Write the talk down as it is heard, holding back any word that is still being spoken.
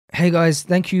Hey guys,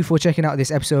 thank you for checking out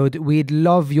this episode. We'd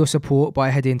love your support by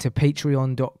heading to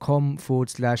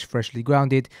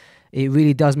patreon.com/freshlygrounded. It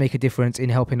really does make a difference in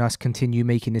helping us continue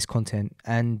making this content.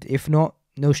 And if not,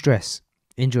 no stress.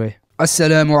 Enjoy.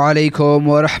 Assalamu alaikum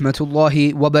wa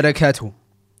rahmatullahi wa barakatuh.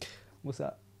 What's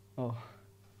that? Oh.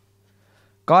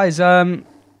 Guys, hey.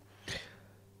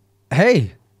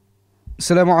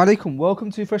 Assalamu alaikum.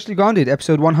 Welcome to Freshly Grounded,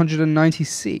 episode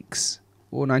 196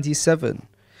 or 97.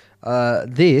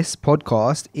 This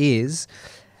podcast is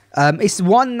it's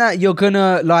one that you're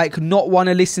gonna not want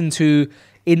to listen to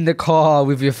in the car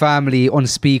with your family on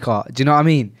speaker. Do you know what I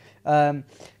mean?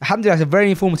 Alhamdulillah, it's a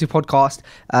very informative podcast.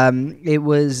 It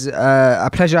was a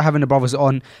pleasure having the brothers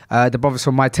on, the brothers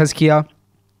from My Tazkiyah.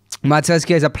 My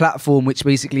Tazkiyah is a platform which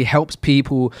basically helps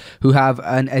people who have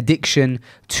an addiction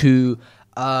to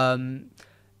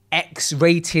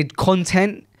X-rated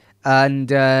content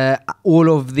and all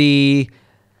of the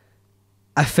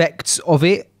effects of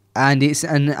it, and it's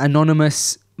an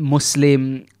anonymous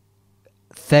Muslim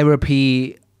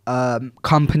therapy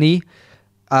company.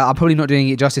 I'm probably not doing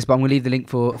it justice, but I'm going to leave the link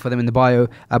for them in the bio.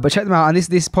 But check them out, and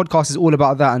this podcast is all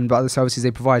about that and about the services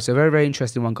they provide. So very, very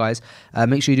interesting one, guys.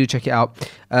 Make sure you do check it out.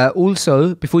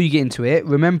 Also, before you get into it,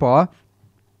 remember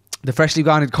the Freshly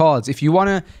Grounded cards. If you want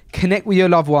to connect with your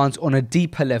loved ones on a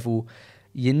deeper level,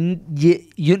 you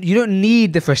don't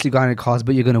need the Freshly Grounded cards,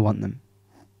 but you're going to want them.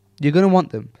 You're going to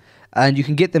want them. And you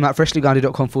can get them at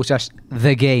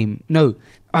freshlygrounded.com/thegame. No,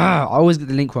 I always get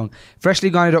the link wrong.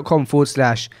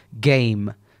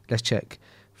 freshlygrounded.com/game. Let's check.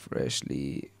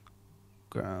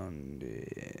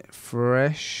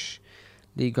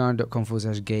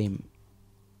 freshlygrounded.com/game.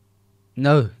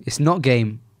 No, it's not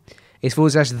game. It's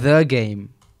 /the-game.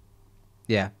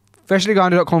 Yeah.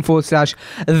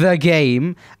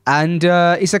 freshlygrounded.com/thegame, and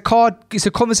it's a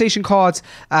conversation card,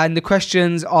 and the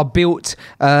questions are built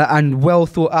and well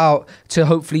thought out to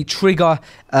hopefully trigger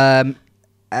a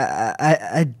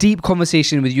deep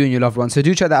conversation with you and your loved ones. So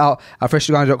do check that out at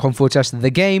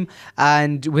freshlygrounded.com/thegame.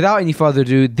 And without any further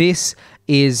ado, this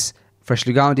is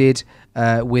Freshly Grounded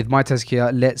with My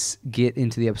Tazkiyah. Let's get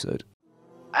into the episode.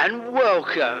 And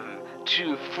welcome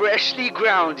to Freshly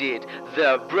Grounded,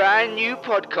 the brand new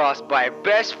podcast by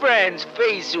best friends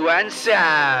Faizu and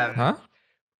Sam. Huh?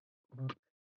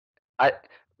 I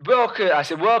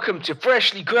said welcome to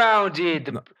Freshly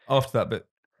Grounded, After that bit.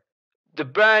 the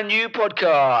brand new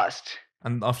podcast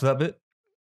And after that bit?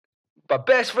 by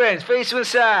best friends Faizu and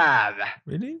Sam.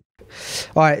 Really?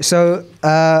 Alright, so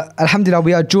Alhamdulillah,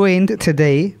 we are joined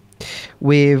today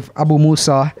with Abu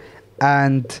Musa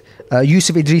and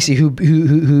Yusuf Idrisi,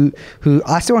 who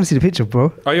I still want to see the picture,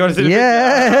 bro. Oh, you want to see the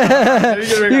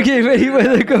picture? You keep ready for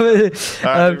the comment.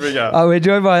 We're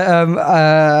joined by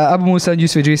Abu Musa and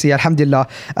Yusuf Idrisi. Alhamdulillah,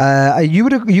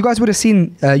 you guys would have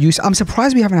seen Yusuf. I'm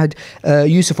surprised we haven't had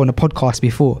Yusuf on a podcast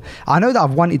before. I know that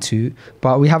I've wanted to,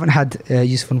 but we haven't had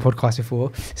Yusuf on a podcast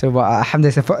before. So,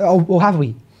 alhamdulillah. Or have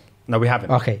we? No, we haven't.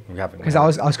 Okay. We haven't. Because I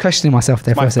was questioning myself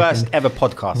there for a second. My first ever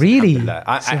podcast. Really?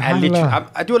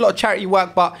 I do a lot of charity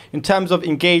work, but in terms of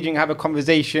engaging, have a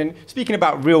conversation, speaking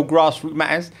about real grassroots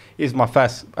matters, is my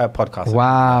first podcast.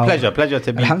 Wow. Pleasure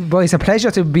to be. Boy, it's a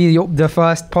pleasure to be the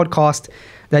first podcast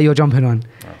that you're jumping on.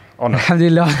 Honor.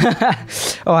 Alhamdulillah.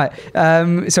 All right.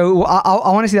 So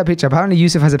I want to see that picture. Apparently,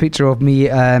 Yusuf has a picture of me,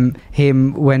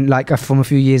 him when from a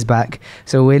few years back.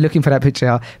 So we're looking for that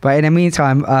picture. But in the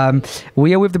meantime,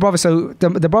 we are with the brothers. So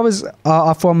the brothers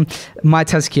are from My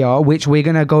Tazkiyah, which we're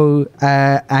gonna go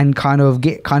and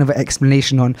get an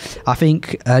explanation on. I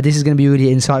think this is gonna be a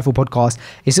really insightful podcast.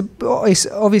 It's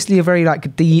obviously a very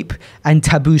deep and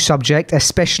taboo subject,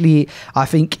 especially I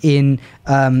think in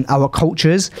our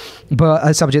cultures, but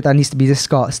a subject that needs to be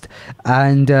discussed.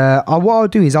 And what I'll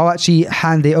do is I'll actually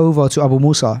hand it over to Abu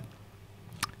Musa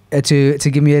to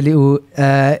give me a little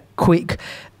quick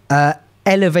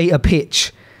elevator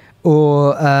pitch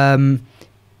or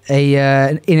in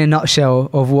a nutshell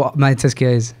of what My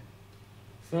Tazkiyah is.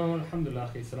 So, alhamdulillah,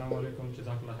 assalamu alaikum,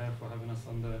 jazakallah khair for having us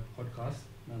on the podcast.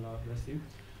 May Allah bless you.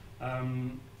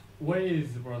 What it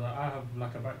is, brother, I have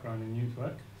a background in youth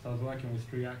work. So I was working with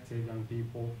street active young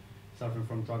people suffering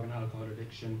from drug and alcohol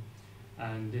addiction,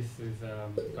 and this is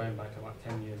going back about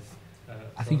 10 years.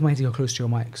 I think you might need to go close to your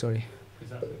mic, sorry. Is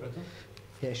that a bit better?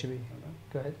 Yeah, it should be.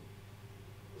 Go ahead.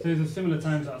 So there's a similar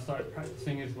times that I started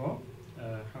practicing as well,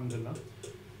 alhamdulillah.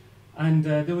 And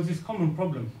there was this common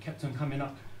problem kept on coming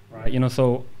up, right?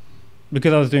 So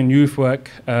because I was doing youth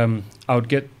work, I would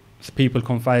get people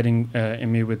confiding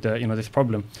in me with this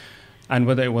problem. And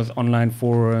whether it was online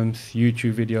forums,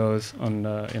 YouTube videos on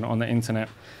the internet,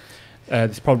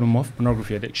 this problem of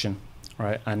pornography addiction.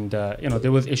 right? And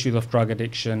there was issues of drug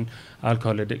addiction,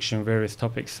 alcohol addiction, various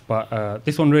topics. But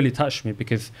this one really touched me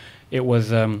because it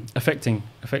was affecting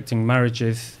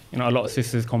marriages. A lot of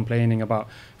sisters complaining about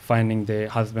finding their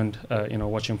husband,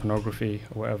 watching pornography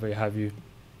or whatever have you,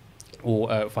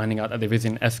 or finding out that they're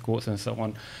visiting escorts and so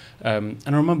on. And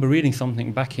I remember reading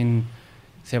something back in,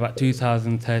 say, about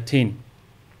 2013.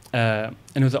 And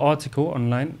it was an article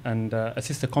online, and a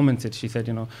sister commented. She said,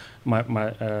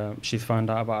 she's found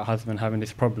out about her husband having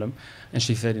this problem, and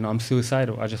she said, I'm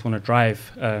suicidal. I just want to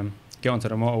drive, get onto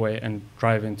the motorway and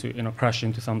drive into, crash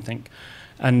into something.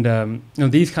 And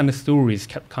these kind of stories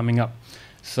kept coming up.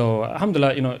 So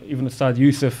alhamdulillah, even Ustad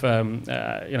Yusuf,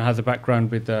 has a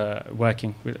background with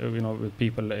working with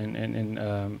people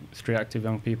in street active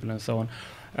young people and so on.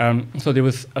 So there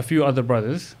was a few other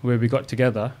brothers where we got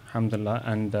together, alhamdulillah,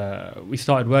 and we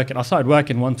started working. I started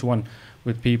working one-to-one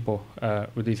with people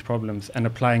with these problems and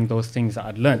applying those things that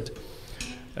I'd learnt,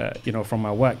 from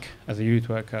my work as a youth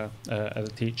worker, as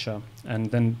a teacher,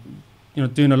 and then,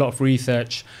 doing a lot of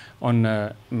research on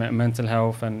mental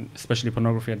health and especially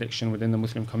pornography addiction within the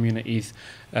Muslim communities.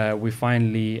 We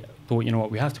finally thought,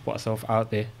 we have to put ourselves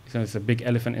out there. So it's a big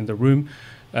elephant in the room.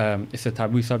 It's a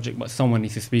taboo subject, but someone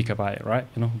needs to speak about it, right?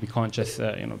 We can't just,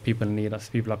 people need us,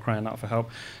 people are crying out for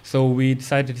help. So we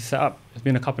decided to set up, it's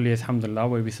been a couple of years, alhamdulillah,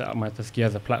 where we set up My Tazkiyah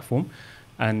as a platform.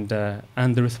 And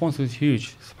the response was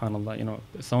huge, subhanAllah,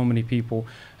 so many people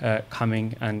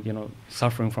coming and,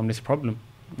 suffering from this problem,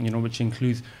 which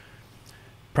includes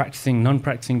practicing,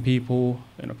 non-practicing people,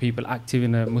 people active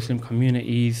in the Muslim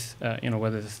communities,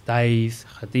 whether it's dais,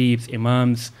 khatibs,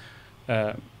 imams,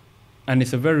 and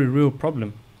it's a very real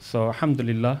problem. So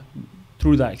alhamdulillah,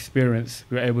 through that experience,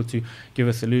 we were able to give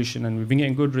a solution, and we've been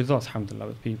getting good results, alhamdulillah,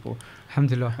 with people.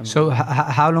 Alhamdulillah. So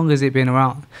how long has it been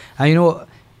around? And you know what,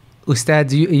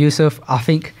 Ustad Yusuf, I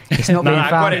think it's not being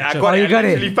found. I got it. I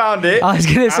literally found it. I was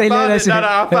going to say,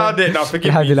 I found it. No,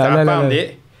 forgive me. I found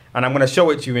it. And I'm going to show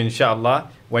it to you, inshallah,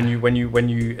 when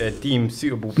you deem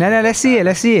suitable. No, let's see it.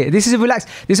 This is a relaxed.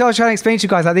 This is what I was trying to explain to you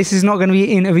guys. Like, this is not going to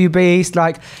be interview based.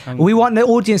 Like, we want the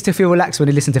audience to feel relaxed when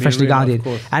they listen to Freshly Grounded.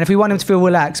 And if we want them to feel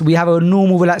relaxed, we have a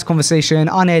normal, relaxed conversation,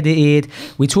 unedited.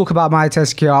 We talk about My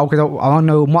Tazkiyah because I don't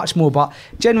know much more, but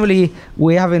generally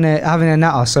we're having a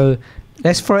natter. So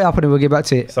let's throw it up and then we'll get back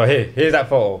to it. So here's that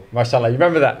photo. Mashallah, you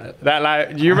remember that?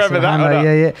 Do you remember that?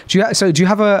 Yeah. Do you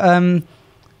have a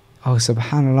Oh,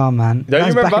 subhanallah, man. Do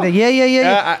you remember?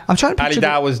 Yeah. I'm trying to picture. Ali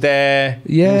Dar was there.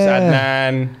 Yeah. Musa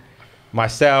Adnan,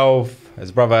 myself,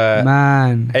 his brother.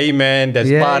 Man. Ayman. There's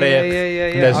Tariq.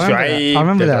 There's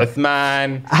Shu'aib. There's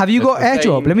Uthman. Have you got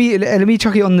airdrop? Let me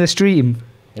chuck it on the stream.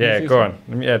 Yeah, go on.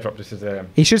 Let me airdrop. This is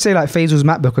He should say like Faisal's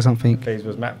MacBook or something.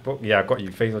 Faisal's MacBook. Yeah, I got you.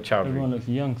 Faisal Chowdhury. Everyone looks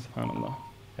young, subhanallah.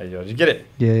 There you go. Did you get it?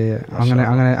 Yeah. I'm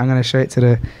gonna show it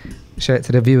to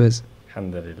the viewers.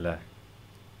 Alhamdulillah.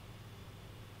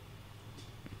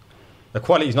 The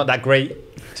quality is not that great.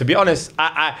 To be honest,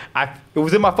 it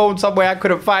was in my phone somewhere. I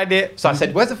couldn't find it, so I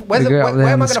said, "Where am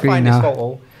I going to find this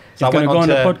photo?" So I went on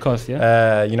to the podcast,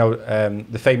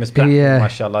 the famous platform,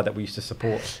 mashallah, that we used to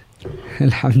support.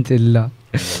 Alhamdulillah.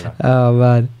 Oh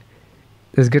man,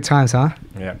 there's good times, huh?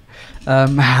 Yeah.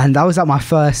 And that was like my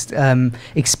first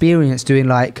experience doing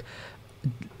like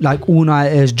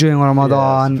all-nighters during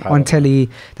Ramadan on telly.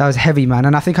 That was heavy, man.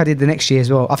 And I think I did the next year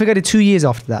as well. I think I did 2 years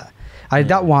after that. I did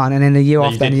that one, and then the year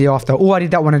after, and the year after. Or I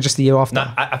did that one and just the year after.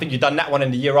 No, I think you've done that one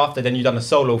and the year after, then you've done a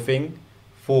solo thing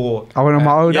for... I went on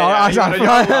my own.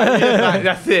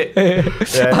 That's it.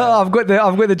 I've got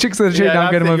the chicks on the street now.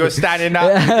 You're standing up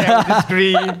on the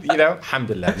screen,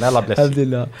 Alhamdulillah. May Allah bless you.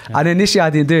 Alhamdulillah. And then this year I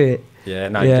didn't do it. Yeah,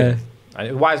 no, you didn't.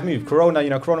 And wise move.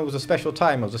 Corona, Corona was a special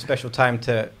time. It was a special time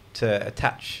to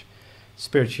attach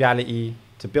spirituality,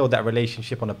 to build that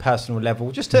relationship on a personal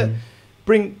level, just to...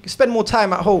 spend more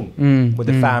time at home with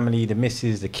the family, the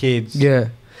missus, the kids. Yeah,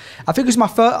 I think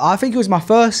it was my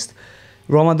first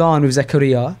Ramadan with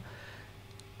Zakaria,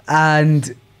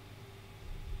 and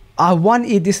I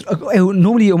wanted this.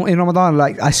 Normally in Ramadan,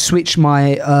 like I switch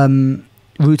my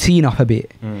routine up a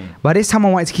bit, but this time I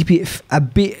wanted to keep it a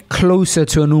bit closer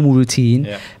to a normal routine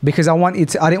because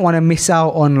I didn't want to miss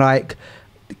out on like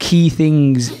key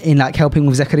things in like helping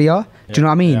with Zakaria. Do you know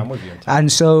what I mean? Yeah, I'm with you.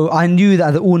 And so I knew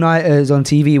that the all-nighters on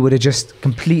TV would have just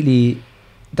completely,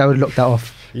 that would lock that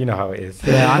off. You know how it is.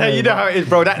 Yeah, you know how it is,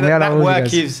 bro. That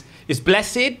work is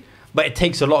blessed, but it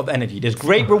takes a lot of energy. There's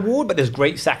great reward, but there's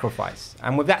great sacrifice.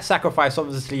 And with that sacrifice,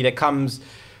 obviously, there comes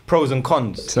pros and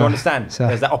cons. You understand?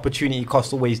 There's that opportunity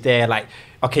cost always there. Like,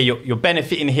 okay, you're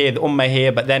benefiting here, the Ummah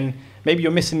here, but then maybe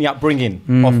you're missing the upbringing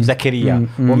of Zakaria,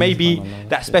 or maybe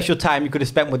that special time you could have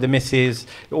spent with the missus,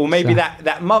 or maybe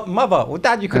that mother or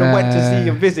dad you could have went to see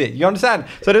and visit. You understand?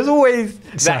 So there's always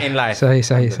that in life. Sorry.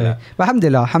 But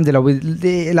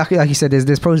alhamdulillah, like you said,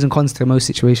 there's pros and cons to most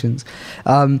situations.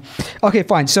 Okay,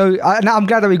 fine. So now I'm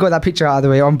glad that we got that picture out of the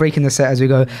way. I'm breaking the set as we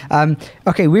go.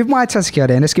 Okay, with My Tazkiyah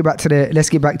then, let's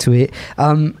get back to it.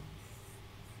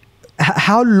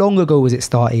 How long ago was it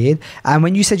started? And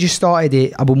when you said you started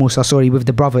it, Abu Musa, with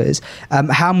the brothers,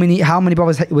 how many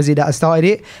brothers was it that started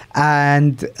it?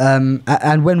 And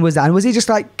when was that? And was it just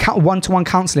like one-to-one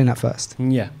counselling at first?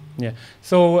 Yeah.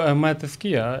 So My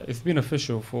Tazkiyah, it's been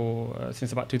official for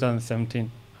since about 2017,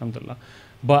 alhamdulillah.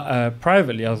 But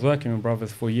privately, I was working with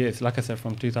brothers for years, like I said,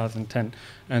 from 2010.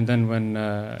 And then when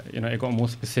it got more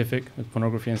specific with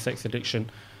pornography and sex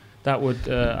addiction, that would,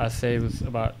 I say, was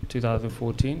about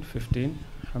 2014, 15,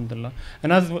 alhamdulillah.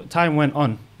 And as time went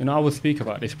on, I would speak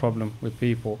about this problem with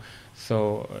people.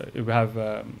 So we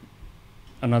have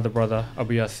another brother,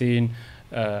 Abu Yasin,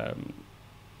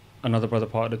 another brother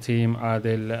part of the team,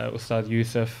 Adil, Ustad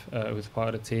Yusuf, who's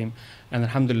part of the team. And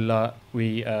alhamdulillah,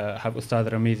 we have Ustad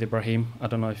Ramiz Ibrahim. I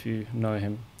don't know if you know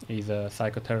him. He's a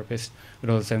psychotherapist with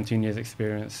over 17 years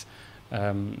experience.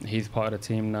 He's part of the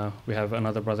team now. We have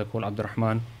another brother called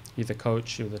Abdurrahman. He's a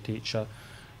coach, he was a teacher,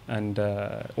 and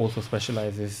also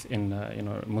specializes in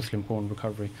Muslim porn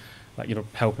recovery, like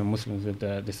helping Muslims with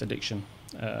this addiction.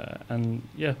 And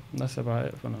yeah, that's about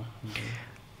it for now.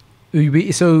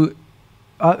 So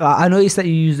I noticed that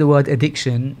you use the word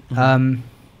addiction.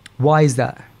 Why is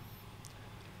that?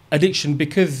 Addiction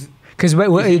because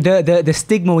the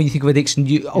stigma when you think of addiction,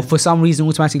 for some reason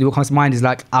automatically what comes to mind is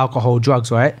like alcohol,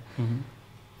 drugs, right?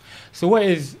 So what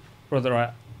is, brother,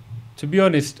 right? To be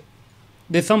honest,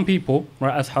 there's some people,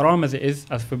 right, as haram as it is,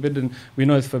 as forbidden, we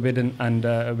know it's forbidden, and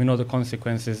we know the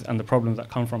consequences and the problems that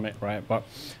come from it, right? But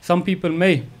some people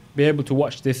may be able to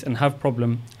watch this and have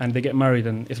problem, and they get married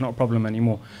and it's not a problem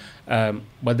anymore.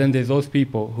 But then there's those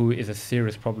people who is a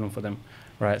serious problem for them,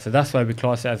 right? So that's why we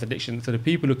class it as addiction. So the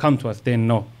people who come to us, they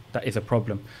know that is a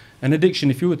problem. And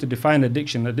addiction, if you were to define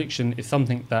addiction is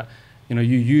something that, you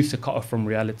use to cut off from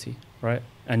reality, right?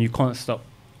 And you can't stop.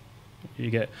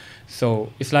 You get,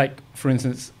 so it's like, for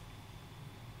instance,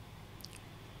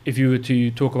 if you were to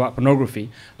talk about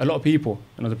pornography, a lot of people,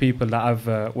 the people that I've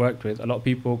worked with, a lot of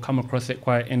people come across it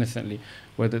quite innocently,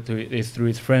 whether it's through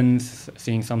his friends,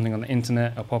 seeing something on the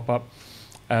internet, a pop-up,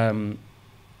 and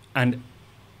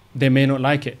they may not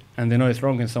like it, and they know it's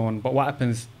wrong and so on. But what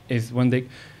happens is when they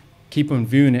keep on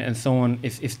viewing it and so on,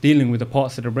 it's dealing with the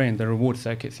parts of the brain, the reward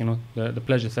circuits, the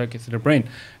pleasure circuits of the brain,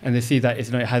 and they see that it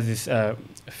has this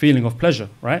feeling of pleasure,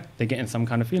 right? They're getting some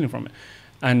kind of feeling from it.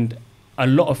 And a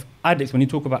lot of addicts, when you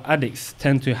talk about addicts,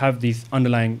 tend to have these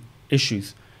underlying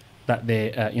issues that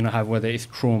they have, whether it's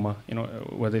trauma,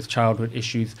 whether it's childhood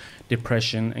issues,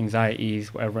 depression,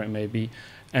 anxieties, whatever it may be.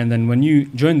 And then when you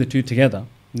join the two together,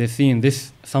 they're seeing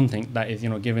this something that is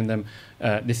giving them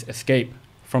this escape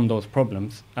from those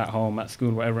problems at home, at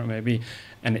school, whatever it may be,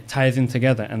 and it ties in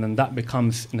together, and then that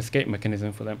becomes an escape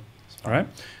mechanism for them. All right,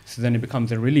 so then it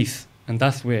becomes a release, and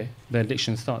that's where the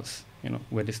addiction starts.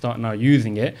 Where they start now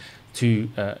using it to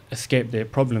escape their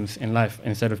problems in life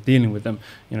instead of dealing with them,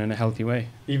 in a healthy way.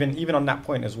 Even on that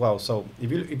point as well. So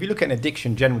if you look at an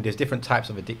addiction, generally there's different types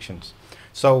of addictions.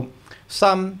 So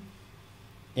some,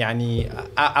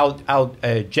 our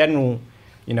general,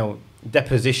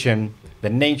 deposition. The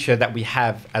nature that we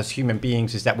have as human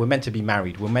beings is that we're meant to be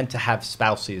married. We're meant to have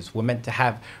spouses. We're meant to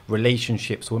have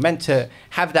relationships. We're meant to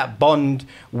have that bond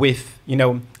with,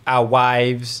 our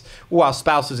wives or our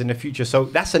spouses in the future. So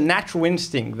that's a natural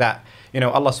instinct that,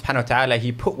 Allah subhanahu wa ta'ala,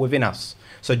 He put within us.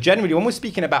 So generally, when we're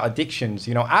speaking about addictions,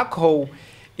 alcohol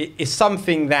is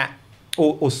something that,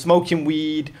 or smoking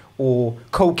weed or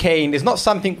cocaine, is not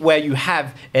something where you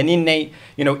have an innate,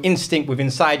 instinct within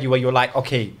inside you where you're like,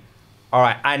 okay, all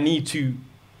right, I need to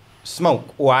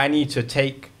smoke, or I need to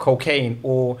take cocaine,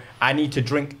 or I need to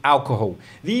drink alcohol.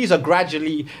 These are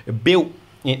gradually built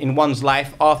in one's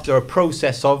life after a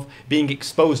process of being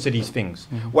exposed to these things.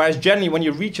 Whereas generally when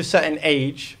you reach a certain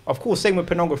age, of course, same with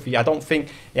pornography, I don't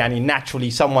think naturally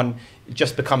someone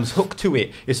just becomes hooked to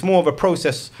it. It's more of a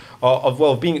process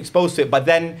of being exposed to it. But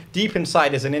then deep inside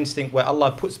there's an instinct where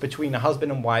Allah puts between a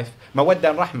husband and wife,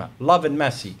 mawadda and rahmah, love and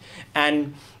mercy.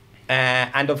 And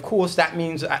of course, that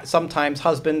means sometimes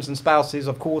husbands and spouses,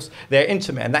 of course, they're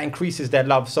intimate, and that increases their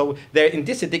love. So in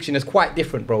this addiction is quite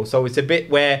different, bro. So it's a bit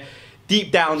where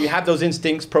deep down you have those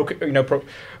instincts,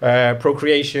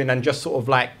 procreation, and just sort of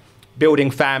like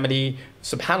building family,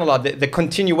 subhanAllah, the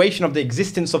continuation of the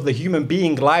existence of the human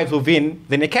being lives within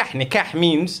the nikah. Nikah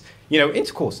means, you know,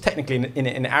 intercourse, technically in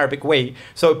an Arabic way.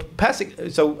 So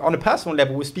on a personal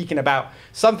level, we're speaking about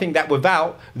something that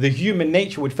without the human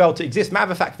nature would fail to exist.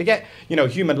 Matter of fact, forget, you know,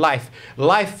 human life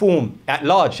form at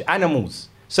large, animals.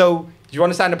 So do you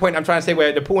understand the point I'm trying to say,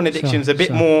 where the porn addiction is a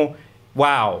bit more,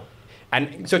 wow.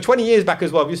 And so 20 years back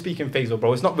as well, if you're speaking Faisal,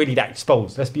 bro, it's not really that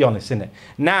exposed, let's be honest, isn't it?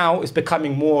 Now it's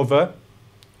becoming more of a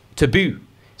taboo.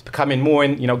 It's becoming more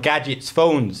in, you know, gadgets,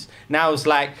 phones. Now it's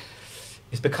like,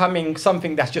 it's becoming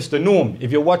something that's just the norm.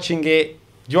 If you're watching it,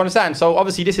 do you understand? So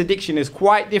obviously this addiction is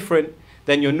quite different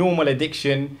than your normal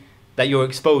addiction that you're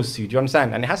exposed to. Do you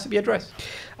understand? And it has to be addressed.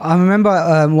 I remember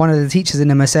one of the teachers in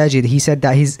the masajid, he said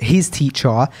that his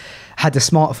teacher had a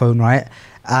smartphone, right?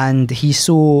 And he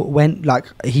saw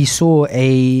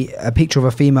a picture of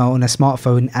a female on a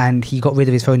smartphone, and he got rid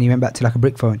of his phone. He went back to like a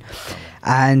brick phone.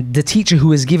 And the teacher who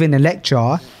was giving a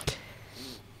lecture,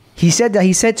 he said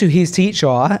to his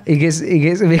teacher, it gets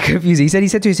a bit confusing. He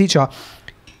said to his teacher,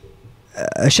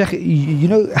 Sheikh, you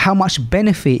know how much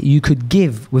benefit you could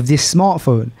give with this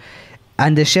smartphone?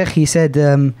 And the Sheikh, he said,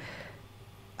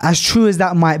 as true as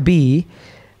that might be,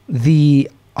 the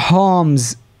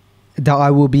harms that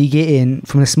I will be getting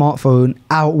from the smartphone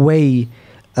outweigh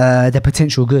the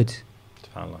potential good.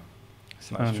 SubhanAllah.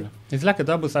 It's not true. It's like a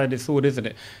double-sided sword, isn't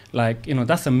it? Like, you know,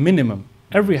 that's a minimum.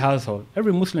 Every household,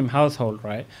 every Muslim household,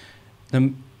 right?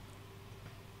 On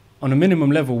a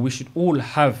minimum level, we should all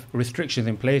have restrictions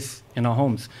in place in our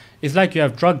homes. It's like you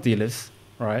have drug dealers,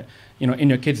 right? You know, in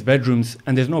your kids' bedrooms,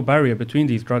 and there's no barrier between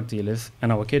these drug dealers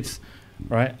and our kids,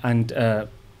 right? And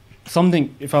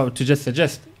something, if I were to just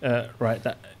suggest, right,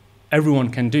 that everyone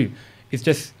can do, is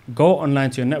just go online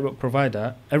to your network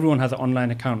provider. Everyone has an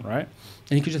online account, right?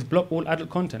 And you can just block all adult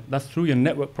content. That's through your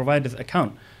network provider's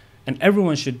account. And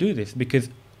everyone should do this, because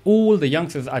all the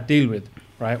youngsters I deal with,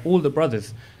 right, all the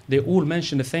brothers, they all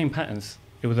mention the same patterns.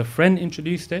 It was a friend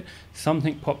introduced it,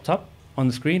 something popped up on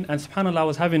the screen, and subhanAllah, I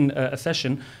was having a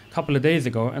session a couple of days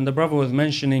ago, and the brother was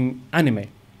mentioning anime,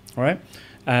 all right?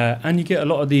 And you get a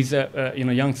lot of these you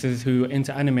know, youngsters who are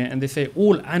into anime, and they say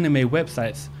all anime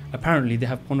websites, apparently they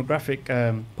have pornographic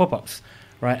pop-ups,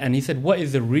 right? And he said, what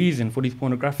is the reason for these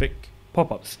pornographic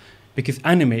pop-ups? Because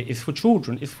anime is for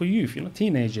children, it's for youth, you know,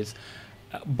 teenagers.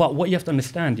 But what you have to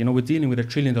understand, you know, we're dealing with $1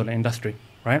 trillion industry,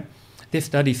 right? They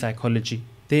study psychology.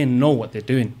 They know what they're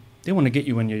doing. They want to get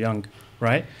you when you're young,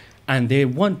 right? And they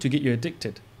want to get you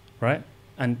addicted, right?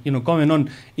 And, you know, going on,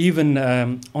 even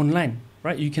online,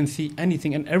 right? You can see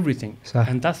anything and everything.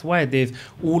 And that's why there's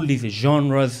all these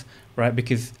genres, right?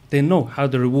 Because they know how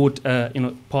the reward, you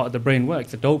know, part of the brain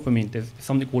works, the dopamine. There's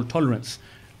something called tolerance,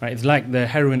 right? It's like the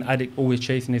heroin addict always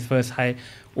chasing his first high,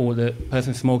 or the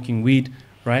person smoking weed,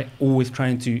 right? Always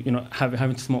trying to, you know,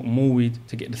 having to smoke more weed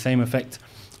to get the same effect.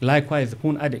 Likewise, the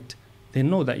porn addict, they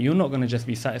know that you're not going to just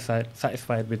be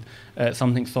satisfied with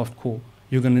something soft-core.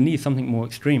 You're going to need something more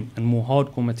extreme and more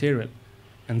hardcore material.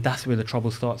 And that's where the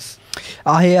trouble starts.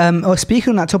 Speaking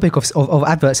on that topic of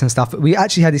adverts and stuff, we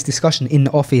actually had this discussion in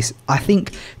the office, I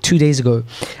think 2 days ago.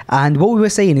 And what we were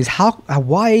saying is,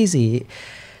 why is it,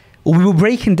 or we were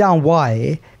breaking down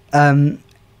why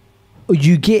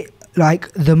you get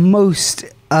like the most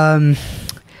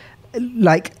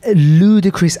like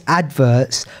ludicrous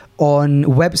adverts on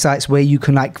websites where you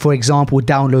can, like, for example,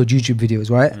 download YouTube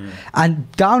videos, right? And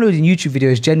downloading YouTube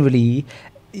videos, generally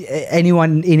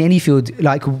anyone in any field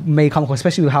like may come across,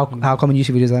 especially with how common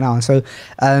YouTube videos are now. And so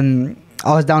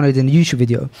I was downloading a YouTube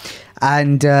video,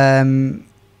 and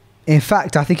in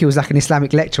fact I think it was like an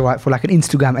Islamic lecture, right, for like an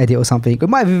Instagram edit or something. It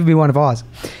might have even been one of ours.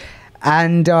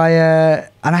 And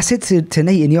I said to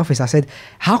Nate in the office, I said,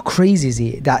 how crazy is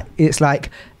it that it's like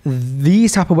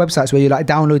these type of websites where you're like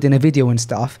downloading a video and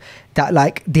stuff, that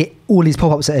like all these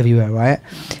pop-ups are everywhere, right?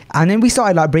 And then we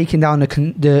started like breaking down the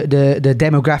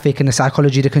demographic and the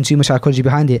psychology, the consumer psychology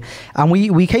behind it. And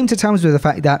we came to terms with the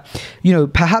fact that, you know,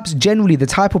 perhaps generally the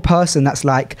type of person that's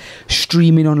like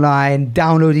streaming online,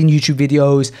 downloading YouTube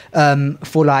videos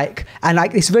for like, and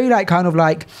like it's very like kind of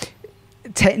like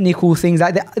technical things,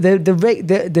 like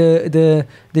the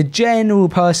general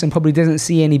person probably doesn't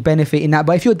see any benefit in that.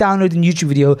 But if you're downloading YouTube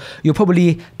video, you're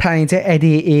probably planning to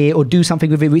edit it or do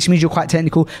something with it, which means you're quite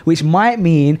technical, which might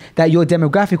mean that your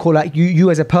demographic, or like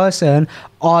you as a person,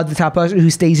 are the type of person who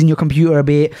stays in your computer a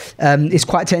bit, is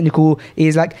quite technical,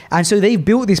 is like, and so they've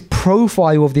built this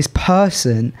profile of this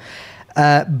person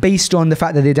based on the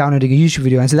fact that they're downloading a YouTube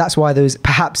video. And so that's why those,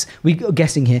 perhaps we're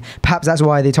guessing here, perhaps that's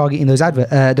why they're targeting those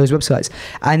those websites.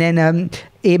 And then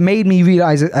it made me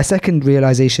realize a second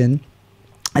realization,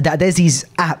 that there's these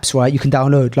apps, right, you can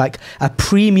download, like a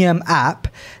premium app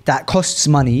that costs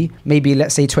money, maybe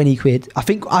let's say 20 quid. I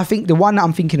think the one that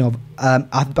I'm thinking of,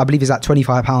 I believe is like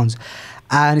 £25.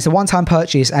 And it's a one-time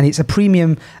purchase, and it's a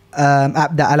premium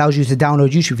app that allows you to download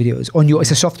YouTube videos on your.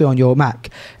 It's a software on your Mac.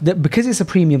 Because it's a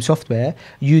premium software,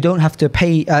 you don't have to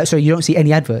pay. You don't see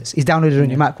any adverts. It's downloaded on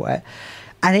your Mac, right?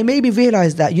 And it made me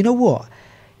realize that, you know what?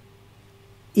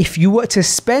 If you were to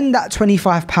spend that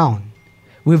 £25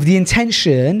 with the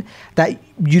intention that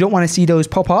you don't want to see those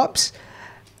pop-ups,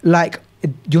 like,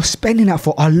 you're spending that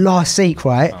for Allah's sake,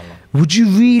 right? Would you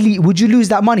lose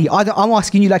that money? I'm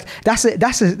asking you, like, that's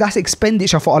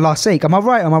expenditure for Allah's sake. Am I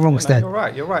right or am I wrong, Ustad?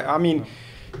 You're right. I mean,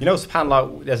 you know,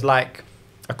 subhanAllah, there's like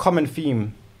a common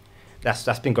theme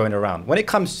that's been going around. When it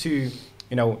comes to,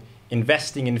 you know,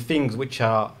 investing in things which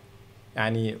are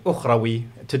ukhrawi,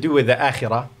 to do with the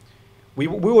akhirah, we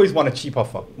always want a cheap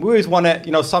offer. We always want to,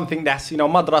 you know, something that's, you know,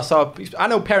 madrasa. I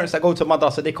know parents that go to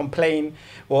madrasa, they complain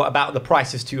or about the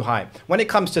price is too high. When it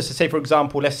comes to, say, for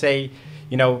example, let's say,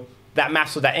 you know, that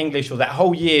maths or that English or that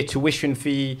whole year tuition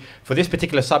fee for this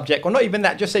particular subject, or not even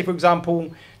that, just say, for example,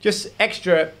 just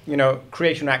extra, you know,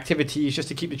 creational activities just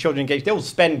to keep the children engaged. They will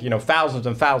spend, you know, thousands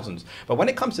and thousands. But when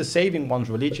it comes to saving one's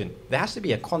religion, there has to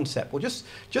be a concept, or just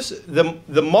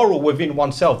the moral within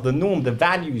oneself, the norm, the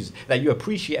values that you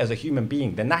appreciate as a human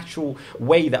being, the natural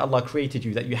way that Allah created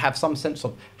you, that you have some sense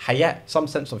of hayat, some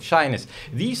sense of shyness.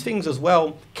 These things as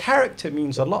well, character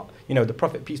means a lot. You know, the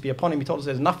Prophet, peace be upon him, he told us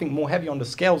there's nothing more heavy on the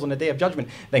scales on the day of judgment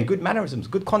than good mannerisms,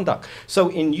 good conduct. So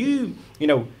in you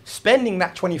know, spending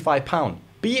that £25,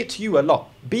 be it to you a lot,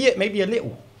 be it maybe a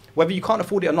little, whether you can't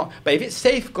afford it or not, but if it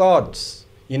safeguards,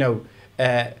 you know,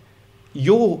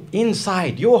 your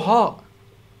inside, your heart,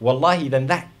 wallahi, then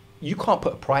that, you can't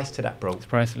put a price to that, bro. It's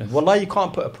priceless. Wallahi, you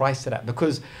can't put a price to that,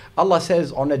 because Allah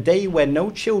says, on a day where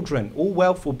no children, all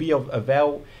wealth will be of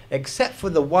avail, except for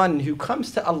the one who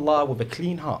comes to Allah with a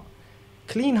clean heart.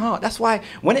 Clean heart. That's why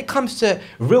when it comes to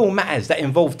real matters that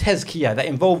involve tazkiyah, that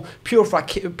involve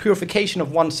purification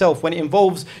of oneself, when it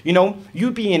involves, you know,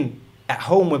 you being at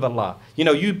home with Allah, you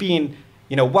know, you being,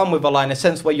 you know, one with Allah in a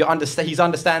sense where you understand, He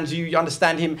understands you, you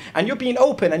understand Him, and you're being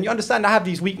open and you understand I have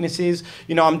these weaknesses,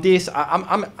 you know, I'm this,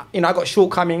 I'm you know, I got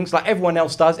shortcomings like everyone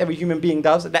else does, every human being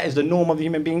does. That is the norm of the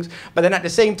human beings. But then at the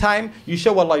same time, you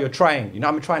show Allah you're trying. You know,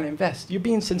 I'm trying to invest. You're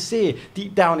being sincere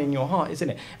deep down in your heart, isn't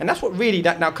it? And that's what really,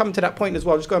 that now coming to that point as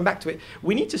well, just going back to it,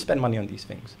 we need to spend money on these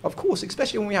things. Of course,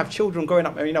 especially when we have children growing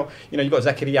up, you know, you got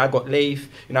Zakaria, I got Leif,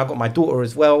 you know, I got my daughter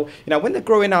as well. You know, when they're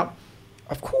growing up,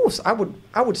 of course, I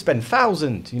would spend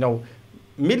thousands, you know,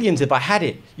 millions if I had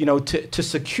it, you know, to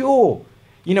secure,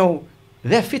 you know,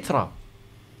 their fitrah,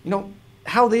 you know,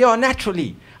 how they are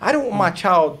naturally. I don't want my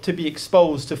child to be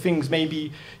exposed to things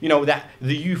maybe, you know, that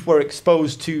the youth were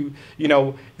exposed to, you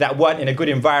know, that weren't in a good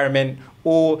environment,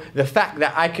 or the fact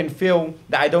that I can feel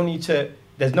that I don't need to,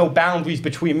 there's no boundaries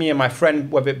between me and my friend,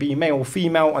 whether it be male or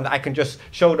female, and I can just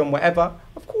show them whatever.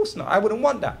 Of course not. I wouldn't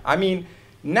want that. I mean,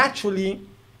 naturally,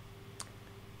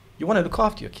 you want to look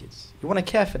after your kids. You want to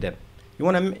care for them. You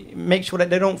want to make sure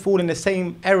that they don't fall in the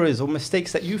same errors or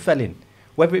mistakes that you fell in.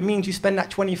 Whether it means you spend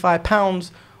that £25,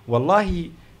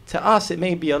 wallahi, to us it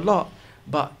may be a lot,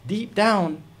 but deep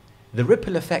down, the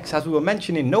ripple effects, as we were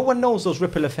mentioning, no one knows those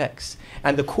ripple effects.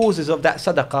 And the causes of that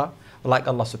sadaqah, like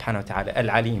Allah subhanahu wa ta'ala,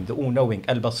 Al-Alim, the all-knowing,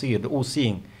 Al-Basir, the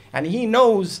all-seeing. And He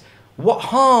knows what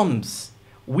harms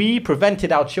we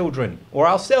prevented our children or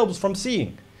ourselves from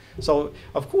seeing. So,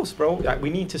 of course, bro, like, we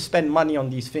need to spend money on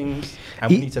these things,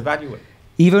 and we need to value it.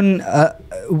 Even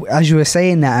as you were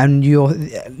saying that, and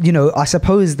you know, I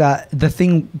suppose that the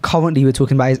thing currently we're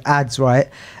talking about is ads, right?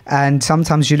 And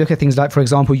sometimes you look at things like, for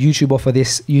example, YouTube offer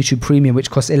this YouTube Premium,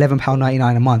 which costs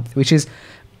 £11.99 a month, which is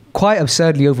quite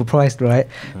absurdly overpriced, right?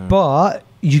 But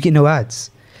you get no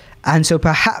ads. And so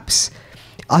perhaps,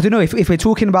 I don't know, if we're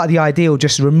talking about the ideal,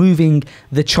 just removing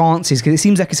the chances, because it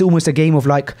seems like it's almost a game of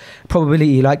like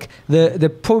probability. Like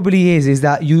the probability is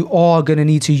that you are going to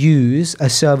need to use a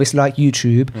service like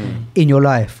YouTube in your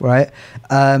life, right?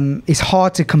 It's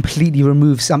hard to completely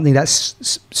remove something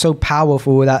that's so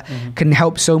powerful, that can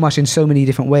help so much in so many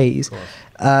different ways.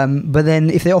 But then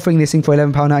if they're offering this thing for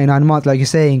 £11.99 a month, like you're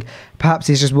saying, perhaps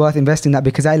it's just worth investing that,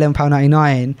 because at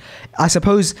 £11.99, I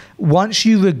suppose once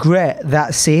you regret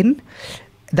that sin,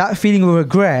 that feeling of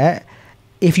regret,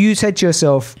 if you said to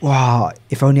yourself, wow,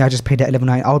 if only I just paid that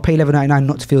 £11.99, I would pay £11.99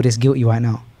 not to feel this guilty right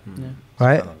now.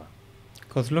 Right?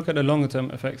 Because look at the longer term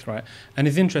effects, right? And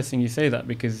it's interesting you say that,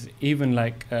 because even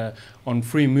like on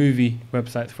free movie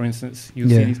websites, for instance, you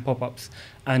see these pop-ups,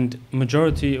 and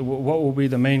majority, what will be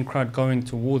the main crowd going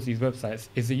towards these websites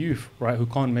is the youth, right? Who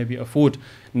can't maybe afford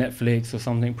Netflix or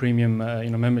something premium,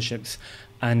 memberships.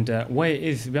 And what it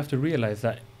is, we have to realize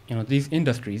that, these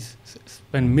industries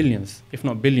spend millions, if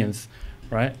not billions,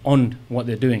 right, on what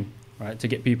they're doing, right, to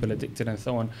get people addicted and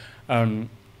so on.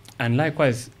 And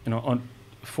likewise,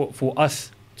 for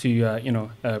us to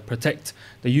protect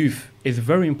the youth is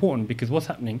very important, because what's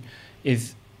happening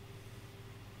is,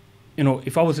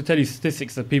 if I was to tell you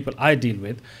statistics that people I deal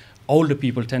with, older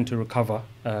people tend to recover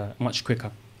much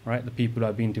quicker, right? The people who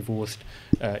are being divorced,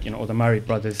 or the married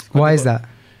brothers. Why is that?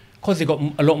 Because they got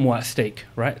a lot more at stake,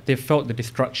 right? They felt the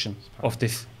destruction of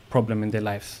this problem in their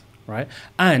lives, right?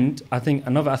 And I think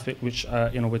another aspect which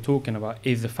we're talking about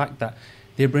is the fact that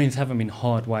their brains haven't been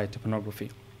hardwired to pornography.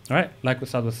 Right, like what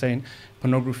Sad was saying,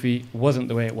 pornography wasn't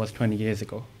the way it was 20 years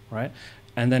ago, right?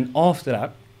 And then after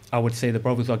that, I would say the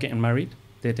brothers are getting married.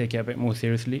 They take it a bit more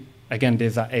seriously. Again,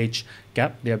 there's that age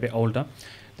gap. They're a bit older.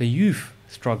 The youth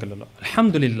struggle a lot.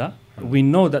 Alhamdulillah, we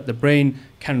know that the brain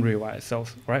can rewire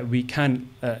itself, right? We can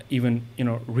even,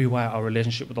 rewire our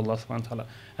relationship with Allah subhanahu wa ta'ala.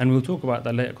 And we'll talk about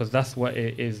that later, because that's what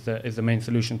is the main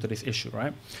solution to this issue,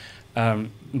 right?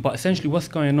 But essentially what's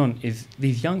going on is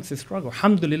these youngsters struggle.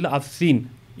 Alhamdulillah, I've seen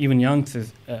even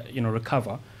youngsters,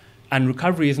 recover. And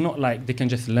recovery is not like they can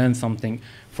just learn something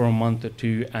for a month or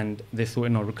two and they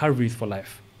sort of, recovery is for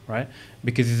life, right?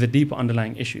 Because there's a deeper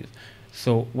underlying issue.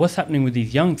 So what's happening with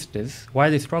these youngsters, why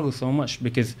they struggle so much?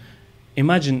 Because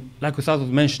imagine, like Ustaz was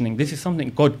mentioning, this is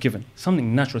something God-given,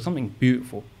 something natural, something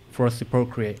beautiful for us to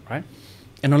procreate, right?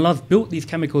 And Allah's built these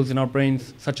chemicals in our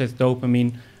brains, such as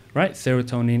dopamine, right?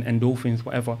 Serotonin, endorphins,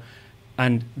 whatever.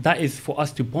 And that is for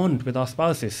us to bond with our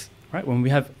spouses. Right? When we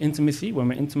have intimacy, when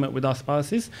we're intimate with our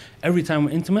spouses, every time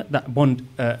we're intimate, that bond,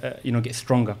 gets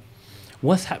stronger.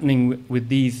 What's happening with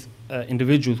these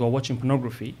individuals who are watching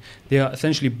pornography? They are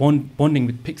essentially bonding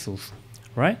with pixels,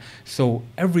 right? So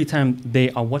every time they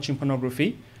are watching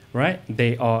pornography, right,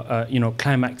 they are,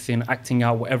 climaxing, acting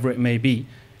out, whatever it may be,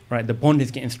 right? The bond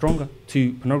is getting stronger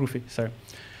to pornography. So,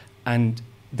 and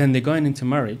then they're going into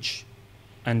marriage,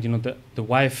 and the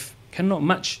wife cannot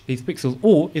match these pixels,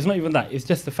 or it's not even that, it's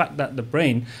just the fact that the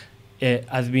brain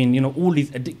has been, all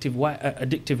these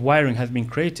addictive wiring has been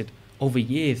created over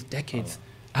years, decades.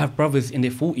 I have brothers in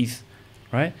their 40s,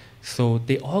 right? So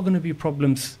there are going to be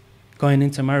problems going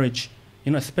into marriage,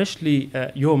 especially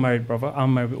you're married, brother,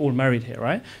 I'm married, we're all married here,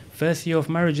 right? First year of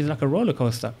marriage is like a roller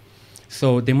coaster.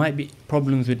 So there might be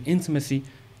problems with intimacy,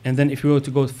 and then if you were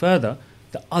to go further,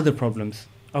 the other problems.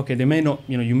 Okay, they may not,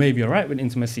 you may be all right with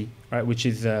intimacy, right,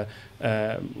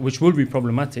 which will be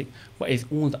problematic, but it's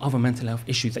all the other mental health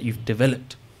issues that you've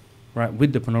developed, right,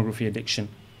 with the pornography addiction,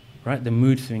 right, the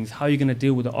mood swings. How are you going to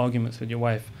deal with the arguments with your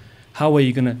wife? How are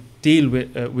you going to deal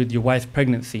with your wife's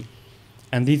pregnancy?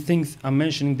 And these things I'm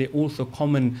mentioning, they're also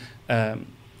common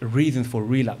reasons for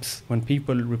relapse. When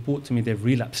people report to me they've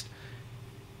relapsed,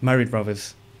 married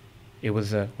brothers, it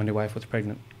was when their wife was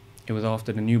pregnant. It was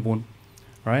after the newborn.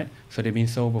 Right? So they've been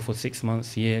sober for 6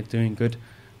 months, year, doing good,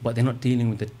 but they're not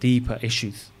dealing with the deeper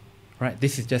issues, right?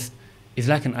 This is just, it's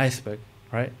like an iceberg,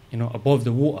 right? Above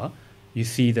the water, you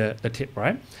see the tip,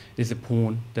 right? There's the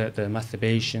porn, the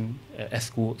masturbation,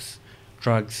 escorts,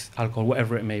 drugs, alcohol,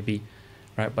 whatever it may be,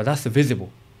 right? But that's the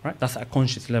visible, right? That's at a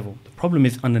conscious level. The problem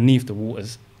is underneath the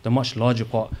waters, the much larger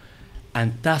part,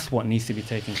 and that's what needs to be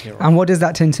taken care of. And what does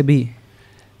that tend to be?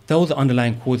 Those are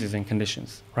underlying causes and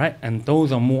conditions, right? And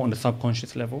those are more on the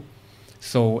subconscious level.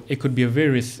 So it could be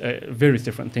various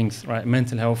different things, right?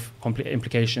 Mental health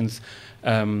implications,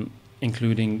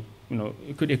 including,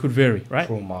 it could vary, right?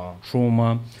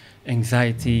 Trauma,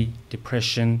 anxiety,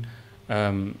 depression,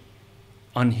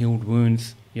 unhealed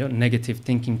wounds, negative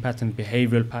thinking patterns,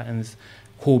 behavioral patterns,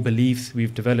 core beliefs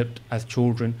we've developed as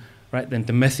children, right? Then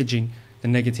the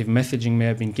negative messaging may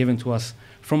have been given to us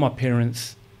from our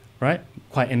parents, right?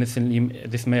 Quite innocently,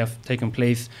 this may have taken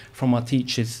place from our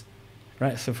teachers,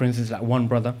 right? So for instance, like one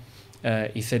brother,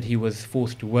 he said he was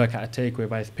forced to work at a takeaway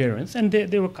by his parents, and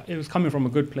it was coming from a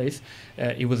good place.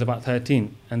 He was about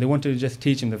 13, and they wanted to just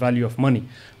teach him the value of money.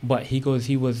 But he goes,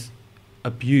 he was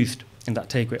abused in that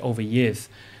takeaway over years.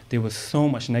 There was so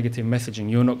much negative messaging.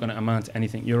 You're not going to amount to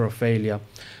anything. You're a failure.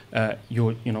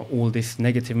 All this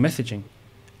negative messaging.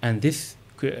 And this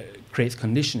creates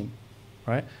conditioning,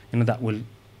 right? That will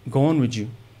go on with you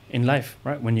in life,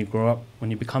 right? When you grow up,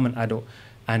 when you become an adult,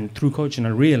 and through coaching, I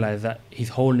realized that he's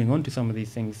holding on to some of these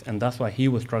things, and that's why he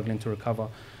was struggling to recover,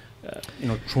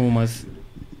 traumas.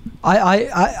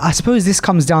 I suppose this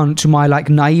comes down to my like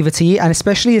naivety, and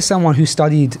especially as someone who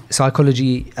studied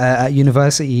psychology at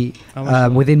university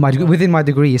within my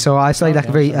degree. So I studied like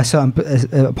a certain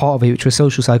part of it, which was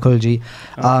social psychology,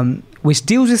 which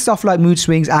deals with stuff like mood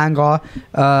swings, anger,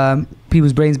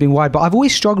 people's brains being wired. But I've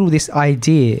always struggled with this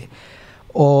idea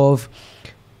of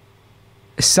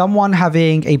someone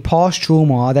having a past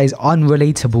trauma that is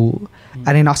unrelatable, and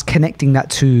then us connecting that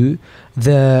to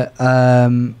the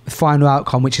final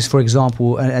outcome, which is, for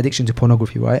example, an addiction to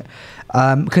pornography, right?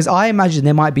 Because I imagine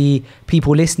there might be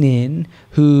people listening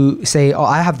who say, oh,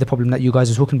 I have the problem that you guys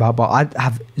are talking about, but I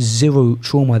have zero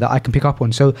trauma that I can pick up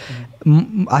on. So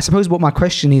I suppose what my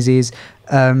question is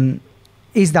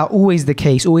that always the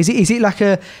case, or is it like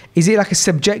a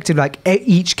subjective, like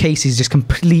each case is just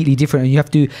completely different, and you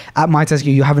have to, at My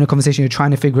Tazkiyah, you're having a conversation, you're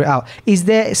trying to figure it out? Is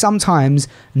there sometimes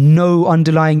no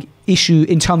underlying issue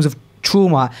in terms of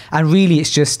trauma, and really it's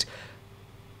just,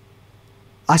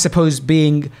 I suppose,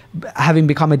 having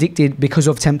become addicted because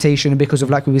of temptation and because of,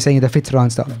 like we were saying, the fitrah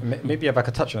and stuff? Maybe if I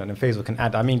could touch on it, and Faisal can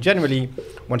add. I mean, generally,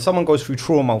 when someone goes through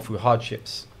trauma or through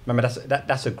hardships, remember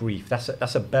that's a grief,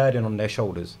 that's a burden on their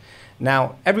shoulders.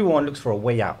 Now, everyone looks for a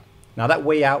way out. Now, that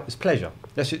way out is pleasure.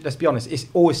 Let's be honest. It's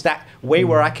always that way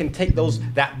where I can take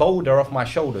that boulder off my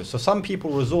shoulders. So some people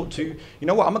resort to, you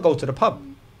know what, I'm gonna go to the pub.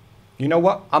 You know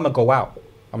what, I'm gonna go out.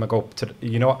 I'm gonna go to,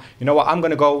 you know what, I'm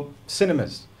gonna go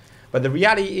cinemas. But the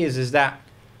reality is that,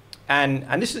 and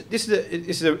this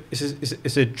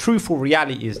is a truthful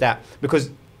reality, is that because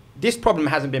this problem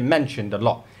hasn't been mentioned a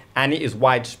lot, and it is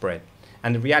widespread.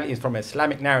 And the reality is, from an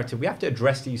Islamic narrative, we have to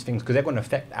address these things because they're going to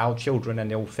affect our children, and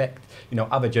they'll affect,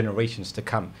 other generations to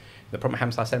come. The Prophet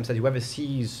Muhammad said, whoever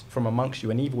sees from amongst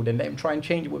you an evil, then let him try and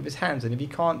change it with his hands. And if he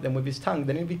can't, then with his tongue.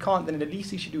 Then if he can't, then the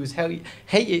least he should do is hate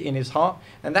it in his heart.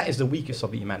 And that is the weakest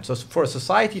of Iman. So for a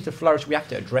society to flourish, we have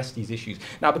to address these issues.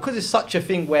 Now, because it's such a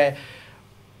thing where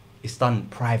it's done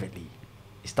privately,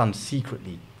 it's done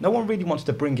secretly, no one really wants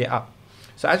to bring it up.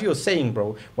 So as you're saying,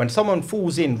 bro, when someone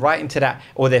falls in right into that,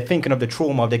 or they're thinking of the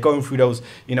trauma, or they're going through those,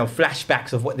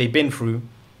 flashbacks of what they've been through,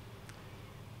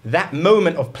 that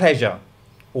moment of pleasure,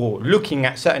 or looking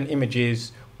at certain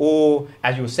images, or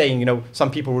as you were saying,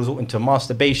 some people resort into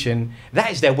masturbation,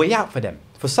 that is their way out for them.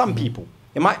 For some people,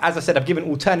 it might, as I said, I've given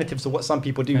alternatives to what some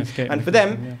people do, and for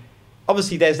them,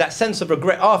 obviously there's that sense of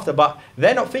regret after, but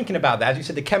they're not thinking about that. As you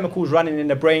said, the chemicals running in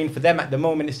the brain, for them at the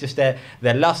moment, it's just their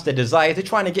lust, their desire. They're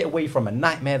trying to get away from a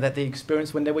nightmare that they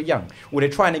experienced when they were young, or they're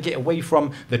trying to get away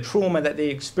from the trauma that they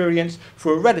experienced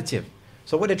through a relative.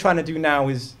 So what they're trying to do now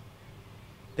is,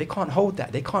 they can't hold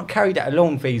that. They can't carry that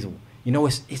alone, Faisal.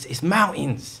 It's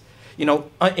mountains. In a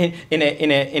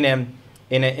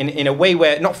way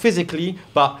where, not physically,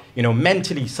 but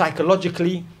mentally,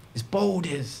 psychologically, it's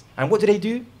boulders. And what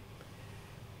do?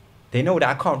 They know that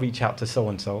I can't reach out to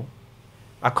so-and-so.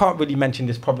 I can't really mention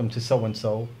this problem to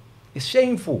so-and-so. It's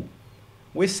shameful.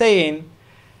 We're saying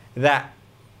that,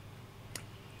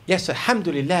 yes,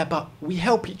 alhamdulillah, but we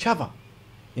help each other.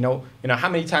 How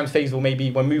many times, Faisal,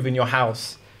 maybe when moving your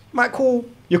house, you might call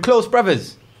your close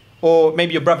brothers, or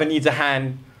maybe your brother needs a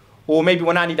hand, or maybe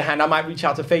when I need a hand, I might reach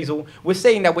out to Faisal. We're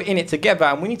saying that we're in it together,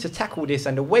 and we need to tackle this.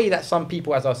 And the way that some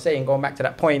people, as I was saying, going back to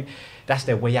that point, that's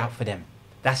their way out for them.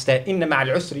 That's their inna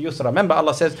ma'al usri yusra. Remember,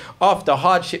 Allah says, after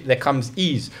hardship there comes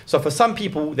ease. So for some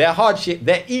people, their hardship,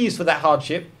 their ease for that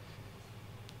hardship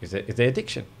is their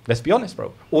addiction. Let's be honest,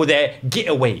 bro. Or their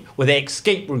getaway, or their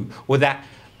escape route, or that,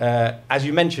 as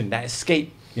you mentioned, that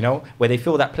escape, where they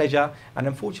feel that pleasure. And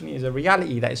unfortunately, is a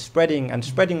reality that is spreading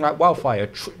like wildfire.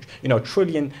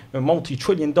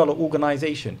 Multi-trillion-dollar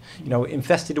organization,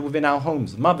 infested within our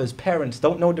homes. Mothers, parents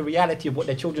don't know the reality of what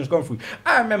their children's going through.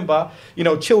 I remember,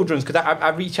 children's, because I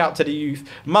reach out to the youth.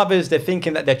 Mothers, they're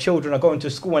thinking that their children are going to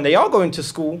school, and they are going to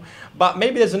school, but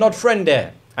maybe there's an odd friend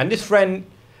there. And this friend,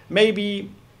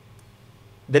 maybe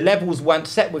the levels weren't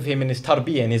set with him in his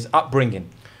tarbiyah, in his upbringing.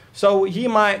 So he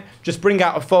might just bring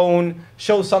out a phone,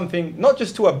 show something, not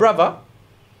just to a brother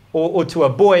or to a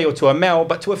boy or to a male,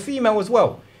 but to a female as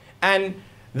well. And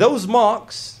those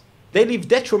marks, they leave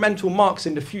detrimental marks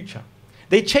in the future.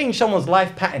 They change someone's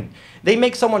life pattern. They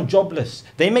make someone jobless.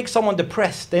 They make someone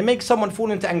depressed. They make someone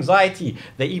fall into anxiety.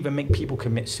 They even make people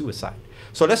commit suicide.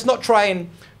 So let's not try and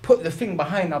put the thing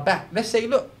behind our back. Let's say,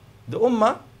 look, the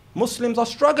Ummah, Muslims are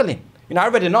struggling. I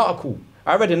read an article,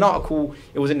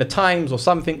 it was in the Times or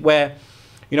something, where,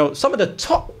 some of the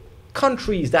top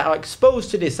countries that are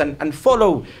exposed to this and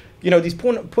follow, these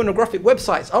pornographic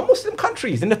websites are Muslim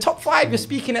countries. In the top 5, you're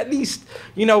speaking at least,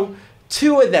 2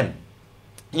 of them.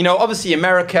 You know, obviously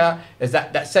America is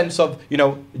that sense of, you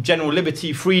know, general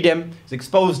liberty, freedom is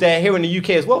exposed there, here in the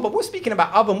UK as well. But we're speaking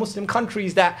about other Muslim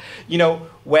countries that, you know,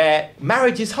 where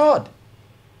marriage is hard.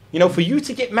 You know, for you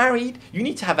to get married, you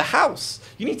need to have a house.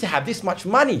 You need to have this much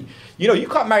money. You know, you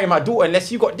can't marry my daughter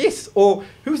unless you got this. Or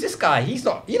who's this guy? He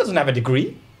doesn't have a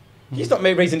degree. He's not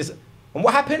raising this. And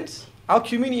what happens? Our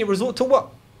community resort to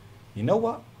what? You know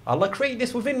what? Allah created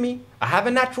this within me. I have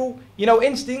a natural, you know,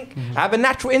 instinct. I have a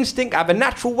natural instinct. I have a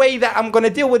natural way that I'm going to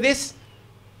deal with this.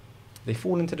 They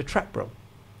fall into the trap, bro.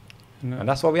 No. And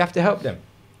that's why we have to help them.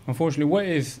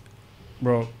 Unfortunately,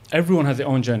 bro, everyone has their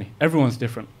own journey. Everyone's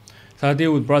different. So I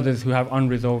deal with brothers who have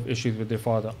unresolved issues with their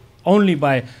father. Only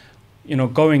by, you know,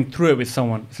 going through it with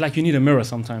someone. It's like you need a mirror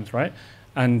sometimes, right?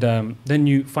 And then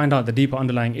you find out the deeper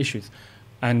underlying issues.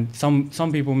 And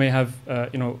some people may have,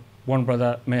 you know, one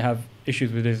brother may have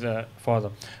issues with his father.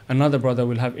 Another brother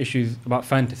will have issues about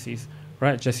fantasies,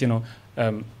 right? Just, you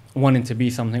know, wanting to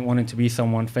be something, wanting to be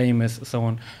someone famous, so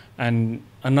on. And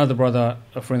another brother,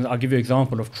 for instance, I'll give you an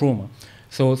example of trauma.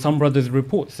 So some brothers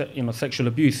report, you know, sexual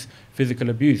abuse, physical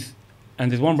abuse.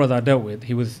 And there's one brother I dealt with.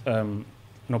 He was, you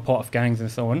know, part of gangs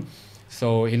and so on.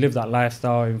 So he lived that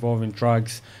lifestyle involving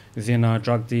drugs, zina,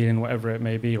 drug dealing, whatever it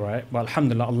may be, right? But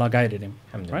alhamdulillah, Allah guided him,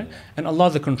 right? And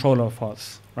Allah's the controller of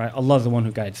hearts, right? Allah's the one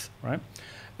who guides, right?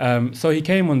 So he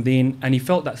came on deen and he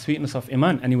felt that sweetness of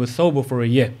iman and he was sober for a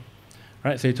year,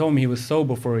 right? So he told me he was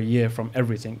sober for a year from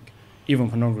everything, even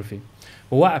pornography.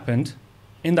 But what happened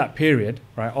in that period,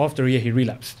 right? After a year, he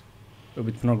relapsed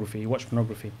with pornography. He watched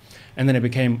pornography. And then it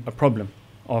became a problem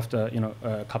after, you know,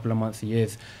 a couple of months,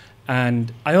 years.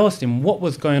 And I asked him what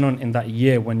was going on in that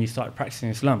year when you started practicing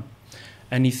Islam.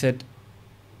 And he said,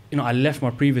 you know, I left my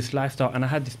previous lifestyle and I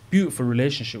had this beautiful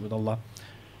relationship with Allah,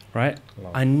 right?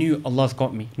 Allah. I knew Allah's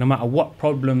got me. No matter what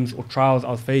problems or trials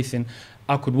I was facing,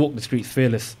 I could walk the streets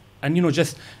fearless. And, you know,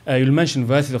 just, you'll mention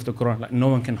verses of the Quran, like no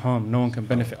one can harm, no one can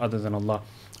benefit other than Allah,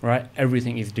 right?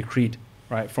 Everything is decreed,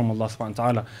 right, from Allah subhanahu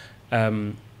wa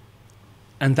ta'ala.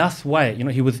 And that's why, you know,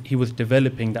 he was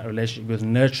developing that relationship, he was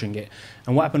nurturing it.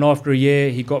 And what happened after a year,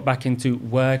 he got back into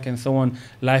work and so on,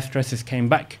 life stresses came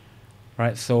back,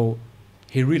 right? So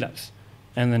he relapsed.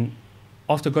 And then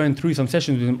after going through some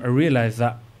sessions with him, I realized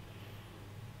that,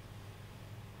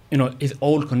 you know, his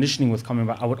old conditioning was coming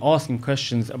back. I would ask him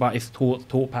questions about his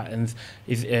thought patterns,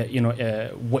 his, you know,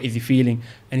 what is he feeling?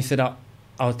 And he said,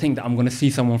 I would think that I'm going to see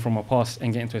someone from my past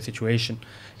and get into a situation.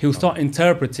 He'll start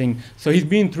interpreting. So he's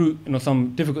been through, you know,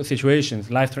 some difficult situations,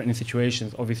 life-threatening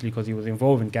situations, obviously, because he was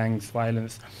involved in gangs,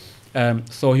 violence.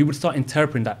 So he would start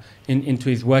interpreting that into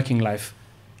his working life,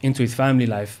 into his family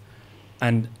life.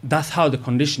 And that's how the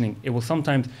conditioning, it will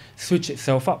sometimes switch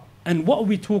itself up. And what are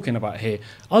we talking about here?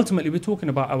 Ultimately, we're talking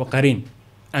about our qareen.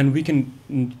 And we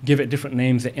can give it different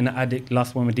names, the inner addict,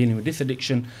 last one we're dealing with this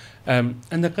addiction. And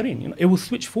the qareen, you know, it will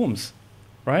switch forms.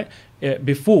 Right?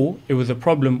 Before, it was a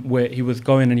problem where he was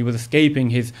going and he was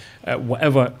escaping his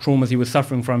whatever traumas he was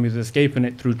suffering from. He was escaping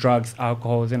it through drugs,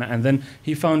 alcohol, and then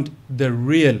he found the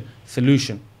real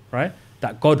solution, right?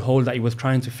 That God hole that he was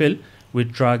trying to fill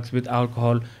with drugs, with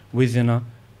alcohol, with zina.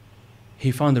 He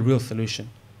found the real solution.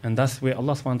 And that's where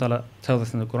Allah subhanahu wa ta'ala tells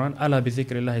us in the Quran, "Ala bi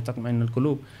zikrillahi tatma'innul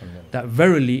qulub," that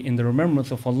verily in the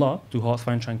remembrance of Allah do hearts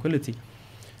find tranquility.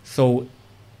 So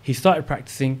he started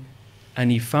practicing and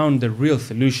he found the real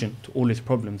solution to all his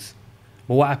problems.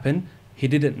 But what happened? He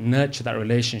didn't nurture that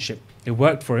relationship. It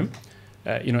worked for him.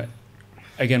 You know,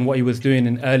 again, what he was doing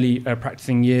in early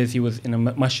practicing years, he was in a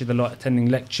masjid a lot, attending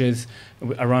lectures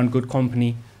around good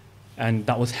company, and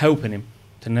that was helping him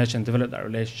to nurture and develop that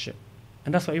relationship.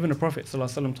 And that's what even the Prophet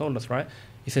ﷺ told us, right?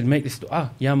 He said, make this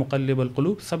dua, Ya muqallib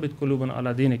al-qulub, sabit qulubana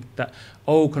ala dinik, that,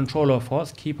 oh, controller of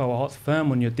hearts, keep our hearts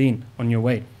firm on your deen, on your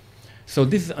way. So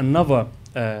this is another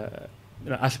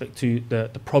aspect to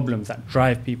the problems that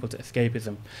drive people to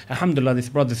escapism. Alhamdulillah, this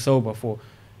brother's sober for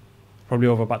probably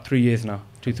over about 3 years now,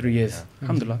 2-3 years. Yeah.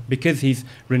 Alhamdulillah, because he's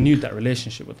renewed that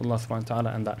relationship with Allah subhanahu wa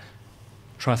ta'ala and that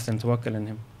trust and tawakkul in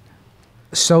him.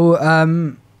 So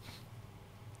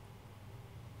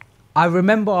I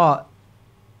remember,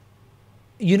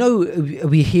 you know,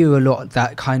 we hear a lot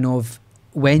that kind of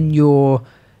when you're,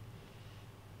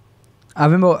 I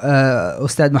remember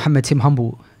Ustad Muhammad Tim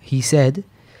Humble, he said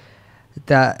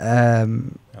that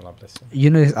you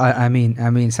know this, I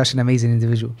mean such an amazing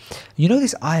individual. You know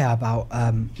this ayah about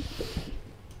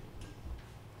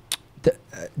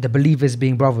the believers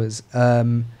being brothers,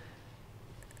 and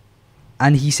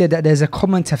he said that there's a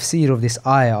common tafsir of this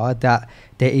ayah that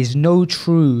there is no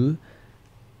true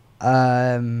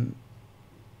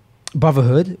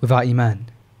brotherhood without iman.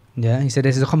 Yeah, he said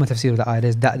this is a common tafsir of the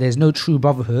ayah. There's no true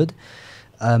brotherhood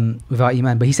without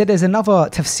iman. But he said there's another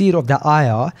tafsir of that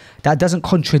ayah that doesn't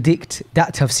contradict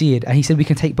that tafsir, and he said we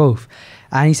can take both.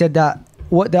 And he said that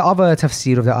what the other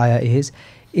tafsir of the ayah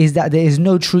is that there is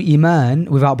no true iman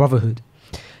without brotherhood.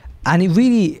 And it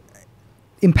really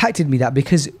impacted me, that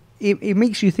because it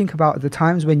makes you think about the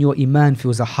times when your iman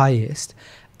feels the highest,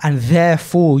 and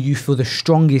therefore you feel the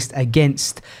strongest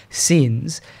against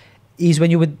sins, is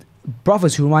when you're with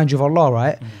brothers who remind you of Allah,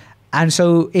 right? And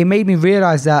so it made me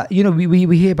realize that, you know,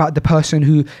 we hear about the person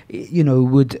who, you know,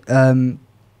 would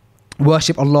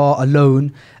worship Allah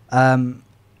alone,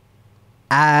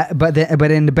 but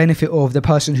then the benefit of the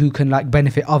person who can like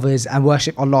benefit others and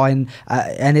worship Allah,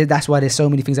 and that's why there's so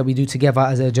many things that we do together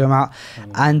as a Jama'at.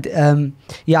 And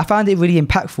yeah, I found it really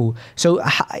impactful. So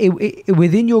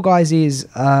within your guys'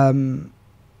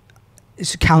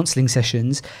 counseling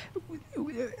sessions,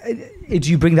 do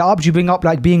you bring that up? Do you bring up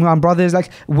like being around brothers?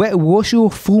 Like, what's your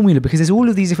formula? Because there's all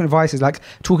of these different advices, like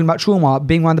talking about trauma,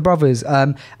 being around the brothers,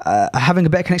 having a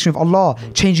better connection with Allah,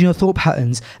 changing your thought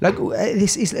patterns. Like,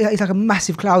 it's like a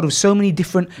massive cloud of so many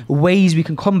different ways we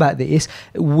can combat this.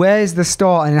 Where's the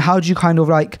start, and how do you kind of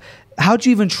like, how do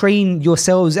you even train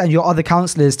yourselves and your other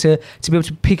counselors to be able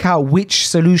to pick out which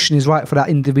solution is right for that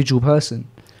individual person?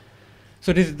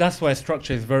 So that's why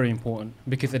structure is very important,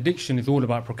 because addiction is all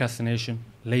about procrastination,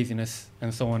 laziness,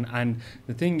 and so on. And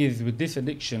the thing is, with this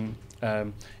addiction,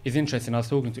 it's interesting. I was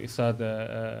talking to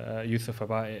Ustad Yusuf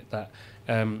about it, that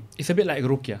it's a bit like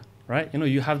ruqya, right? You know,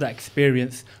 you have that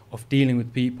experience of dealing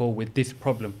with people with this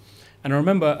problem. And I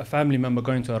remember a family member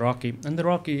going to Iraqi, and the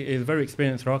Iraqi is a very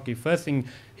experienced Iraqi. First thing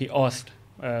he asked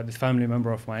this family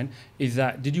member of mine is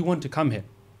that, did you want to come here?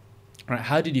 Right,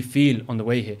 how did you feel on the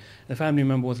way here? The family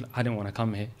member was like, I didn't want to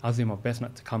come here. I was doing my best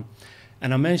not to come.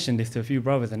 And I mentioned this to a few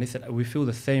brothers, and they said, we feel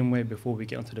the same way before we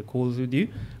get onto the calls with you.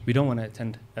 We don't want to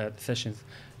attend the sessions.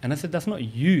 And I said, that's not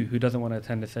you who doesn't want to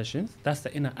attend the sessions. That's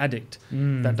the inner addict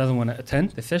that doesn't want to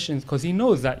attend the sessions, because he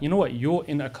knows that, you know what, you're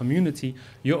in a community,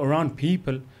 you're around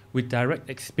people with direct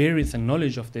experience and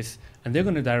knowledge of this, and they're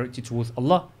going to direct you towards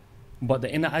Allah. But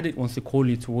the inner addict wants to call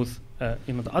you towards the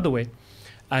other way.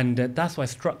 And that's why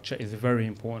structure is very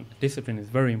important. Discipline is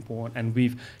very important. And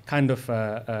we've kind of,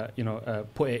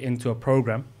 put it into a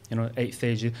program, 8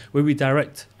 stages, where we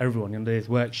direct everyone. There's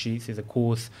worksheets, there's a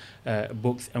course,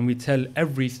 books, and we tell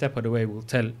every step of the way, we'll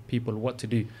tell people what to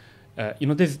do.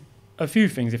 There's a few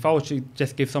things. If I was to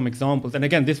just give some examples, and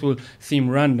again, this will seem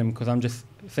random because I'm just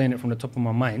saying it from the top of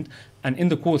my mind. And in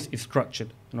the course, it's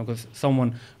structured, because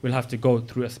someone will have to go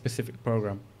through a specific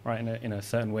program, right, in a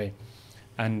certain way.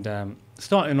 And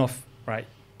starting off, right,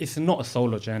 it's not a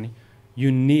solo journey.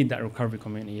 You need that recovery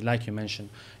community, like you mentioned.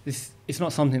 It's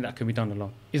not something that can be done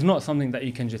alone. It's not something that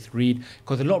you can just read,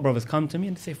 because a lot of brothers come to me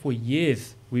and they say, for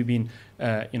years we've been,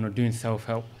 doing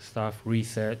self-help stuff,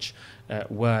 research,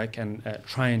 work, and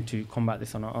trying to combat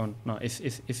this on our own. No,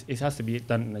 it has to be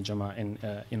done in a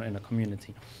Jama'ah, in a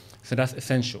community. So that's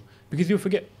essential, because you'll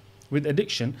forget. With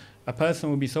addiction, a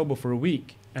person will be sober for a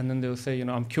week, and then they'll say,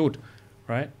 I'm cured.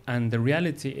 Right? And the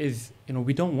reality is,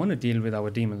 we don't want to deal with our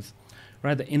demons,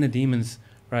 right? The inner demons,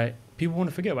 right? People want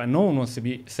to forget about it. No one wants to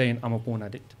be saying, I'm a porn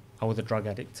addict, I was a drug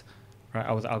addict, right?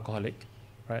 I was alcoholic,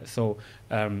 right? So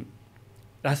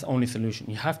that's the only solution.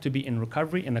 You have to be in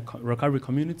recovery, in a recovery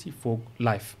community for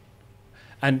life.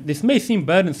 And this may seem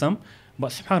burdensome,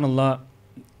 but subhanAllah,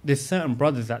 there's certain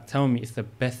brothers that tell me it's the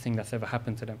best thing that's ever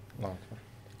happened to them.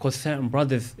 Because certain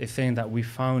brothers is saying that we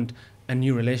found a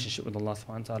new relationship with Allah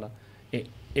subhanahu wa ta'ala.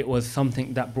 It was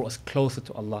something that brought us closer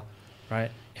to Allah,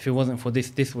 right? If it wasn't for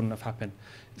this wouldn't have happened.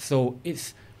 So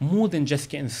it's more than just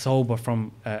getting sober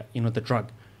from, the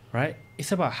drug, right?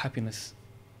 It's about happiness.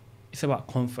 It's about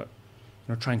comfort,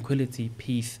 tranquility,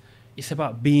 peace. It's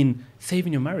about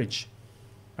saving your marriage,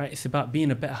 right? It's about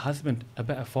being a better husband, a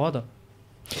better father.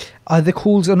 Are the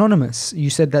calls anonymous? You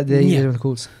said that they're the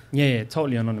calls. Yeah,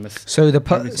 totally anonymous. So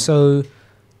so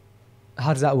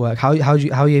how does that work? How are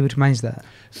you able to manage that?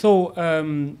 So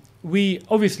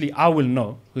I will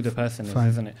know who the person is,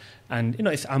 isn't it? And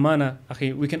it's amana.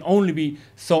 Okay, we can only be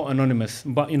so anonymous,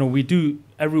 but we do.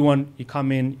 Everyone, you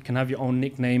come in, you can have your own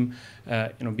nickname,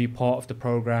 be part of the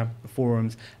program, the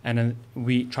forums, and then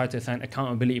we try to assign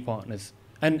accountability partners.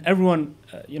 And everyone,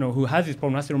 who has this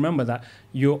problem has to remember that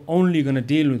you're only going to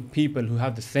deal with people who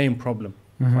have the same problem.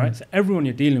 Right, so everyone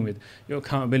you're dealing with, your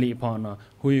accountability partner,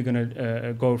 who you're going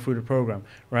to go through the program,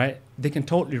 right? They can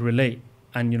totally relate,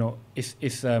 and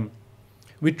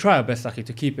we try our best,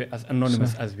 to keep it as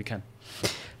anonymous as we can.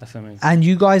 That's amazing. And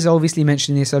you guys are obviously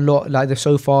mentioning this a lot, like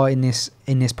so far in this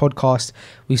podcast,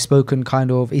 we've spoken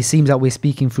kind of. It seems that we're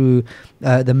speaking through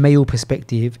the male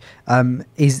perspective. Do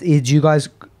you guys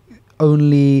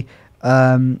only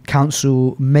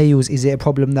counsel males? Is it a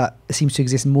problem that seems to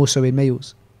exist more so in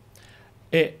males?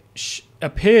 It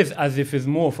appears as if it's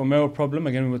more for male problem.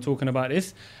 Again, we were talking about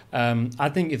this. I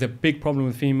think it's a big problem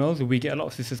with females. We get a lot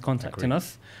of sisters contacting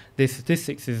us. There's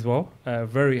statistics as well,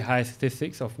 very high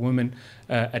statistics of women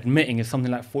admitting. It's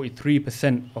something like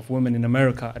 43% of women in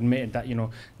America admitted that, you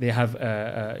know, they have,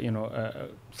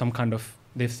 some kind of,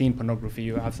 they've seen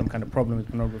pornography or have some kind of problem with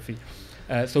pornography.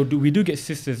 So we do get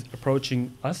sisters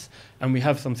approaching us, and we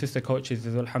have some sister coaches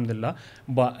as well, alhamdulillah,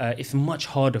 but it's much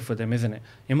harder for them, isn't it?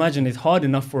 Imagine it's hard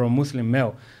enough for a Muslim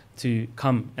male to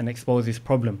come and expose this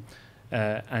problem.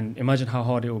 And imagine how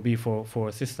hard it will be for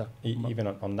a sister. Even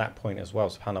on that point as well,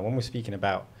 subhanAllah, when we're speaking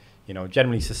about, you know,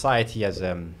 generally society as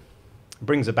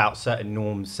brings about certain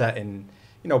norms, certain,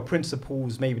 you know,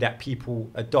 principles maybe that people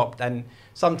adopt. And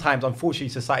sometimes, unfortunately,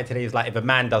 society today is like, if a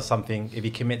man does something, if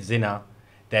he commits zina,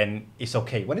 then it's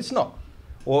okay, when it's not.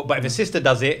 But if a sister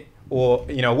does it, or,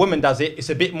 you know, a woman does it, it's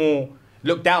a bit more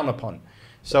looked down upon.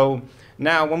 So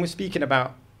now when we're speaking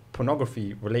about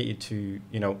pornography related to,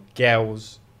 you know,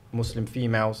 girls, Muslim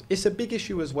females, it's a big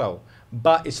issue as well.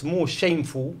 But it's more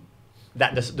shameful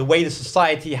that the way the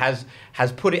society has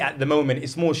put it at the moment.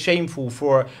 It's more shameful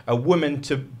for a woman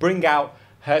to bring out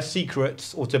her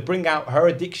secrets or to bring out her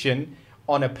addiction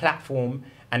on a platform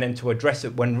and then to address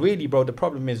it, when really, bro, the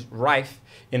problem is rife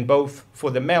in both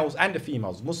for the males and the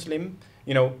females, Muslim,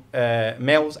 you know,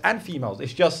 males and females.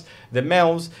 It's just the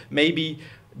males, maybe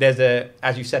there's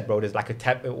as you said, bro, there's like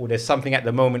or there's something at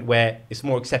the moment where it's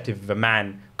more accepted if a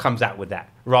man comes out with that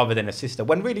rather than a sister,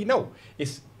 when really, no,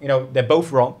 it's, you know, they're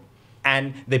both wrong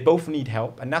and they both need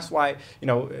help. And that's why, you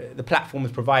know, the platform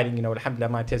is providing, you know, alhamdulillah,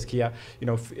 My Tazkiyah, you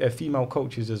know, female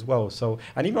coaches as well. So,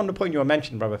 and even on the point you were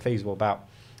mentioning, brother Faisal, about,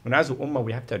 and as an ummah,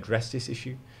 we have to address this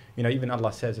issue. You know, even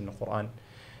Allah says in the Quran,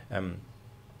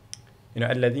 you know,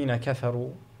 الذين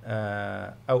كفروا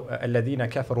الذين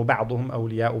كفروا بعضهم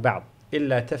أولياء بعض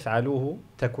إلا تفعلوه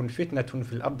تكن فتنة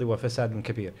في الأرض وفساد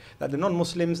كبير. That the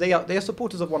non-Muslims, they are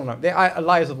supporters of one another. They are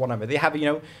allies of one another. They have, you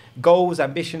know, goals,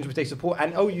 ambitions which they support.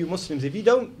 And oh, you Muslims, if you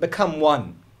don't become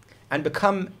one and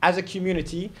become as a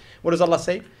community, what does Allah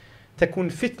say?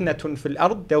 تكن فتنة في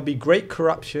الأرض. There'll be great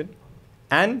corruption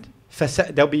and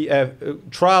there'll be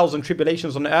trials and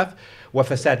tribulations on the earth,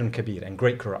 وَفَسَادٌ كَبِيرٌ, and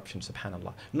great corruption,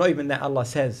 subhanallah. Not even that, Allah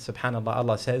says, subhanallah,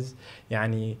 Allah says,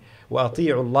 يعني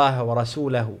وَأَطِيعُوا اللَّهَ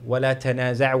وَرَسُولَهُ وَلَا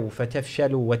تَنَازَعُوا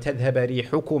فَتَفْشَلُوا وَتَذْهَبَ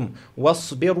رِيحُكُمْ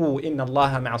وَاصْبِرُوا إِنَّ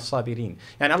اللَّهَ مَعَ الصَّابِرِينَ.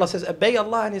 And Allah says, obey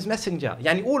Allah and His Messenger.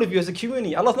 Yani all of you as a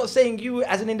community. Allah's not saying you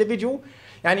as an individual.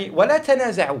 Yani وَلَا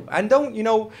تَنَازَعُوا, and don't, you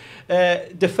know,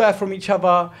 defer from each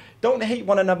other. Don't hate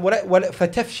one another.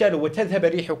 فَتَفْشَلُوا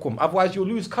وَتَذْهَبَ رِيحُكُمْ. Otherwise you'll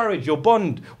lose courage. Your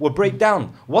bond will break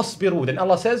down. وَاصْبِرُوا. Then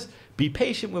Allah says, be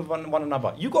patient with one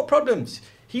another. You got problems.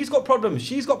 He's got problems.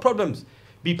 She's got problems.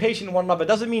 Be patient with one another.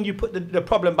 Doesn't mean you put the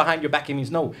problem behind your back. It means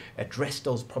no, address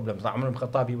those problems. Like Umar ibn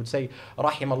Khattab, he would say,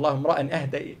 رَحِمَ اللَّهُ امْرَأً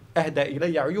أَهْدَى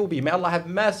إِلَيَّ عُيُوبِي. May Allah have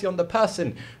mercy on the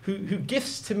person who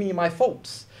gifts to me my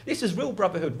faults. This is real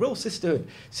brotherhood, real sisterhood.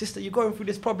 Sister, you're going through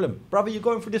this problem. Brother, you're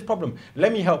going through this problem.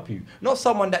 Let me help you. Not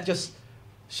someone that just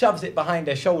shoves it behind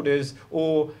their shoulders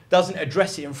or doesn't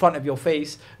address it in front of your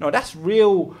face. No, that's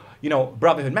real, you know,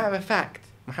 brotherhood. Matter of fact,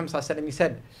 Muhammad sallallahu alaihi wasallam, he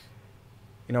said,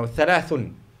 you know,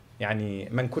 ثلاثٌ,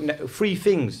 يعني man kunna, three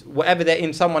things, whatever they're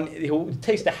in, someone who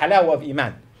tastes the halawa of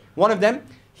iman. One of them,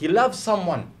 he loves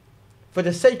someone for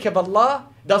the sake of Allah,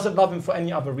 doesn't love him for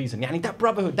any other reason. Yani that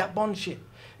brotherhood, that bondship,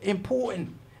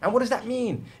 important. And what does that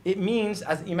mean? It means,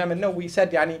 as Imam al-Nawawi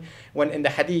said, يعني, when in the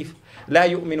hadith, لا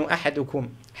يؤمن أحدكم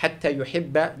حتى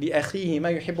يحب لأخيه ما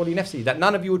يحب لنفسه. That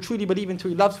none of you will truly believe until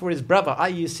he loves for his brother,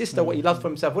 i.e. his sister, what he loves for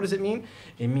himself. What does it mean?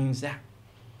 It means that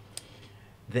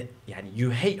you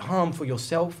hate harm for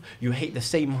yourself, you hate the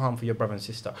same harm for your brother and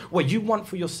sister. What you want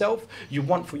for yourself, you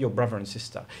want for your brother and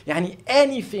sister.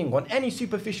 Anything on any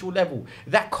superficial level,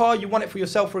 that car, you want it for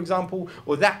yourself, for example,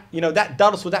 or that, you know, that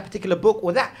dars or that particular book,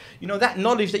 or that, you know, that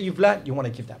knowledge that you've learned, you want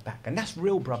to give that back. And that's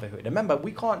real brotherhood. Remember,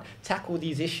 we can't tackle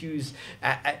these issues,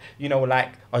 you know,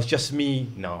 like, oh, it's just me.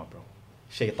 No, bro.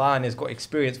 Shaitan has got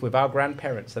experience with our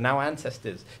grandparents and our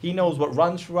ancestors. He knows what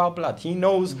runs through our blood. He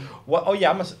knows what, oh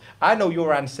yeah, I know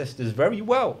your ancestors very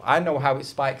well. I know how it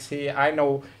spikes here. I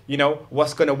know, you know,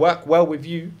 what's going to work well with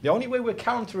you. The only way we're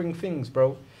countering things,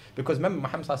 bro, because remember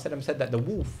Muhammad sallallahu alaihi wasallam said that the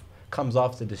wolf comes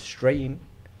after the straying,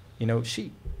 you know,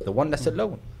 sheep, the one that's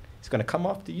alone. It's going to come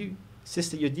after you.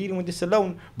 Sister, you're dealing with this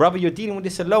alone. Brother, you're dealing with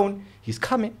this alone. He's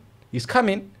coming. He's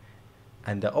coming.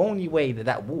 And the only way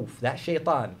that wolf, that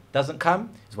shaitan, doesn't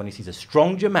come is when he sees a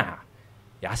strong jama'ah.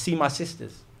 Yeah, I see my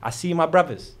sisters. I see my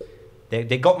brothers.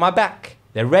 They got my back.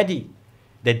 They're ready.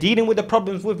 They're dealing with the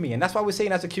problems with me. And that's why we're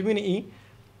saying as a community,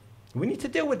 We need to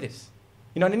deal with this.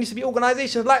 You know, there needs to be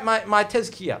organizations like my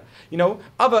Tazkiyah. You know,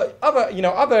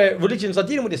 other religions are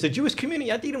dealing with this. The Jewish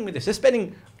community are dealing with this. They're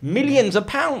spending millions of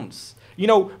pounds. You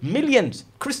know, millions.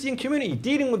 Christian community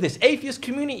dealing with this. Atheist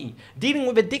community dealing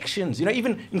with addictions. You know,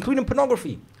 even including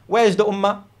pornography. Where is the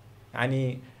Ummah?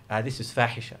 This is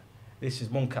fahisha. This is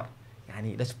munkar.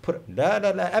 Let's put la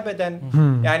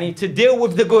abadan. To deal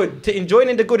with the good, to enjoin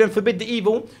in the good and forbid the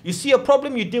evil. You see a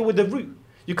problem, you deal with the root.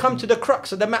 You come to the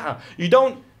crux of the matter. You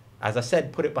don't, as I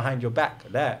said, put it behind your back.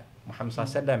 There, Muhammad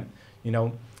sallallahu alaihi wasallam, you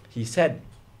know, he said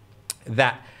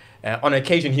that on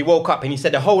occasion he woke up and he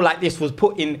said a hole like this was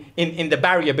put in the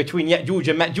barrier between Ya'juj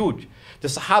and Ma'juj. The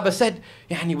Sahaba said,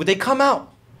 would they come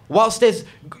out whilst there's,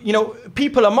 you know,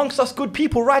 people amongst us, good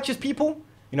people, righteous people?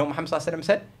 You know what Muhammad sallallahu alaihi wasallam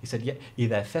said? He said,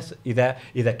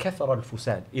 إذا كثر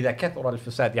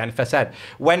الفساد, fasad.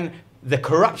 When the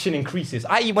corruption increases,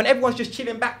 i.e. when everyone's just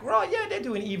chilling back, right, yeah, they're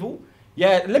doing evil.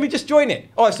 Yeah, let me just join it.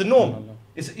 Oh, it's the norm.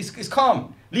 It's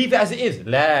calm. Leave it as it is.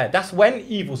 La, that's when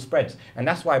evil spreads. And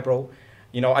that's why, bro,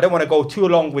 you know, I don't want to go too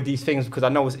long with these things because I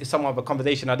know it's somewhat of a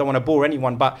conversation. I don't want to bore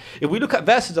anyone. But if we look at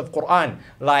verses of Quran,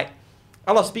 like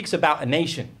Allah speaks about a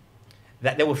nation,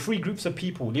 that there were three groups of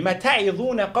people. لِمَ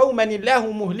تَعِظُونَ قَوْمًا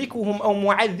اللَّهُ مُهْلِكُهُمْ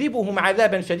أَوْ مُعَذِّبُهُمْ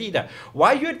عَذَابًا شَدِيدًا.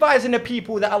 Why are you advising the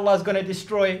people that Allah is going to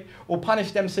destroy or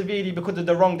punish them severely because of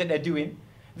the wrong that they're doing?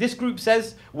 This group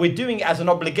says we're doing it as an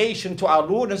obligation to our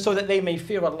Lord and so that they may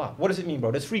fear Allah. What does it mean,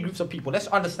 bro? There's three groups of people. Let's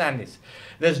understand this.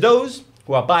 There's those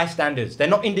who are bystanders. They're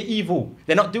not in the evil.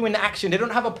 They're not doing the action. They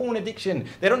don't have a porn addiction.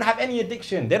 They don't have any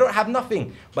addiction. They don't have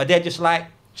nothing. But they're just like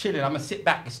chilling. I'm going to sit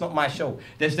back. It's not my show.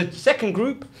 There's the second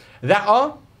group that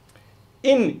are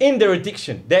in their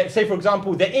addiction. Say, for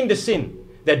example, they're in the sin.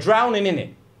 They're drowning in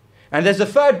it. And there's a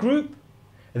third group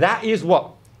that is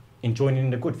what? Enjoining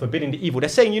the good, forbidding the evil. They're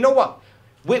saying, you know what?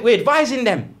 We're advising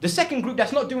them. The second group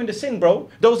that's not doing the sin, bro.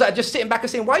 Those that are just sitting back and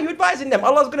saying, why are you advising them?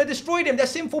 Allah's going to destroy them. They're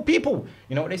sinful people.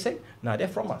 You know what they say? No, they're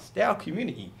from us. They're our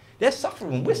community. They're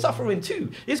suffering. We're suffering too.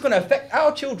 It's going to affect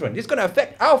our children. It's going to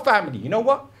affect our family. You know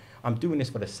what? I'm doing this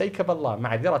for the sake of Allah.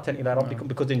 Ma'adhiratan ila rabbikum.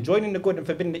 Because enjoining the good and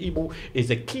forbidding the evil is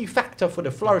a key factor for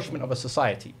the flourishment of a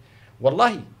society.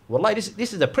 Wallahi,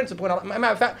 this is a principle. Matter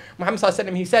of fact, Muhammad sallallahu alaihi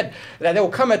wasallam, he said that there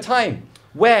will come a time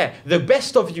where the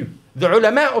best of you, the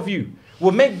ulama of you,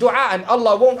 will make dua and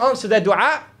Allah won't answer their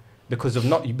dua because of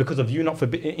you not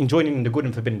enjoining the good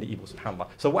and forbidding the evil. Subhanallah.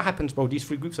 So what happens, bro? These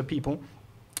three groups of people,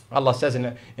 Allah says in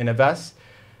a verse,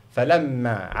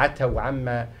 فَلَمَّا عَتَوْا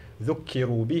عَمَّا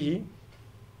ذُكِّرُوا بِهِ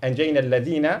أَنْجَيْنَا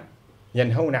الَّذِينَ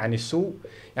يَنْهَوْنَ عَنِ السُّوءِ.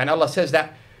 And Allah says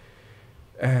that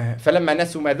فَلَمَّا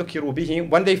نَسُوا مَا ذُكِّرُوا بِهِ.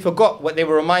 When they forgot what they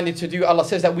were reminded to do, Allah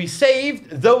says that we saved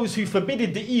those who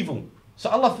forbidded the evil. So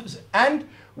Allah, and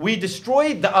we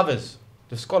destroyed the others.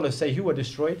 The scholars say who were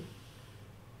destroyed?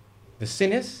 The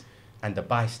sinners and the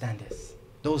bystanders.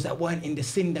 Those that weren't in the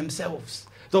sin themselves.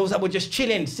 Those that were just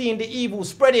chilling, seeing the evil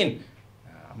spreading.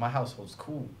 My household's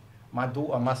cool. My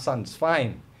daughter, my son's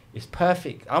fine. It's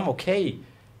perfect. I'm okay.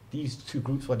 These two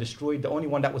groups were destroyed. The only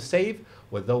one that was saved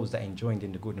were those that enjoined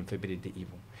in the good and forbidden the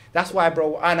evil. That's why,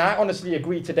 bro, and I honestly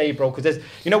agree today, bro, because there's,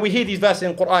 you know, we hear these verses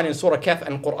in Quran, in Surah Kahf,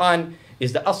 and Quran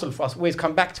is the asl for us. We always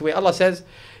come back to it. Allah says,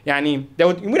 we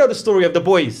know the story of the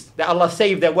boys, that Allah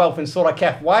saved their wealth in Surah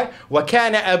Kahf. Why?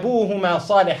 وَكَانَ أَبُوهُمَا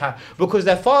صَالِحًا. Because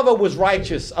their father was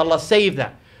righteous. Allah saved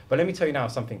that. But let me tell you now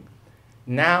something.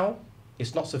 Now,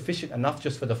 it's not sufficient enough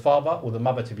just for the father or the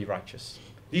mother to be righteous.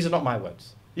 These are not my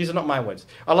words. These are not my words.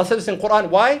 Allah says this in Quran.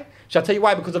 Why? Shall I tell you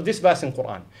why? Because of this verse in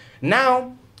Quran.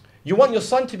 Now, you want your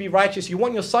son to be righteous, you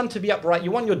want your son to be upright, you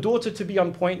want your daughter to be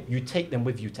on point, you take them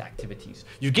with you to activities.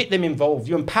 You get them involved,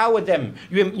 you empower them,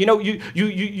 you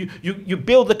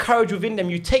build the courage within them,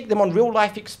 you take them on real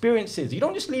life experiences. You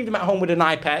don't just leave them at home with an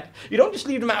iPad, you don't just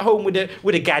leave them at home with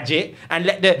a gadget and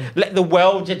let the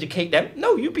world educate them.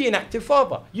 No, you be an active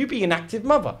father, you be an active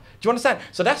mother. Do you understand?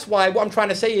 So that's why what I'm trying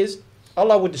to say is,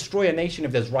 Allah would destroy a nation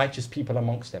if there's righteous people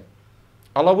amongst them.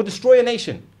 Allah would destroy a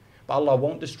nation, but Allah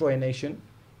won't destroy a nation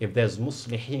if there's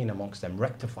muslihin amongst them,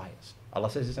 rectifiers.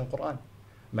 Allah says this in Quran.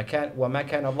 وَمَا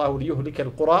كَانَ اللَّهُ لِيُهْلِكَ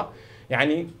الْقُرَىٰ.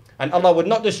 And Allah would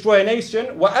not destroy a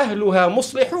nation, وَأَهْلُهَا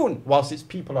مُصْلِحُونَ, whilst its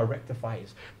people are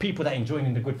rectifiers, people that enjoin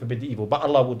in the good, forbid the evil. But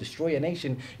Allah will destroy a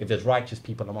nation if there's righteous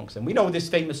people amongst them. We know this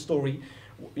famous story,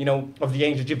 you know, of the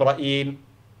angel Jibreel,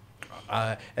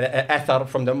 athar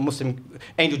from the Muslim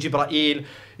angel Jibreel.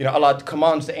 You know, Allah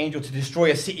commands the angel to destroy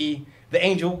a city. The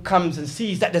angel comes and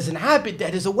sees that there's an abid there,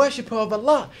 there's a worshipper of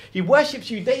Allah. He worships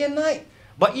you day and night.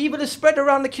 But evil is spread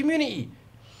around the community.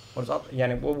 What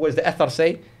does the athar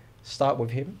say? Start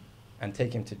with him and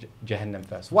take him to Jahannam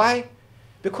first. Why?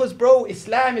 Because, bro,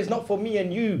 Islam is not for me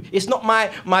and you. It's not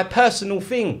my personal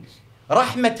thing.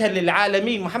 Rahmatan lil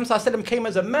alameen. Muhammad sallallahu alaihi wasallam came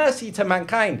as a mercy to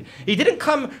mankind. He didn't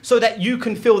come so that you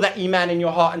can feel that iman in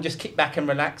your heart and just kick back and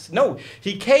relax. No,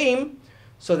 he came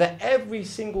so that every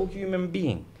single human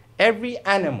being, every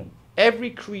animal,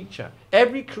 every creature,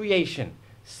 every creation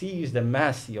sees the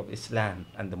mercy of Islam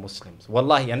and the Muslims.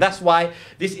 Wallahi. And that's why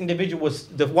this individual was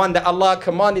the one that Allah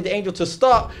commanded the angel to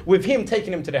start with him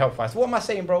taking him to the hellfire. So what am I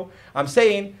saying, bro? I'm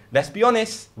saying, let's be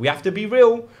honest. We have to be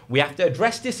real. We have to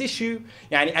address this issue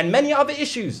and many other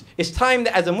issues. It's time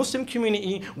that as a Muslim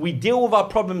community, we deal with our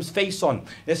problems face on.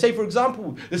 Let's say, for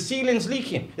example, the ceiling's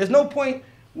leaking. There's no point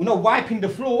wiping the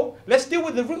floor. Let's deal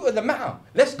with the root of the matter.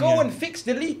 Let's go and fix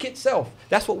the leak itself.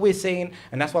 That's what we're saying,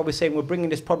 and that's why we're saying we're bringing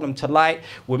this problem to light.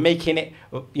 We're making it,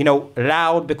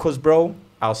 loud because, bro,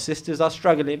 our sisters are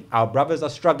struggling, our brothers are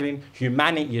struggling,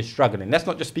 humanity is struggling. Let's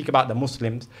not just speak about the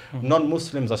Muslims.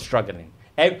 Non-Muslims are struggling.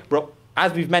 Bro,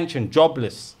 as we've mentioned,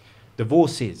 jobless,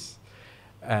 divorces,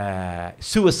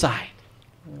 suicide.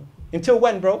 Until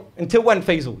when, bro? Until when,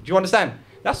 Faisal? Do you understand?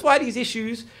 That's why these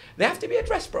issues, they have to be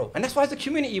addressed, bro. And that's why as a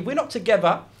community, if we're not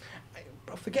together,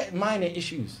 bro, forget minor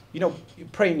issues. You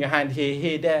pray in your hand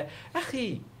here, there.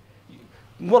 Akhi,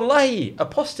 wallahi,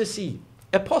 apostasy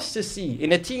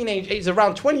in a teenage age is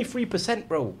around 23%,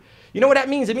 bro. You know what that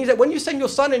means? It means that when you send your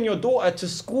son and your daughter to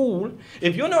school,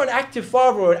 if you're not an active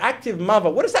father or an active mother,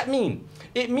 what does that mean?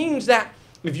 It means that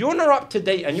if you're not up to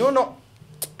date and you're not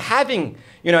having,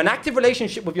 an active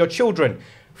relationship with your children,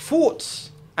 thoughts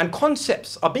and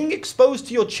concepts are being exposed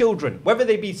to your children, whether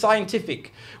they be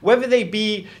scientific, whether they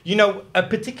be, a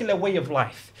particular way of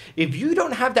life. If you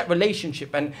don't have that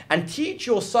relationship and teach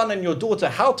your son and your daughter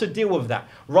how to deal with that,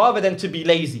 rather than to be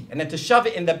lazy and then to shove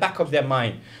it in the back of their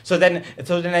mind. So then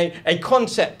a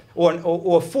concept or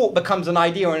a thought becomes an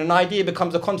idea, and an idea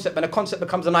becomes a concept, and a concept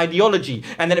becomes an ideology,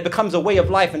 and then it becomes a way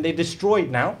of life, and they're destroyed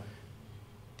now.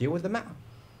 Deal with the matter.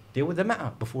 Deal with the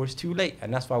matter before it's too late.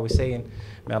 And that's why we're saying,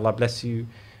 may Allah bless you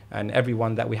and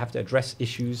everyone, that we have to address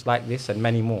issues like this and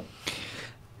many more.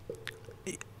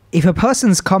 If a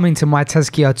person's coming to My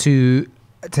Tazkiyah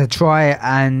to try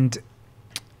and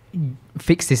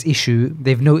fix this issue,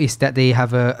 they've noticed that they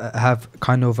have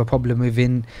kind of a problem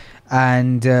within,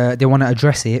 and they want to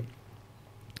address it,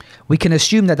 we can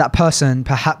assume that person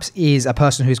perhaps is a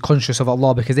person who is conscious of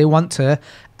Allah because they want to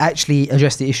actually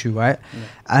address the issue, right? Yeah.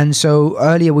 And so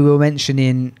earlier we were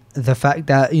mentioning the fact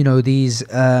that, these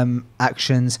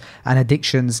actions and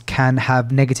addictions can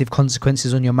have negative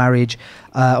consequences on your marriage,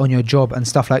 on your job and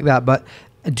stuff like that. But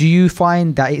do you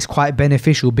find that it's quite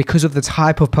beneficial because of the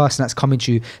type of person that's coming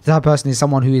to you? The type of person is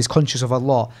someone who is conscious of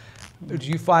Allah. Do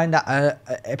you find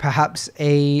that perhaps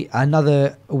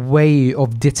another way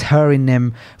of deterring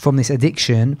them from this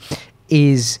addiction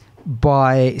is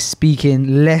by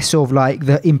speaking less of like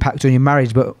the impact on your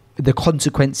marriage, but the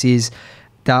consequences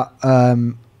that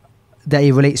that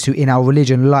it relates to in our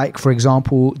religion, like, for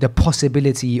example, the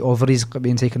possibility of rizq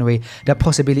being taken away, the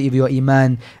possibility of your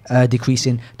iman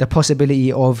decreasing, the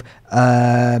possibility of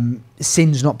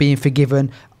sins not being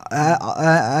forgiven.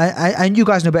 And you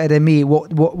guys know better than me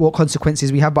what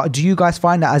consequences we have, but do you guys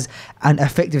find that as an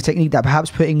effective technique, that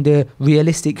perhaps putting the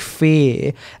realistic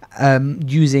fear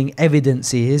using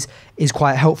evidences is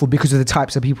quite helpful because of the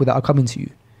types of people that are coming to you?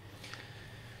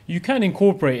 You can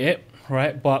incorporate it,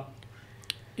 right? But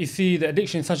you see, the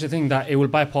addiction is such a thing that it will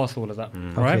bypass all of that,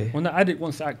 right? Okay. When the addict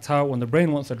wants to act out, when the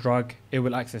brain wants a drug, it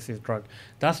will access his drug.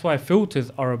 That's why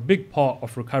filters are a big part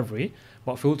of recovery,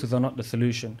 but filters are not the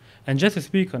solution. And just to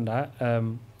speak on that,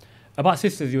 about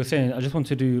sisters, you were saying, I just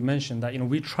wanted to mention that,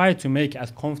 we try to make it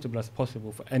as comfortable as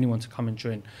possible for anyone to come and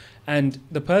join. And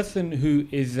the person who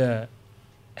is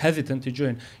hesitant to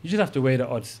join, you just have to weigh the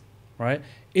odds, right?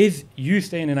 Is you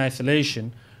staying in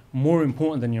isolation more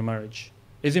important than your marriage?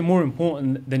 Is it more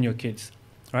important than your kids?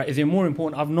 Right? Is it more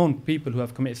important? I've known people who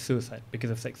have committed suicide because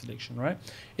of sex addiction, right?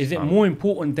 Is it more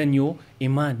important than your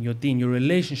iman, your deen, your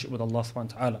relationship with Allah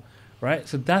subhanahu wa ta'ala, right?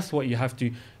 So that's what you have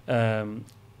to,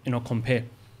 compare.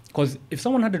 Because if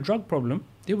someone had a drug problem,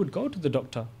 they would go to the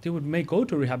doctor. They would go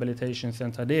to a rehabilitation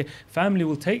center. Their family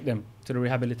will take them to the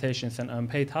rehabilitation center and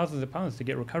pay thousands of pounds to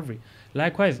get recovery.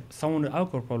 Likewise, someone with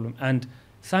alcohol problem, and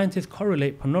scientists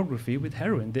correlate pornography with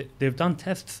heroin. They've done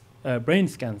tests, brain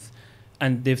scans,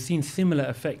 and they've seen similar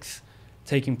effects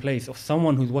taking place of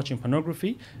someone who's watching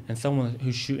pornography and someone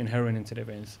who's shooting heroin into their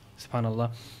veins.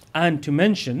 SubhanAllah. And to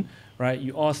mention, right,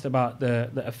 you asked about the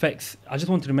effects. I just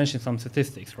wanted to mention some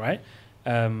statistics, right?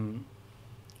 If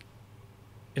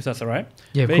that's all right.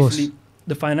 Yeah, of course.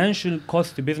 The financial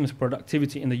cost to business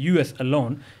productivity in the US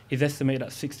alone is estimated at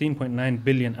 16.9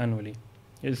 billion annually.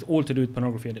 It's all to do with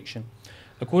pornography addiction.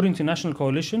 According to National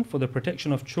Coalition for the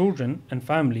Protection of Children and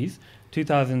Families,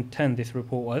 2010, this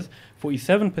report was,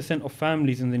 47% of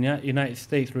families in the United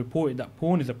States reported that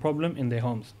porn is a problem in their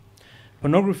homes.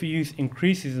 Pornography use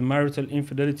increases the marital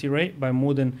infidelity rate by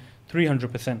more than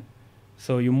 300%.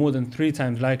 So you're more than 3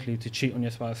 times likely to cheat on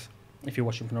your spouse if you're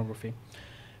watching pornography,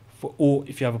 or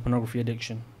if you have a pornography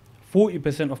addiction.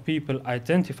 40% of people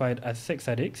identified as sex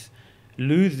addicts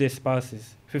lose their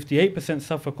spouses. 58%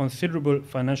 suffer considerable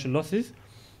financial losses,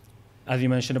 as you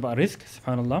mentioned about risk,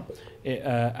 subhanAllah,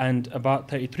 and about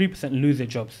 33% lose their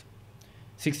jobs.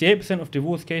 68% of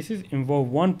divorce cases involve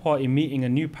one party meeting a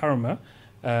new paramour,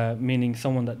 meaning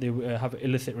someone that they have an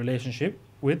illicit relationship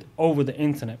with, over the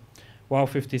internet, while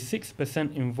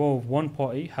 56% involve one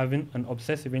party having an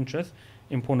obsessive interest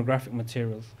in pornographic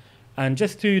materials. And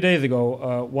just 2 days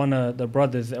ago, one of the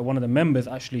brothers, one of the members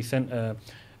actually sent a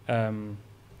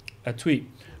tweet,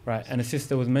 right? And a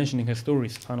sister was mentioning her story,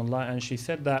 subhanAllah, and she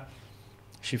said that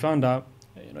she found out,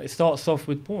 it starts off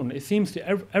with porn. It seems to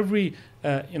every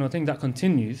thing that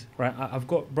continues, right? I've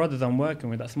got brothers I'm working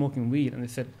with that smoking weed, and they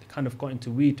said they kind of got into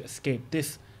weed to escape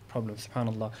this problem,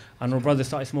 subhanAllah. I know brothers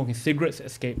started smoking cigarettes to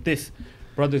escape this.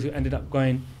 Brothers who ended up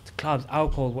going to clubs,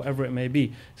 alcohol, whatever it may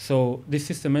be. So this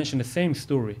sister mentioned the same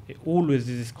story. It always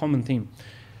is this common theme.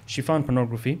 She found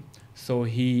pornography, so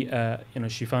she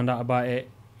found out about it,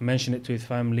 mentioned it to his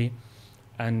family,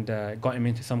 and got him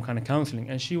into some kind of counseling.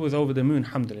 And she was over the moon,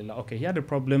 alhamdulillah. Okay, he had a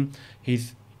problem.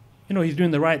 He's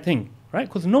doing the right thing, right?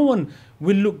 Because no one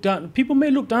will look down. People may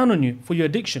look down on you for your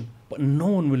addiction, but no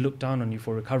one will look down on you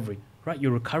for recovery, right?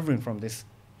 You're recovering from this.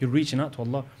 You're reaching out to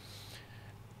Allah.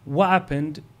 What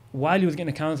happened, while he was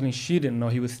getting counseling, she didn't know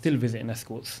he was still visiting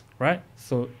escorts, right?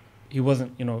 So he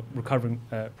wasn't, recovering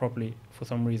properly for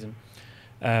some reason.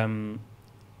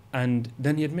 And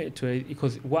then he admitted to it,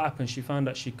 because what happened, she found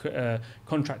that she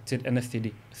contracted an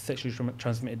STD, sexually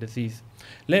transmitted disease.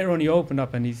 Later on, he opened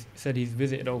up and he said he's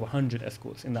visited over 100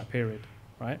 escorts in that period,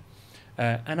 right?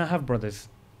 And I have brothers,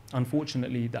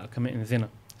 unfortunately, that are committing zina.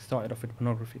 Started off with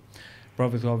pornography.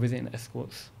 Brothers who are visiting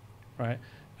escorts, right?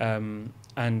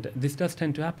 And this does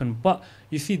tend to happen. But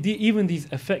you see, even these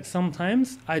effects,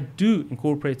 sometimes I do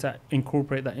incorporate that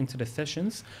into the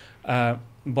sessions.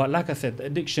 But like I said, the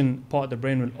addiction part of the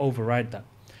brain will override that.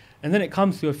 And then it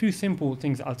comes to a few simple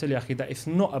things I'll tell you, Akhi, that it's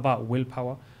not about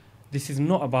willpower. This is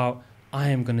not about, I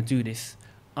am going to do this.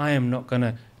 I am not going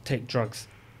to take drugs.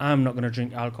 I'm not going to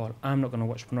drink alcohol. I'm not going to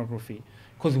watch pornography.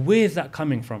 Because where is that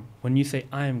coming from when you say,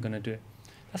 I am going to do it?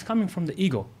 That's coming from the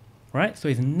ego, right? So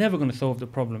it's never going to solve the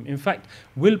problem. In fact,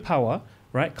 willpower,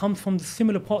 right, comes from the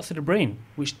similar parts of the brain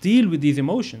which deal with these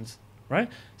emotions, right?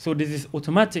 So there's this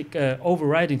automatic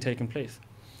overriding taking place.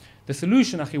 The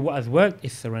solution, Akhi, what has worked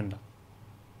is surrender.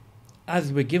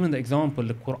 As we're given the example,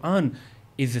 the Quran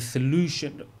is a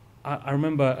solution. I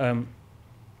remember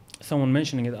someone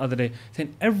mentioning it the other day,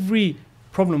 saying every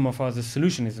problem of ours, the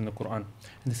solution is in the Quran.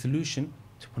 And the solution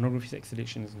to pornography, sex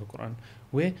addiction is in the Quran.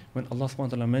 Where, when Allah subhanahu wa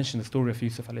ta'ala mentioned the story of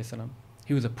Yusuf alayhi salam,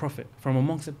 he was a prophet from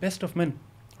amongst the best of men,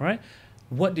 right?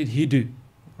 What did he do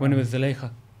when it was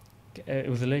Zulaykha? It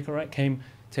was Zulaykha, right? Came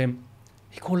to him.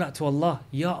 He called out to Allah,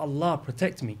 Ya Allah,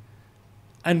 protect me.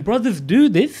 And brothers do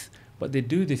this, but they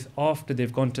do this after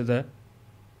they've gone to the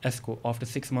escort, after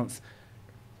 6 months.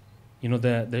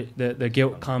 The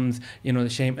guilt comes, the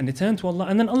shame, and they turn to Allah,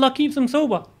 and then Allah keeps them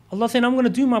sober. Allah saying, I'm going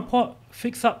to do my part,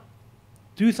 fix up,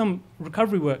 do some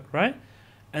recovery work, right?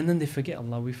 And then they forget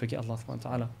Allah, we forget Allah subhanahu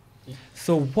wa ta'ala.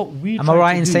 So what we Am I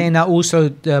right in saying that also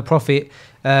the Prophet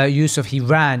Yusuf, he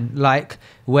ran, like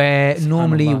where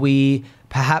normally we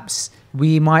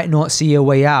might not see a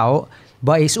way out,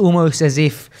 but it's almost as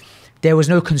if there was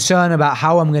no concern about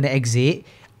how I'm going to exit.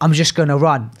 I'm just going to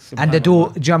run. And the door,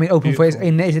 do you know what I mean, open for it,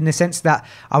 in the sense that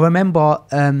I remember,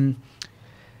 I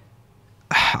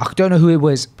don't know who it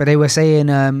was, but they were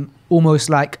saying almost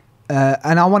like,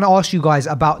 and I want to ask you guys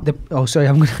about the,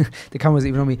 the camera's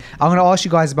even on me. I'm going to ask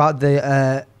you guys about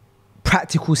the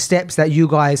practical steps that you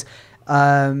guys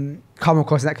come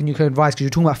across that you can advise, because you're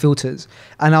talking about filters.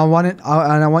 And I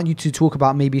want you to talk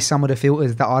about maybe some of the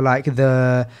filters that are like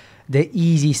the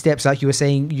easy steps, like you were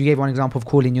saying. You gave one example of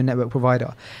calling your network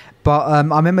provider, but I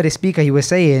remember the speaker, he was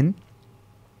saying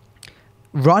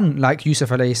run like Yusuf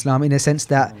alayhi salam, in a sense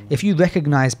that if you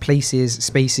recognize places,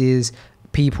 spaces,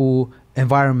 people,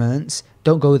 environments,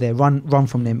 don't go there, run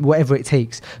from them, whatever it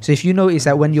takes. So if you notice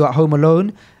that when you're at home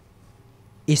alone,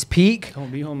 it's peak,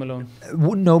 don't be home alone,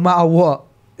 no matter what.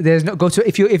 There's no, go to,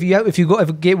 if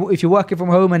you're working from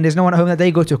home and there's no one at home that day,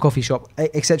 go to a coffee shop,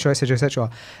 etc, etc, etc.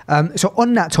 So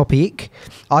on that topic,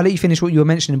 I'll let you finish what you were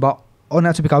mentioning, but on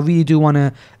that topic, I really do want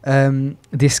to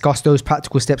discuss those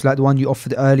practical steps like the one you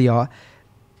offered earlier.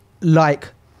 like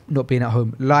not being at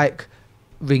home, like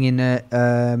ringing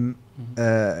the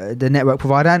network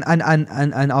provider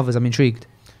and others? I'm intrigued.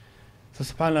 So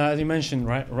subhanAllah, as you mentioned,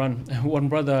 right, one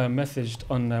brother messaged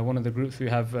on one of the groups we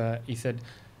have, he said,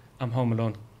 I'm home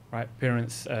alone, right?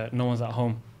 Parents, no one's at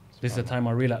home. This is the time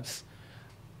I relapse.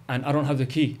 And I don't have the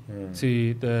key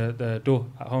to the door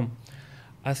at home.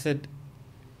 I said,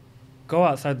 go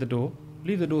outside the door,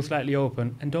 leave the door slightly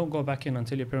open, and don't go back in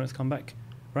until your parents come back,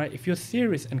 right? If you're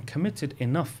serious and committed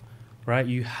enough, right,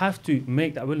 you have to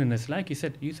make that willingness. Like you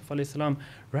said, Yusuf alayhi salam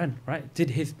ran, right,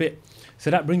 did his bit.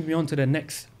 So that brings me on to the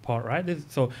next part, right?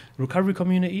 So recovery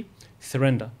community,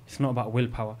 surrender. It's not about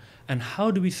willpower. And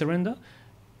how do we surrender?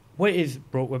 What is,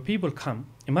 bro, when people come,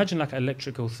 imagine like an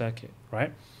electrical circuit,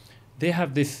 right? They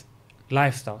have this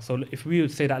lifestyle. So if we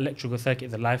would say that electrical circuit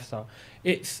is a lifestyle,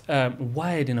 it's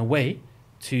wired in a way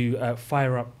to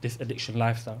fire up this addiction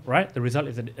lifestyle, right? The result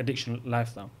is an addiction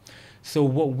lifestyle. So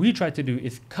what we try to do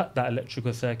is cut that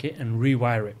electrical circuit and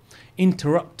rewire it,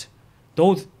 interrupt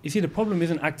those. You see, the problem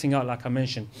isn't acting out like I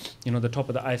mentioned, the top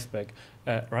of the iceberg,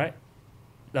 right?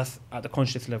 That's at the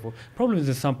conscious level. Problem is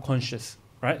the subconscious,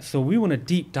 right? So we want to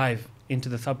deep dive into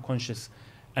the subconscious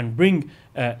and bring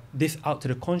this out to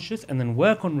the conscious, and then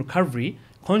work on recovery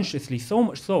consciously, so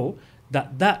much so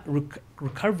that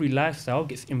recovery lifestyle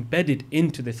gets embedded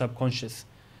into the subconscious.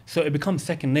 So it becomes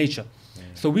second nature.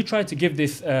 So we try to give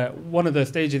this, one of the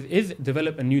stages is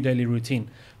develop a new daily routine.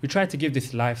 We try to give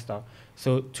this lifestyle,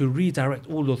 so to redirect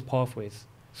all those pathways.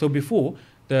 So before,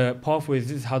 the pathways,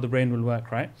 this is how the brain will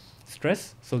work, right?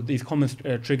 Stress, so these common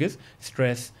triggers,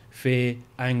 stress, fear,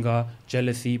 anger,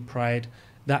 jealousy, pride,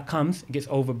 that comes, it gets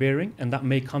overbearing, and that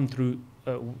may come through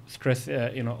stress,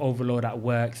 overload at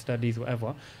work, studies,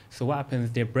 whatever. So what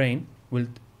happens, their brain will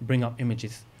bring up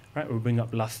images, right? Will bring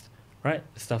up lust, right?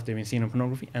 The stuff they've been seeing on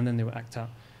pornography, and then they will act out.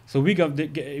 So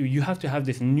you have to have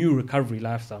this new recovery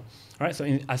lifestyle, right? So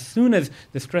as soon as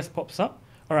the stress pops up,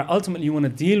 all right, ultimately you want to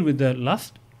deal with the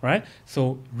lust, right?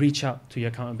 So reach out to your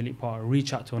accountability partner,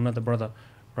 reach out to another brother,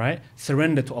 right?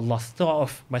 Surrender to Allah. Start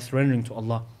off by surrendering to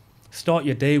Allah. Start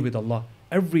your day with Allah.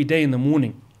 Every day in the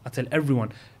morning, I tell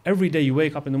everyone, every day you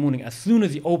wake up in the morning, as soon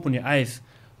as you open your eyes,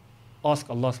 ask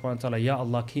Allah subhanahu wa ta'ala, Ya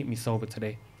Allah, keep me sober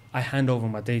today. I hand over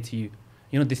my day to you.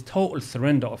 That's This total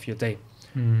surrender of your day.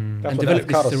 and what develop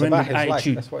the this surrender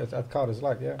attitude. Like. That's what adhkar is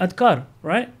like, yeah. Adhkar,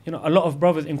 right? A lot of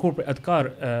brothers incorporate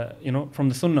adhkar, from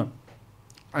the sunnah.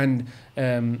 And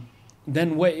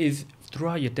then what is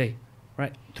throughout your day,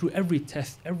 right? Through every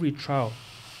test, every trial,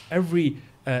 every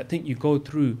thing you go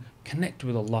through, connect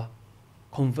with Allah,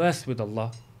 converse with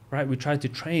Allah, right? We try to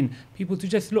train people to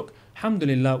just look,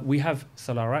 alhamdulillah, we have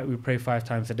salah, right? We pray 5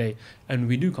 times a day and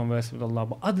we do converse with Allah.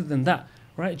 But other than that,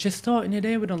 right, just starting your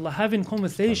day with Allah, having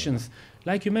conversations.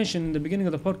 Like you mentioned in the beginning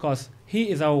of the podcast, He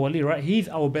is our wali, right? He's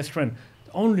our best friend,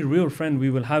 the only real friend we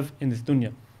will have in this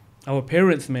dunya. Our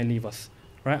parents may leave us,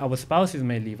 right? Our spouses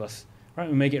may leave us, right?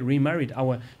 We may get remarried.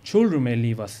 Our children may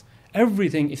leave us.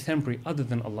 Everything is temporary other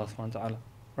than Allah subhanahu wa ta'ala,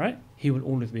 right? He will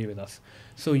always be with us.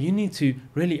 So you need to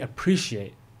really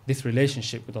appreciate this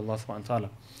relationship with Allah subhanahu wa ta'ala.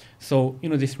 So,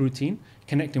 this routine,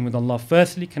 connecting with Allah,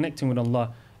 firstly, connecting with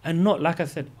Allah, and not, like I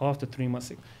said, after 3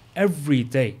 months, every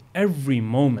day, every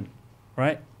moment,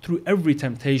 right? Through every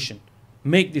temptation,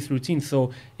 make this routine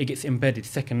so it gets embedded,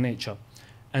 second nature.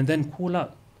 And then call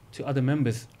out to other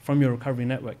members from your recovery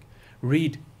network.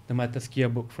 Read the My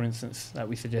Tazkiyah book, for instance, that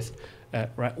we suggest,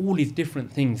 right? All these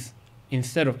different things.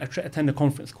 Instead of attend a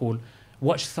conference call,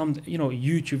 watch some,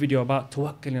 YouTube video about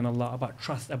tawakkul in Allah, about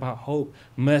trust, about hope,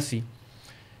 mercy.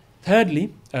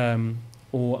 Thirdly,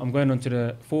 or I'm going on to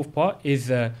the fourth part, is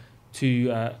so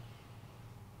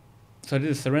this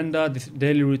is surrender, this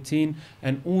daily routine,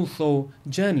 and also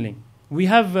journaling. We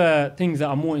have things that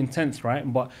are more intense,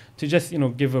 right? But to just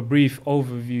give a brief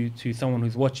overview to someone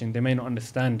who's watching, they may not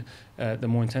understand the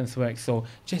more intense work. So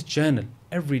just journal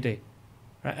every day,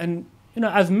 right? And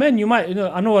as men, you might,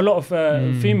 I know a lot of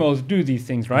females do these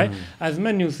things, right? As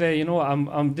men, you'll say,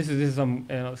 this is some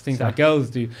things that girls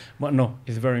do, but no,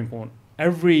 it's very important.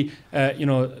 Every,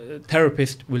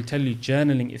 therapist will tell you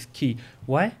journaling is key.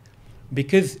 Why?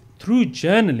 Because through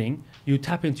journaling, you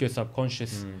tap into your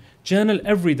subconscious. Journal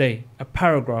every day, a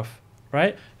paragraph,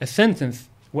 right? A sentence,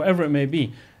 whatever it may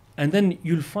be. And then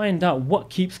you'll find out what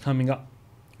keeps coming up,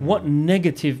 what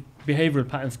negative behavioral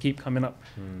patterns keep coming up,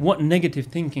 what negative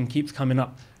thinking keeps coming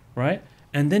up, right?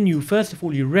 And then first of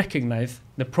all, you recognize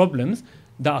the problems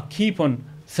that keep on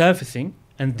surfacing,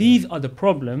 and these are the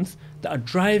problems that are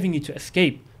driving you to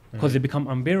escape because they become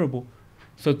unbearable.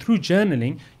 So through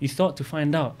journaling, you start to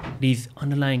find out these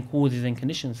underlying causes and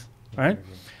conditions, right?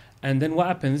 And then what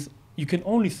happens, you can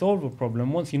only solve a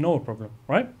problem once you know a problem,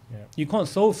 right? Yeah. You can't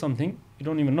solve something you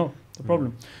don't even know the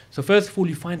problem. So first of all,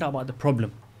 you find out about the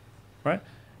problem, right?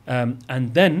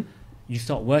 And then you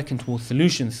start working towards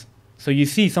solutions. So you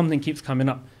see something keeps coming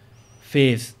up,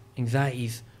 fears,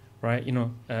 anxieties, right? You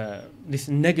know, this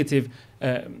negative,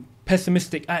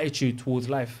 pessimistic attitude towards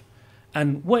life.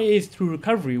 And what it is through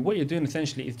recovery, what you're doing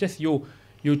essentially is just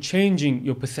you're changing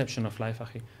your perception of life,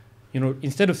 akhi. You know,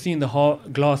 instead of seeing the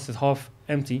glass as half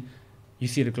empty, you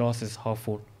see the glass as half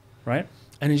full, right?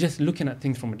 And it's just looking at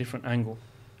things from a different angle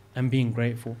and being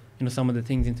grateful. You know, some of the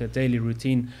things into a daily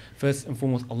routine. First and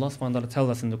foremost, Allah subhanahu wa ta'ala tells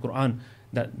us in the Quran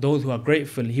that those who are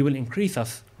grateful, He will increase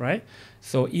us, right?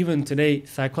 So even today,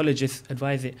 psychologists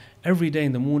advise it every day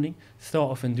in the morning,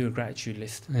 start off and do a gratitude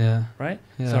list, right?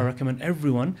 So I recommend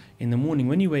everyone in the morning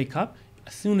when you wake up,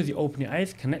 as soon as you open your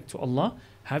eyes, connect to Allah,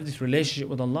 have this relationship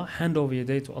with Allah, hand over your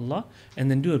day to Allah, and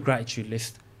then do a gratitude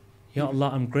list. Ya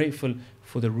Allah, I'm grateful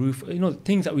for the roof, you know,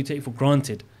 things that we take for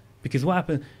granted. Because what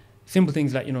happens, simple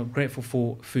things like, you know, grateful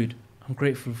for food. I'm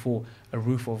grateful for a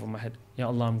roof over my head. Ya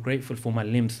Allah, I'm grateful for my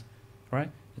limbs, right?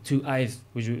 The two eyes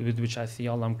with which I see.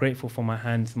 Ya Allah, I'm grateful for my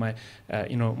hands, my,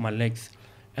 you know, my legs.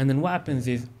 And then what happens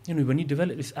is, you know, when you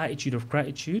develop this attitude of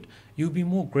gratitude, you'll be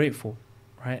more grateful,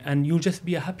 right? And you'll just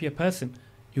be a happier person.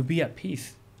 You'll be at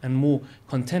peace and more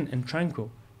content and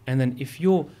tranquil. And then if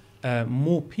you're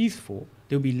more peaceful,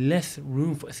 there'll be less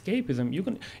room for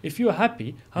escapism. If you're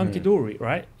happy, hunky-dory,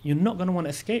 right? You're not going to want to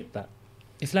escape that.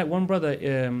 It's like one brother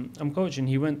I'm coaching,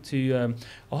 he went to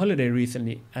a holiday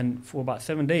recently and for about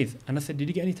 7 days. And I said, did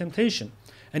you get any temptation?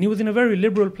 And he was in a very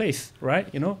liberal place, right?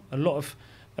 You know, a lot of,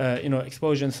 you know,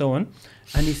 exposure and so on.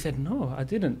 And he said, no, I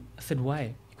didn't. I said,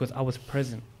 why? Because I was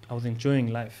present. I was enjoying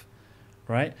life,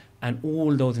 right? And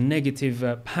all those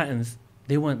negative patterns,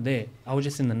 they weren't there. I was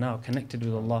just in the now, connected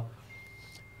with Allah.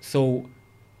 So,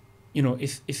 you know,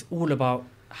 it's all about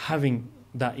having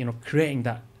that, you know, creating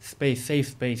that space, safe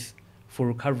space for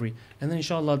recovery. And then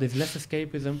inshallah, there's less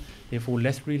escapism, therefore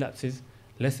less relapses,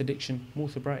 less addiction, more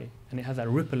sobriety. And it has that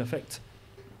ripple effect.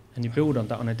 And you build on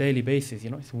that on a daily basis, you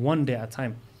know, it's one day at a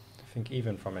time. I think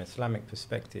even from an Islamic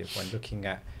perspective, when looking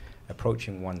at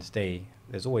approaching one's day,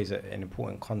 there's always an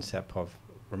important concept of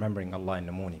remembering Allah in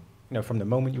the morning. You know, from the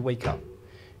moment you wake up,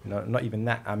 you know, not even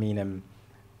that, I mean,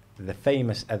 the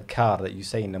famous adhkar that you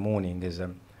say in the morning is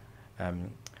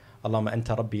Allahumma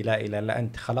anta rabbi la ilaha illa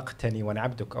ant khalaqtani wa ana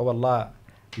abduk. Oh Allah,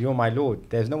 you're my Lord.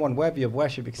 There's no one worthy of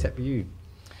worship except you.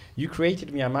 You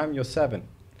created me and I'm your servant.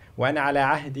 Wa ana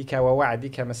ala ahdika wa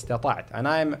wa'dika mastata'at. And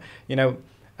I am, you know,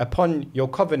 upon your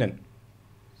covenant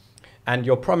and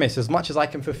your promise as much as I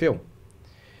can fulfill.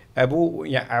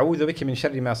 A'udhu bika min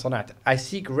sharri ma sana'at. I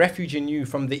seek refuge in you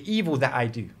from the evil that I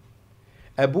do.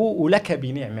 Abu'u laka bi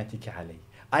ni'matika alayhi.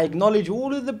 I acknowledge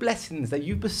all of the blessings that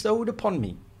you've bestowed upon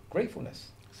me.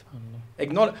 Gratefulness.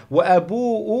 Acknowledge.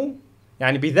 وَأَبُوءُ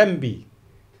يعني بذنبي.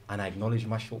 And I acknowledge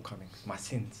my shortcomings, my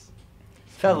sins.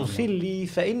 فَاغْفِرْ لِي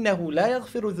فَإِنَّهُ لَا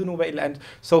يَغْفِرُ الذُّنُوبَ إِلَّا أَنْتَ.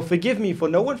 So forgive me, for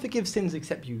no one forgives sins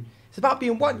except you. It's about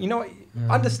being one, you know,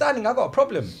 understanding I got a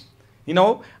problem, you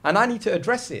know, and I need to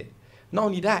address it. Not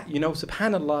only that, you know,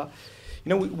 subhanallah, you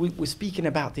know, we're speaking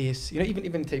about this, you know,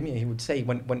 even Taymiyyah, he would say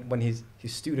when his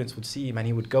students would see him and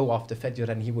he would go after Fajr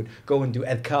and he would go and do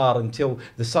adhkar until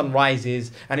the sun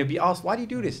rises and he'd be asked, why do you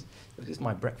do this? This is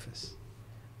my breakfast.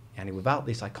 And without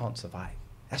this, I can't survive.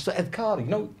 That's what adhkar, you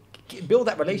know, build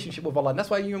that relationship with Allah. And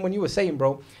that's why even when you were saying,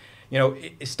 bro, you know,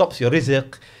 it stops your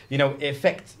rizq, you know, it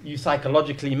affects you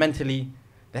psychologically, mentally.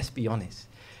 Let's be honest.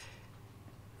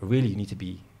 Really, you need to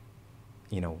be,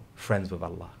 you know, friends with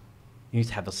Allah. You need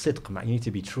to have a sidq, man. You need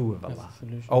to be true with Allah.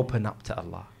 Open up to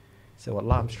Allah. Say,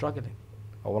 Allah, I'm struggling.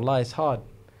 Oh, Allah, it's hard.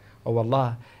 Oh,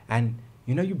 Allah. And,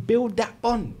 you know, you build that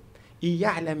bond.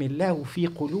 يَعْلَمِ اللَّهُ فِي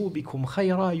قُلُوبِكُمْ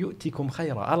خَيْرًا يُؤْتِكُمْ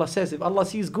خَيْرًا. Allah says, if Allah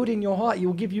sees good in your heart, He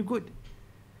will give you good.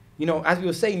 You know, as we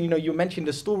were saying, you know, you mentioned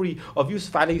the story of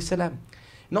Yusuf alayhi salam.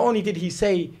 Not only did he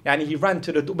say, and he ran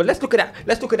to the door, but let's look at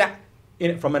that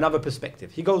in it from another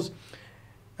perspective. He goes,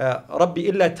 رَبِّ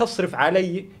إِلَّا تَصْرِفْ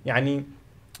عَلَيْهِ يعني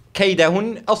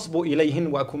كَيْدَهُنْ أَصْبُ إِلَيْهِنْ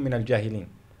وَأَكُمْ مِنَ الْجَاهِلِينَ.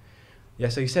 Yeah,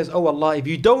 so he says, oh Allah, if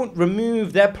you don't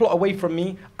remove their plot away from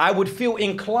me, I would feel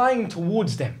inclined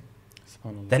towards them.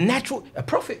 The natural, a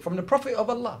prophet from the Prophet of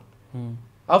Allah.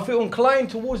 I'll feel inclined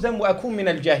towards them, وَأَكُمْ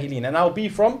مِنَ الْجَاهِلِينَ. And I'll be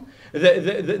from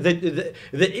the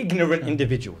ignorant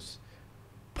individuals.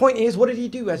 Point is, what did he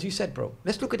do, as you said, bro?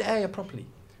 Let's look at the ayah properly.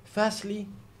 Firstly,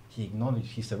 he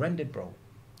acknowledged, he surrendered, bro.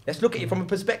 Let's look at it from a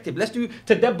perspective. Let's do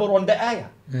tadabbur on the ayah.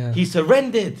 Yeah. He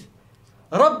surrendered.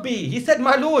 Rabbi, he said,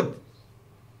 my Lord,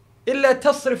 إِلَّا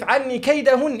تَصْرِفْ عَنِّي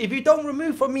كَيْدَهُنْ. If you don't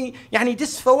remove from me, يعني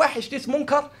this fawahish, this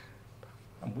munkar,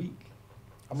 I'm weak.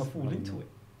 I'm going to fall into it.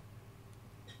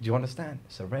 Do you understand?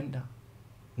 Surrender.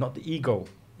 Not the ego.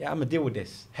 Yeah, I'm going to deal with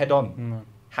this head on. No.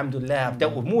 Alhamdulillah, I've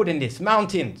dealt with more than this.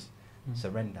 Mountains.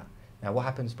 Surrender. Now what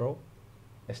happens, bro?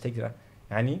 Let's take that.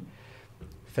 Yani,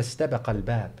 فَاسْتَبَقَ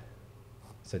الْبَابِ.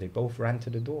 So they both ran to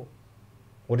the door.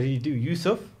 What did he do?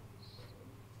 Yusuf?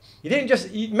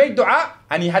 He made dua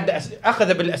and he had the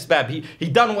أخذ بالأسباب. He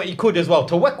done what he could as well.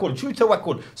 Tawakkul, true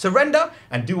tawakkul. Surrender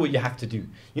and do what you have to do.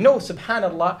 You know,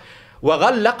 subhanallah,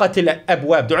 وَغَلَّقَتِ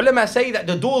الْأَبْوَابِ. The ulama say that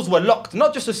the doors were locked.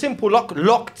 Not just a simple lock,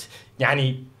 locked.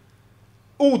 Yani,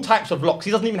 all types of locks.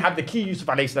 He doesn't even have the key, Yusuf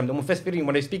alayhi salam. The Mufassirin,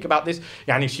 when they speak about this,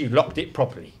 yani she locked it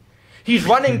properly. He's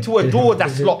running to a door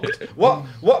that's locked.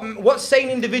 What sane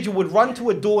individual would run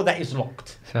to a door that is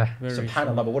locked?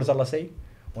 Subhanallah. But what does Allah say?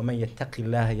 وَمَن يَتَّقِ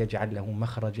اللَّهَ يَجْعَلْ لَهُ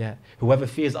مَخْرَجًا. Whoever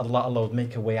fears Allah, Allah will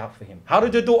make a way out for him. How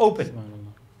did the door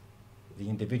open? The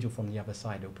individual from the other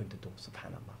side opened the door.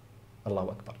 Subhanallah.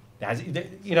 Allahu Akbar.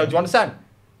 You know, do you understand?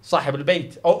 Sahib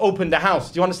al-Bayt opened the house.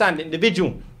 Do you understand? The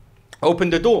individual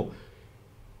opened the door.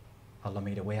 Allah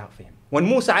made a way out for him. When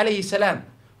Musa alayhi salam,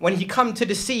 when he come to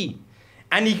the sea,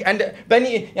 and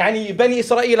Bani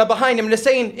Israel are behind him, and they're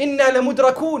saying, "Inna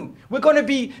lamudrakun."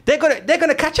 They're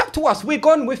gonna catch up to us. We're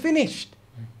gone. We're finished.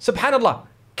 Subhanallah.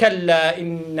 Kalla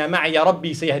inna ma'iya rabbi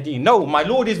sayahdeen. No, my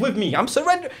Lord is with me. I'm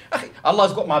surrendered.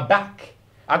 Allah's got my back.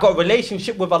 I got a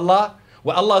relationship with Allah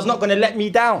where Allah is not going to let me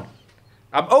down.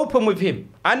 I'm open with Him.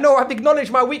 I know I've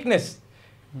acknowledged my weakness.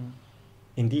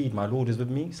 Indeed, my Lord is with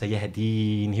me.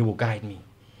 Sayahdeen. He will guide me.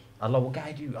 Allah will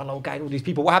guide you. Allah will guide all these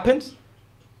people. What happens?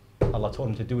 Allah told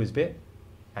him to do his bit.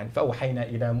 And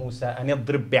فَأَوْحَيْنَا إِلَى مُوسَى أَنِ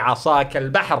اضْرِبْ بِعَصَاكَ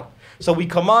الْبَحْرِ. So we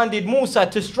commanded Musa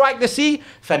to strike the sea.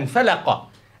 فَانْفَلَقَ.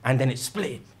 And then it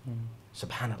split.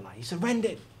 Subhanallah. He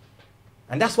surrendered.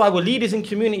 And that's why we're leaders in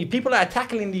community. People that are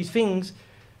tackling these things,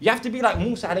 you have to be like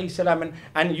Musa alayhi salam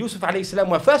and Yusuf alayhi salam,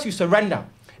 where first you surrender.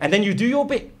 And then you do your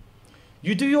bit.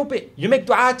 You do your bit. You make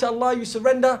dua to Allah, you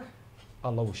surrender.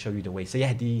 Allah will show you the way. Say,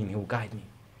 Yahdeen, He will guide me.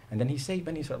 And then He saved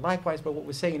Bani Israel. Likewise, bro, what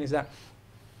we're saying is that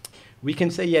we can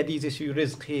say, yeah, these issues,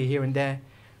 rizq here and there.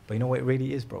 But you know what it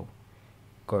really is, bro?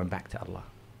 Going back to Allah.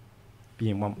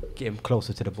 Getting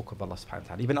closer to the book of Allah subhanahu wa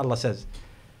ta'ala. Even Allah says,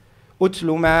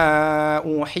 أُتْلُ مَا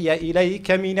أُوحِيَ إِلَيْكَ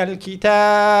مِنَ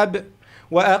الْكِتَابِ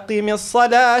وَأَقِمِ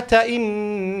الصَّلَاةَ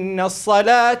إِنَّ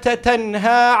الصَّلَاةَ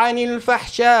تَنْهَى عَنِ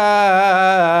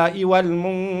الْفَحْشَاءِ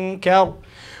وَالْمُنكَرِ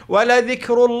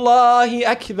وَلَذِكْرُ اللَّهِ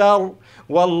أَكْبَرُ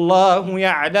وَاللَّهُ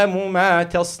يَعْلَمُ مَا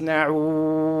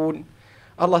تَصْنَعُونَ.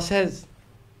 Allah says,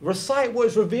 recite what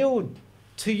is revealed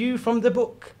to you from the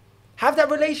book. Have that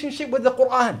relationship with the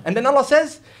Quran. And then Allah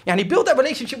says, build that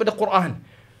relationship with the Quran.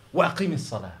 وَأَقِيمِ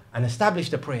الصَّلَاةِ. And establish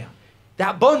the prayer.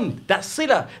 That bond, that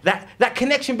sila, that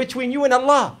connection between you and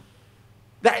Allah.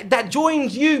 That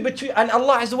joins you and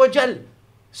Allah Azza wa Jal.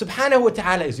 Subhanahu wa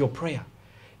ta'ala is your prayer.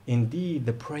 Indeed,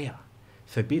 the prayer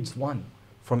forbids one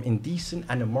from indecent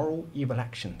and immoral evil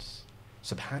actions.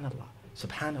 Subhanallah.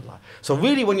 Subhanallah. So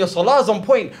really when your salah is on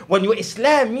point, when your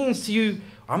Islam means to you,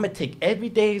 I'm going to take every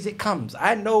day as it comes.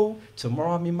 I know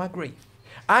tomorrow I'm in my grave.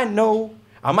 I know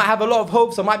I might have a lot of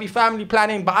hopes, I might be family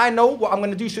planning, but I know what I'm going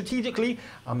to do strategically.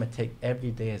 I'm going to take every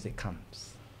day as it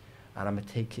comes. And I'm going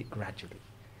to take it gradually.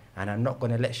 And I'm not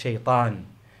going to let shaitan,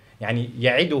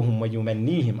 يَعِدُهُمْ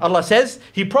وَيُمَنِّيهِمْ. Allah says,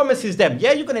 He promises them,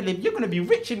 yeah, you're going to live, you're going to be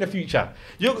rich in the future.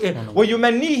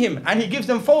 وَيُمَنِّيهِمْ. And He gives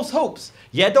them false hopes.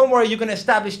 Yeah, don't worry, you're going to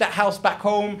establish that house back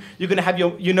home. You're going to have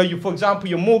for example,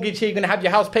 your mortgage here, you're going to have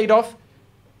your house paid off.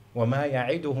 وَمَا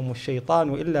يَعِدُهُمُ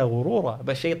الشَّيْطَانُ إِلَّا غُرُورًا.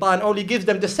 But shaitan only gives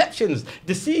them deceptions,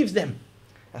 deceives them.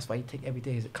 That's why you take every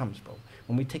day as it comes, bro.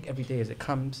 When we take every day as it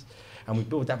comes, and we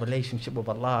build that relationship with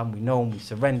Allah, and we know, and we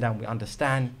surrender, and we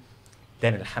understand,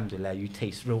 then alhamdulillah, you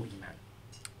taste real iman.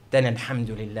 Then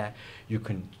alhamdulillah, you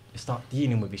can start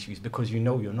dealing with issues because you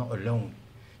know you're not alone.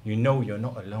 You know you're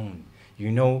not alone.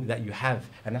 You know that you have.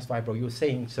 And that's why, bro, you're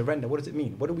saying surrender. What does it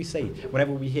mean? What do we say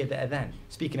whenever we hear the adhan?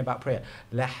 Speaking about prayer.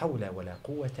 La hawla wa la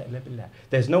quwwata illa billah.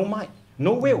 There's no might,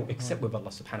 no will except with Allah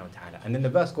subhanahu wa ta'ala. And then the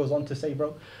verse goes on to say,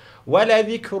 bro,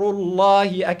 وَلَذِكْرُ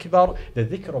اللَّهِ أَكْبَرُ. The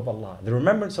dhikr of Allah, the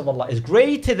remembrance of Allah is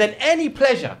greater than any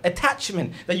pleasure,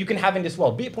 attachment that you can have in this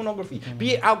world. Be it pornography,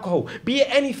 be it alcohol, be it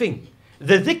anything.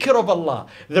 The dhikr of Allah,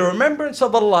 the remembrance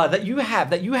of Allah that you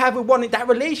have with one, that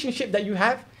relationship that you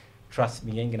have, trust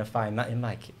me, you ain't going to find nothing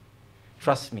like it.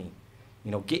 Trust me.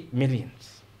 Get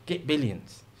millions, get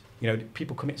billions.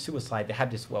 People commit suicide, they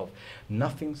have this wealth.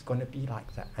 Nothing's going to be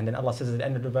like that. And then Allah says at the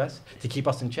end of the verse, to keep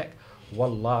us in check,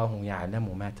 وَاللَّهُ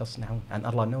يَعْلَمُ مَا تَصْنَعُونَ. And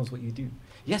Allah knows what you do.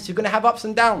 Yes, you're going to have ups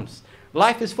and downs.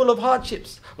 Life is full of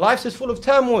hardships. Life is full of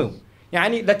turmoil.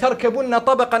 لَتَرْكَبُنَّ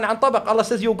طَبَقًا عَنْ طَبَقٍ. Allah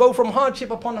says you'll go from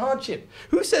hardship upon hardship.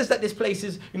 Who says that this place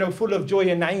is full of joy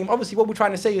and na'im? Obviously what we're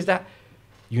trying to say is that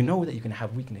You know that you're going to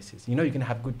have weaknesses. You know you're going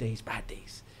to have good days, bad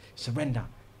days. Surrender.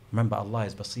 Remember, Allah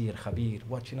is Basir, Khabir,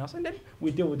 watching us. And then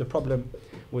we deal with the problem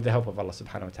with the help of Allah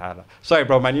subhanahu wa ta'ala. Sorry,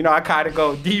 bro, man. You know, I kind of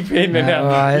go deep in. And,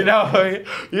 right. you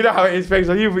know how it is,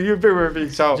 so you've been with me.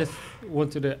 So Just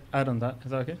wanted to add on that.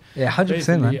 Is that okay? Yeah,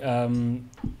 100%, man.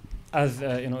 Basically, as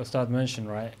Ustad mentioned,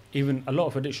 right? Even a lot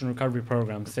of addiction recovery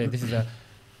programs say this is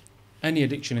any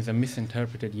addiction is a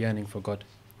misinterpreted yearning for God,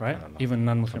 right? Even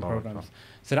non-Muslim programs.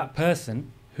 So that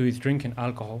person who is drinking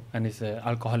alcohol and is an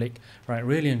alcoholic, right?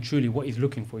 Really and truly, what he's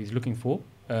looking for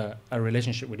a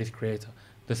relationship with his Creator,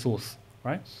 the Source,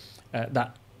 right?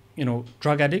 That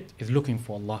drug addict is looking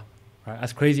for Allah, right?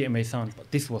 As crazy it may sound,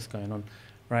 but this is what's going on,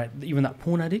 right? Even that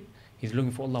porn addict, he's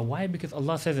looking for Allah. Why? Because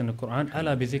Allah says in the Quran,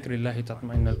 "Ala bi zikrillahi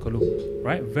tatma'innal qulub,"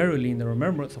 right? Verily, in the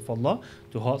remembrance of Allah,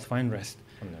 do hearts find rest.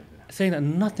 Saying that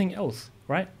nothing else,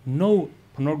 right? No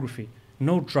pornography,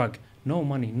 no drug, no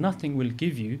money, nothing will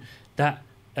give you that,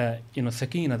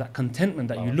 sakina, that contentment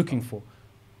that you're looking for,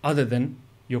 other than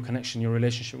your connection, your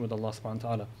relationship with Allah subhanahu wa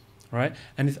ta'ala, right?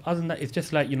 And it's other than that, it's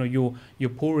just like, you're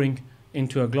pouring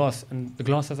into a glass, and the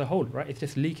glass has a hole, right? It's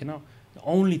just leaking out. The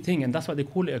only thing, and that's why they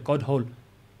call it a God hole,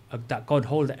 that God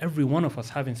hole that every one of us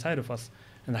have inside of us,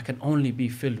 and that can only be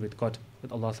filled with God,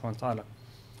 with Allah subhanahu wa ta'ala.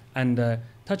 And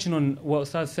touching on what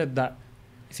Ustaz said, that,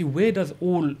 see, where does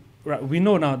all, right, we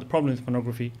know now the problem is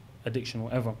pornography, addiction,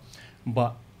 whatever,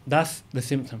 but that's the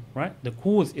symptom, right? The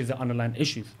cause is the underlying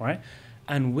issues, right?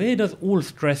 And where does all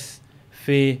stress,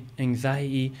 fear,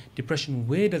 anxiety, depression,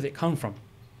 where does it come from,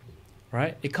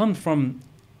 right? It comes from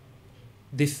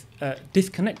this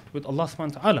disconnect with Allah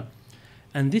subhanahu wa ta'ala.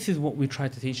 And this is what we try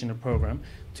to teach in the program,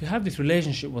 to have this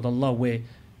relationship with Allah where,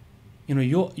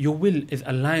 your will is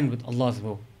aligned with Allah's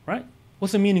will, right?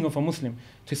 What's the meaning of a Muslim?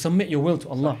 To submit your will to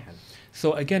Allah.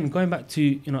 So again, going back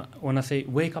to, when I say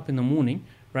wake up in the morning,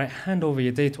 right, hand over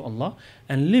your day to Allah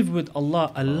and live with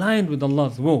Allah, aligned with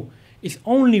Allah's will. It's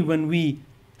only when we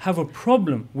have a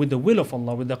problem with the will of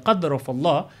Allah, with the qadr of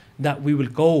Allah, that we will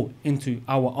go into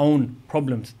our own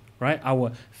problems, right?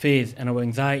 Our fears and our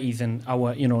anxieties and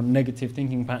our, negative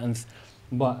thinking patterns.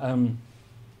 But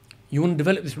you want to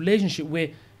develop this relationship where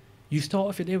you start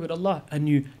off your day with Allah and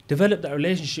you develop that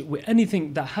relationship with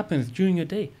anything that happens during your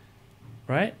day,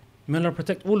 right? May Allah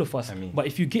protect all of us. Ameen. But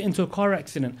if you get into a car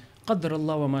accident, قدر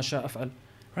الله وما شاء فعل,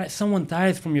 right? Someone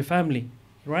dies from your family,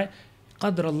 right?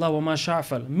 قدر الله وما شاء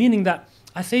فعل. Meaning that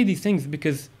I say these things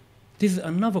because this is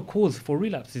another cause for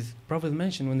relapses. Brothers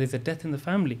mentioned when there's a death in the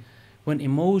family, when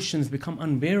emotions become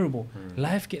unbearable,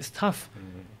 life gets tough,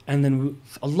 and then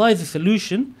Allah is the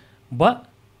solution, but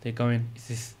they're going, is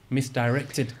this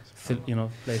misdirected,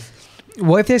 place?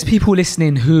 What if there's people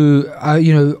listening who,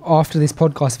 after this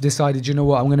podcast have decided, I'm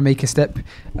going to make a step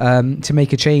to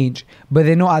make a change, but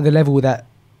they're not at the level that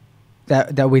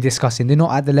we're discussing. They're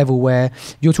not at the level where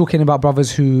you're talking about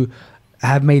brothers who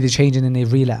have made a change and then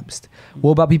they've relapsed.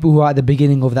 What about people who are at the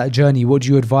beginning of that journey? What do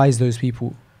you advise those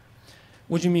people?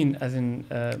 What do you mean, as in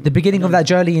the beginning of that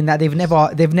journey, in that they've never,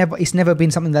 it's never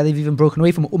been something that they've even broken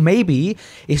away from, or maybe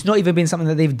it's not even been something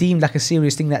that they've deemed like a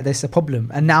serious thing, that there's a problem,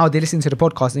 and now they're listening to the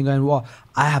podcast and going, "Well,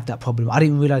 I have that problem. I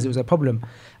didn't realize it was a problem.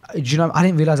 I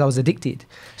didn't realize I was addicted."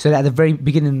 So that at the very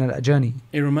beginning of that journey,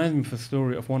 it reminds me of a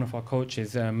story of one of our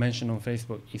coaches mentioned on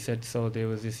Facebook. He said, so there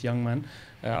was this young man,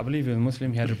 I believe he was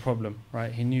Muslim. He had a problem,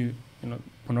 right? He knew,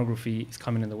 pornography is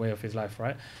coming in the way of his life,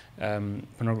 right?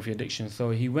 Pornography addiction.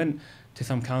 So he went to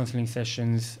some counseling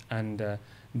sessions, and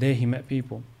there he met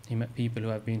people. He met people who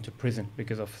have been to prison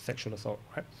because of sexual assault,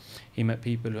 right? He met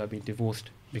people who have been divorced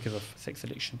because of sex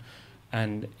addiction.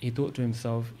 And he thought to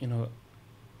himself,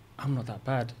 I'm not that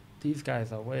bad. These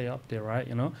guys are way up there, right?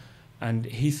 And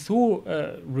he saw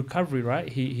recovery, right?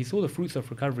 He saw the fruits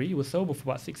of recovery. He was sober for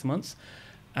about 6 months,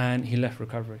 and he left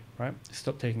recovery, right?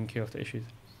 Stopped taking care of the issues.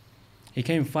 He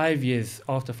came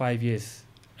after 5 years,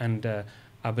 and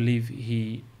I believe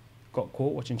he got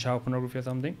caught watching child pornography or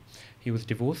something. He was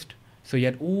divorced. So he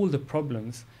had all the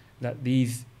problems that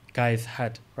these guys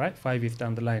had, right? 5 years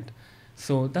down the line.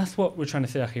 So that's what we're trying to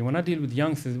say, Akhi. When I deal with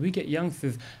youngsters, we get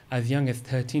youngsters as young as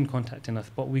 13 contacting us,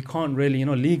 but we can't really,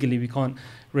 legally, we can't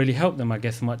really help them, I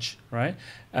guess, much, right?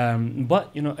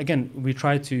 But, again, we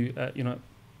try to,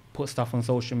 put stuff on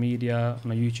social media,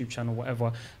 on a YouTube channel,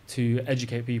 whatever, to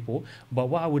educate people. But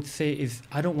what I would say is,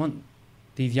 I don't want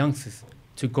these youngsters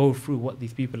to go through what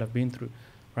these people have been through,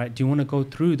 right? Do you want to go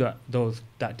through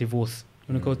that divorce?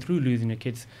 You want to go through losing your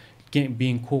kids,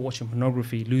 being caught watching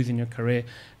pornography, losing your career?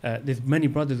 There's many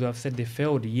brothers who have said they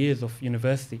failed years of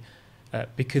university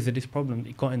because of this problem.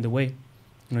 It got in the way.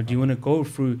 Do you want to go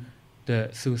through the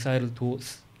suicidal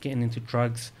thoughts, getting into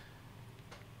drugs,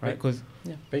 right? Because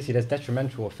basically there's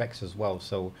detrimental effects as well.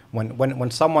 So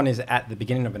when someone is at the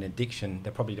beginning of an addiction,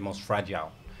 they're probably the most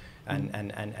fragile.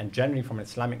 And generally from an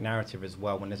Islamic narrative as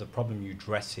well, when there's a problem, you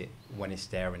address it when it's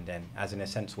there and then, as in a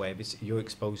sense where if you're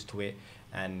exposed to it,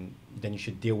 and then you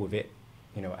should deal with it,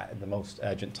 you know, at the most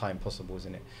urgent time possible,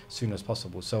 isn't it? As soon as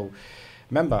possible. So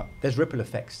remember, there's ripple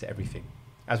effects to everything.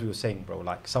 As we were saying, bro,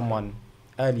 like someone,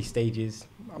 early stages,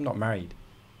 I'm not married.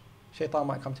 Shaitan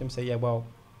might come to him and say, yeah, well,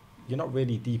 you're not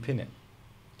really deep in it.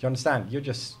 Do you understand? You're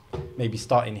just maybe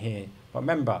starting here. But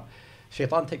remember,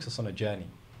 Shaitan takes us on a journey.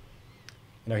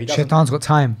 You know, he doesn't. Shaitan's got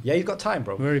time. Yeah, he's got time,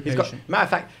 bro. Very He's patient. got, matter of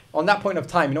fact, on that point of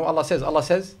time, you know what Allah says? Allah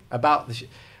says about the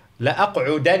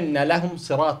لَأَقْعُدَنَّ لَهُمْ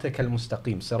صِرَاطَكَ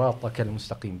الْمُسْتَقِيمِ صِرَاطَكَ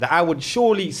الْمُسْتَقِيمِ, that I would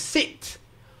surely sit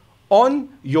on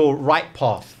your right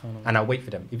path and I'll wait for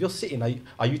them. If you're sitting,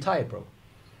 are you tired, bro?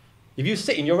 If you're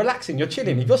sitting, you're relaxing, you're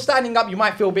chilling. If you're standing up, you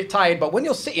might feel a bit tired, but when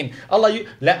you're sitting, Allah,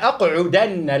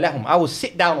 لَأَقْعُدَنَّ لَهُمْ, I will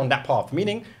sit down on that path,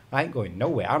 meaning I ain't going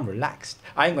nowhere. I'm relaxed.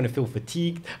 I ain't going to feel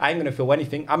fatigued. I ain't going to feel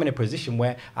anything. I'm in a position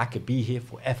where I could be here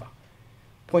forever.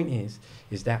 Point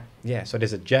is that, yeah, so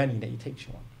there's a journey that he takes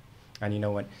you on. And you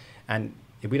know, and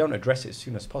if we don't address it as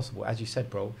soon as possible, as you said,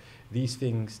 bro, these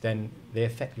things, then they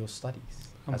affect your studies.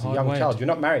 As a young child, you're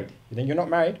not married. Then you're not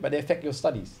married, but they affect your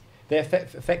studies. They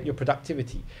affect your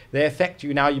productivity. They affect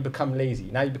you. Now you become lazy.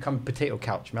 Now you become potato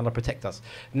couch. May Allah protect us.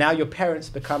 Now your parents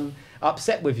become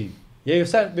upset with you. Yeah, your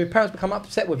parents become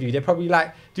upset with you. They're probably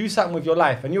like, do something with your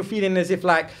life. And you're feeling as if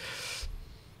like,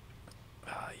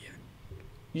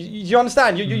 you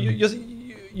understand?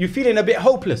 You're feeling a bit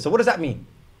hopeless. So what does that mean?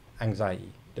 Anxiety,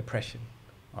 depression.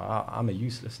 I'm a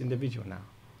useless individual now.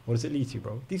 What does it lead to,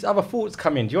 bro? These other thoughts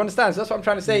come in. Do you understand? So that's what I'm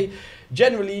trying to say.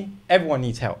 Generally, everyone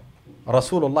needs help.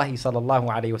 Rasulullah sallallahu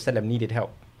alayhi wasallam needed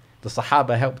help. The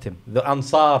Sahaba helped him. The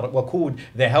Ansar were called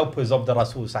the helpers of the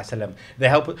Rasul sallallahu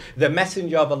alayhi wasallam. The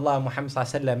Messenger of Allah Muhammad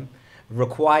sallallahu alayhi wasallam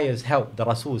requires help. The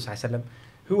Rasul sallallahu alayhi wasallam.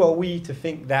 Who are we to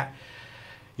think that,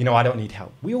 you know, I don't need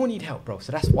help? We all need help, bro.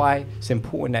 So that's why it's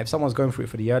important that if someone's going through it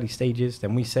for the early stages,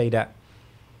 then we say that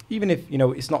even if, you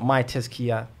know, it's not My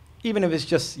Tazkiyah, even if it's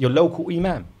just your local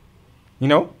imam, you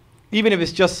know, even if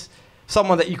it's just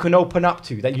someone that you can open up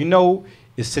to, that you know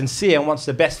is sincere and wants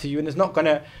the best for you and is not going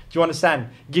to, do you understand,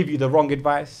 give you the wrong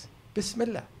advice.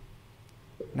 Bismillah.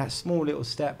 And that small little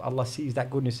step, Allah sees that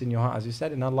goodness in your heart, as you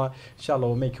said, and Allah, inshallah,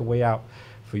 will make a way out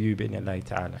for you, bi'idhnillahi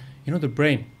ta'ala. You know, the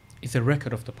brain is a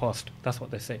record of the past. That's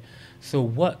what they say. So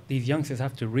what these youngsters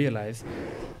have to realize,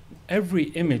 every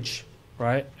image,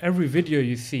 right, every video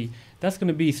you see, that's going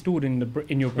to be stored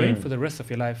in your brain for the rest of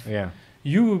your life. Yeah.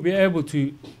 You will be able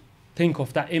to think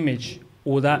of that image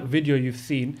or that video you've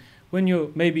seen when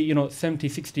you're maybe, you know, 70,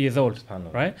 60 years old,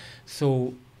 right?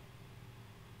 So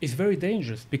it's very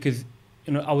dangerous because,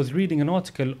 you know, I was reading an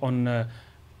article on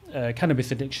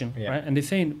cannabis addiction, right? And they're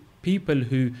saying people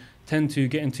who tend to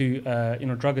get into, you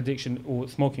know, drug addiction or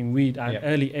smoking weed at an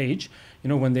early age, you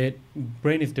know, when their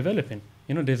brain is developing,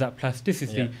 you know, there's that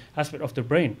plasticity aspect of the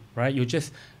brain, right? You're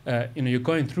just, you know, you're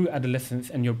going through adolescence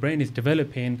and your brain is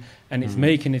developing and it's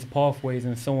making its pathways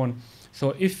and so on.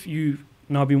 So if you've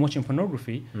now been watching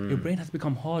pornography, your brain has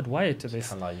become hardwired to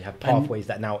this. You have pathways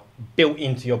that now built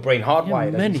into your brain,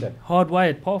 hardwired. Many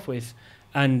hardwired pathways.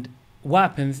 And what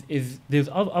happens is there's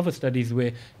other studies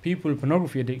where people with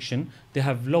pornography addiction, they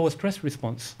have lower stress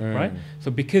response, right? So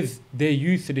because they're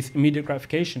used to this immediate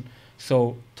gratification.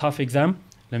 So tough exam,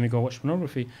 let me go watch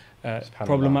pornography.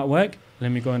 Problem at work,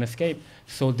 let me go and escape.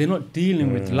 So they're not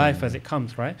dealing with life as it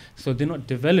comes, right? So they're not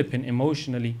developing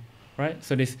emotionally, right?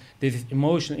 So there's this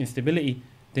emotional instability.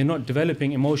 They're not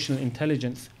developing emotional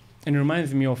intelligence. And it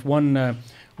reminds me of one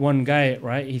guy,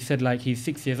 right? He said like he's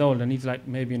 6 years old and he's like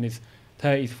maybe in his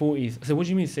 30s, 40s. I said, what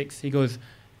do you mean 6? He goes,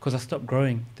 because I stopped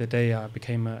growing the day I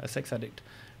became a sex addict,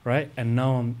 right? And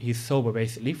now he's sober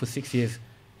basically for 6 years.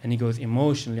 And he goes,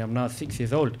 emotionally, I'm now 6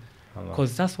 years old.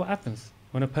 Because that's what happens.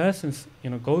 When a person, you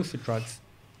know, goes to drugs,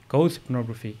 goes to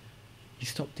pornography, you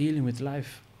stop dealing with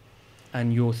life.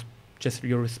 And your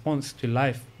response to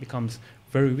life becomes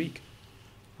very weak,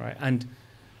 right? And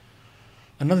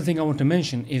another thing I want to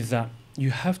mention is that you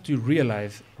have to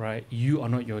realize, right, you are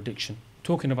not your addiction.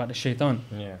 Talking about the shaitan,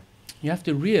 you have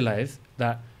to realize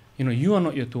that, you know, you are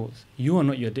not your thoughts, you are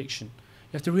not your addiction.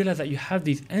 You have to realize that you have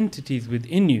these entities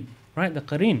within you, right? The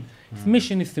qareen, its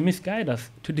mission is to misguide us,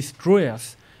 to destroy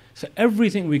us. So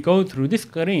everything we go through, this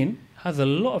qareen has a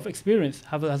lot of experience,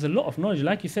 has a lot of knowledge,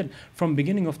 like you said, from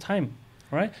beginning of time,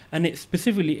 right? And it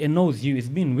specifically, it knows you, it's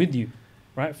been with you,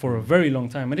 right, for a very long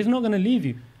time. And it's not going to leave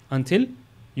you until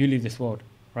you leave this world,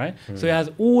 right? So it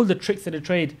has all the tricks of the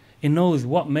trade. It knows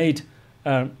what made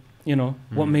you know,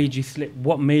 what made you slip,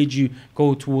 what made you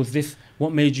go towards this,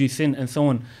 what made you sin, and so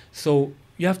on. So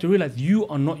you have to realize you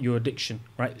are not your addiction,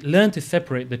 right? Learn to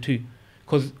separate the two.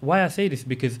 Because why I say this,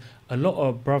 because a lot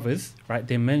of brothers, right,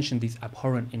 they mention these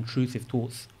abhorrent, intrusive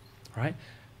thoughts, right?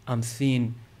 I'm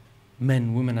seeing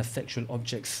men, women as sexual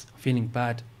objects, feeling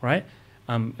bad, right?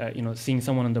 You know, seeing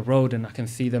someone on the road and I can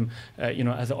see them, you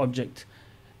know, as an object.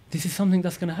 This is something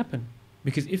that's going to happen.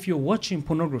 Because if you're watching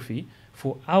pornography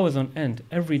for hours on end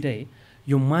every day,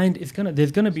 your mind is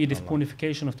there's going to be this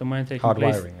pornification of the mind taking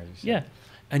place. Hardwiring, as you said. Yeah.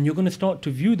 And you're going to start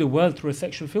to view the world through a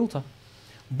sexual filter.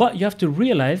 But you have to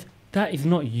realize that is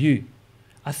not you.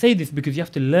 I say this because you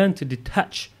have to learn to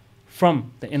detach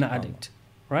from the inner addict,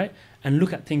 right? And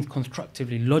look at things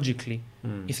constructively, logically.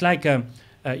 It's like,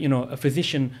 you know, a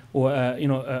physician or, you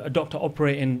know, a doctor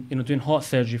operating, you know, doing heart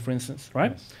surgery, for instance,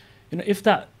 right? Yes. You know, if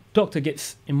that doctor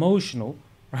gets emotional,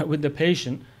 right, with the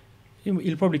patient,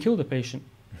 he'll probably kill the patient.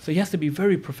 So he has to be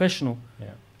very professional.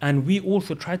 Yeah. And we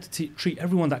also try to treat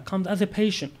everyone that comes as a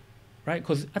patient, right?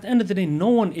 Because at the end of the day, no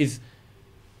one is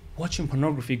watching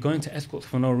pornography, going to escorts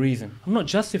for no reason. I'm not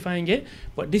justifying it,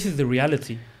 but this is the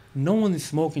reality. No one is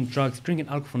smoking drugs, drinking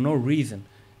alcohol for no reason.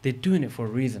 They're doing it for a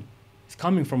reason. It's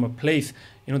coming from a place,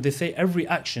 you know, they say every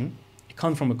action, it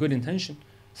comes from a good intention.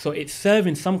 So it's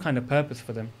serving some kind of purpose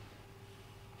for them.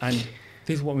 And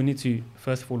this is what we need to,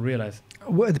 first of all, realize.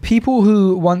 The people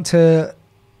who want to,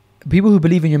 people who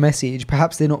believe in your message,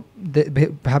 perhaps they're not,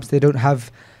 perhaps they don't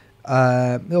have,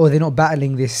 or they're not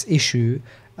battling this issue.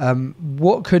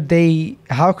 What could they?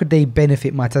 How could they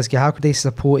benefit My Tazkiyah? How could they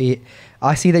support it?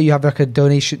 I see that you have like a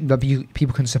donation that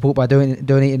people can support by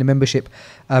donating a membership.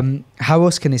 How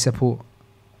else can they support?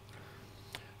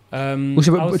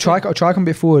 Try come a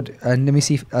bit forward and let me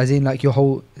see. As in, like your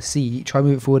whole seat. Try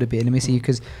move it forward a bit. And let me see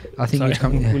because I think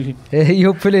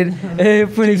you're pulling.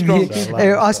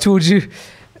 I told you.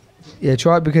 Yeah,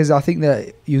 try it because I think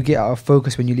that you get out of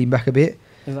focus when you lean back a bit.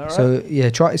 Is that right? So yeah,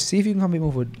 try see if you can come a bit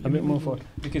more forward. A bit more forward.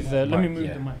 Because let me move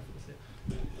the mic.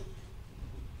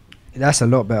 That's a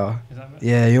lot better. Is that better?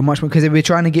 Yeah, you're much more because we're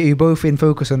trying to get you both in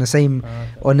focus on the same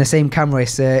camera.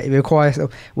 It's, it requires.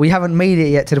 We haven't made it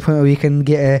yet to the point where we can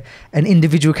get an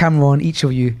individual camera on each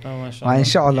of you. Oh, mashallah.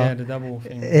 Inshallah. Yeah, the double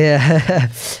thing. Yeah.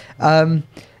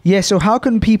 Yeah. So how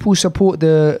can people support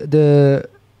the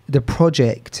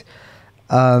project?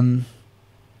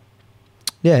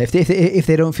 Yeah, if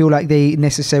they don't feel like they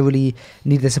necessarily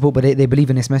need the support, but they believe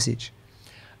in this message.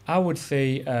 I would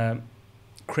say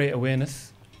create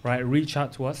awareness, right? Reach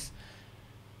out to us.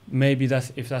 Maybe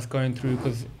if that's going through,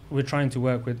 because we're trying to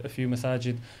work with a few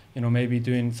masajid, you know, maybe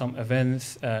doing some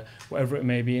events, whatever it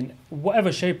may be, in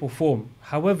whatever shape or form,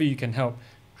 however you can help,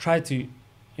 try to,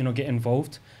 you know, get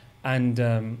involved. And,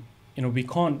 you know, we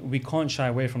can't shy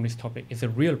away from this topic. It's a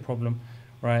real problem,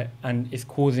 right? And it's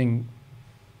causing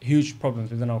huge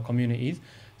problems within our communities.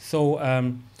 So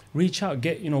reach out,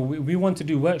 we want to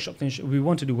do workshops. We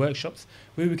want to do workshops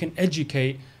where we can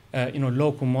educate, you know,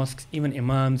 local mosques, even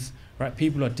imams, right?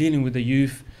 People who are dealing with the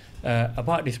youth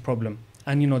about this problem.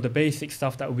 And, you know, the basic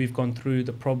stuff that we've gone through,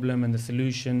 the problem and the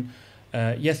solution.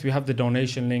 Yes, we have the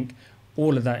donation link.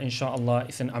 All of that, inshallah,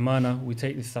 it's an amana. We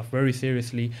take this stuff very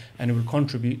seriously and it will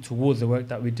contribute towards the work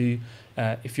that we do.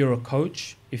 If you're a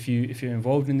coach, if you're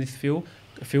involved in this field,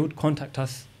 contact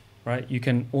us. Right, you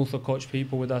can also coach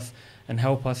people with us and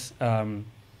help us. Other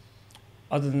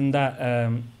than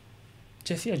that,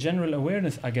 just general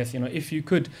awareness, I guess. You know, if you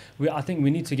could, I think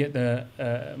we need to get the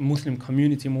Muslim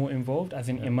community more involved, as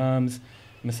in imams,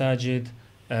 masajid,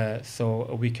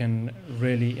 so we can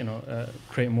really, you know,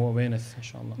 create more awareness,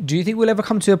 inshallah. Do you think we'll ever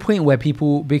come to a point where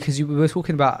people, because we were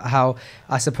talking about how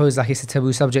I suppose like it's a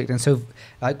taboo subject, and so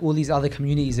like all these other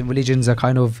communities and religions are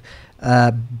kind of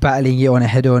battling it on a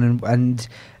head on,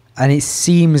 and it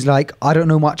seems like I don't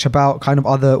know much about kind of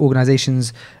other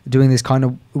organizations doing this kind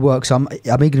of work, so I'm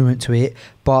ignorant to it,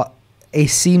 but it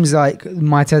seems like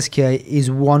My Tazkiyah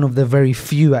is one of the very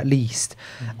few, at least,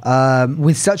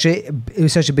 with such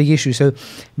a big issue. So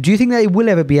do you think that it will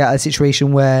ever be at a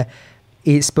situation where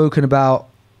it's spoken about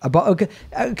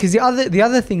because the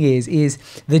other thing is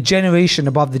the generation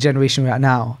above the generation right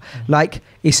now, like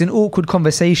it's an awkward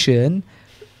conversation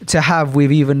to have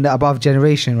with even the above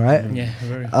generation, right? Yeah,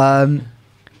 very.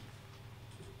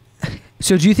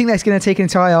 So do you think that's going to take an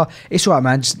entire... It's all right,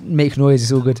 man. Just make noise.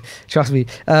 It's all good. Trust me.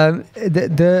 Do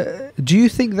you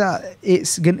think that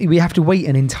we have to wait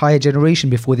an entire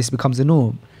generation before this becomes the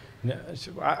norm? Yeah,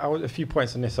 so a few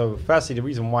points on this. So firstly, the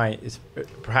reason why is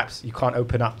perhaps you can't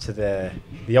open up to the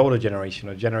older generation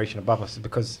or generation above us is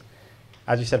because,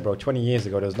 as you said, bro, 20 years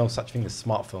ago, there was no such thing as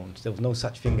smartphones. There was no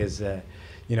such thing as,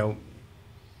 you know,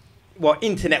 well,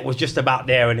 internet was just about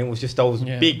there, and it was just those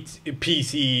big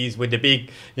PCs with the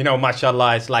big, you know,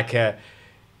 mashallah, it's like a,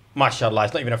 mashallah,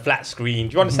 it's not even a flat screen.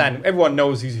 Do you understand? Everyone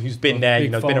knows who's been there, you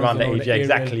know, been around the age. Yeah,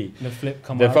 exactly.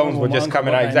 The phones were just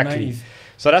coming out, exactly.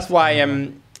 So that's why,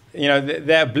 you know,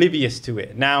 they're oblivious to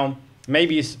it. Now,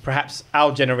 maybe it's perhaps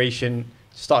our generation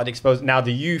started exposed. Now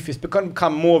the youth, it's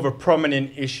become more of a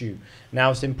prominent issue.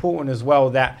 Now it's important as well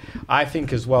that I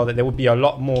think as well that there will be a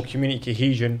lot more community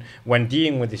cohesion when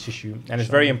dealing with this issue, and it's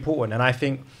very important. And I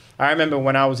think, I remember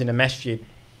when I was in a masjid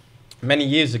many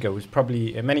years ago, it was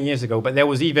probably many years ago, but there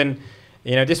was even,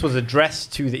 you know, this was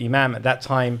addressed to the imam at that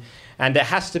time, and there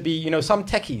has to be, you know, some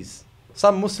techies,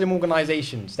 some Muslim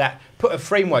organizations that put a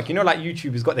framework, you know, like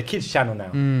YouTube has got the kids channel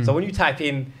now. So when you type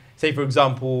in, say for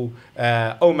example,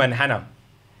 Ummah and Hannah,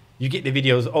 you get the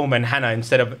videos Ummah and Hannah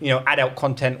instead of, you know, adult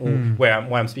content, or where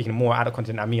I'm speaking more adult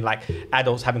content, I mean like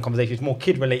adults having conversations, more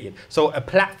kid related. So a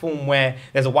platform where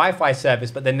there's a Wi-Fi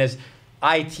service, but then there's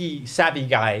IT savvy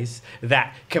guys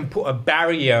that can put a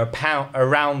barrier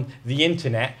around the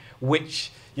internet,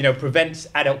 which, you know, prevents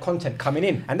adult content coming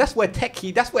in. And that's where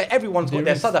that's where everyone's got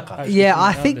their sadaqah. Yeah,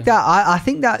 I think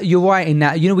that you're right in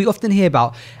that. You know, we often hear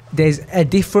about there's a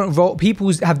different role.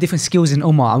 People have different skills in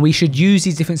Ummah, and we should use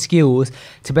these different skills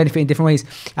to benefit in different ways.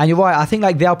 And you're right. I think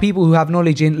like there are people who have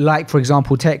knowledge in, like, for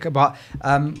example, tech. But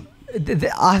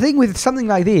I think with something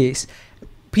like this,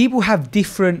 people have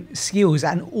different skills,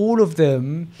 and all of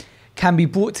them can be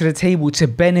brought to the table to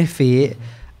benefit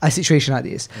a situation like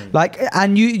this. Like,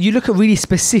 and you look at really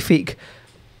specific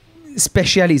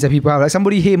specialities that people have. Like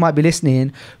somebody here might be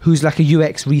listening who's like a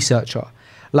UX researcher.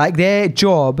 Like their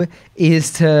job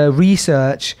is to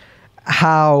research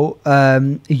how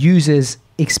users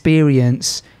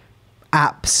experience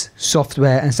apps,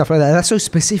 software and stuff like that. That's so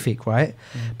specific, right?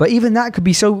 But even that could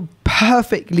be so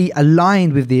perfectly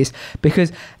aligned with this,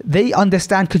 because they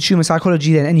understand consumer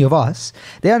psychology than any of us.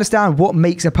 They understand what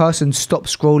makes a person stop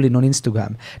scrolling on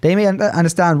Instagram. They may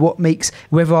understand what makes,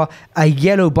 whether a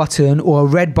yellow button or a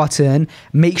red button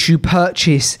makes you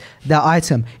purchase that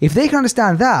item. If they can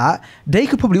understand that, they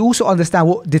could probably also understand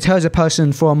what deters a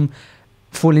person from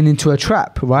falling into a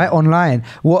trap, right, online.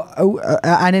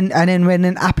 And then when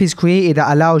an app is created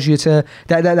that allows you to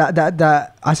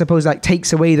that I suppose like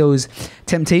takes away those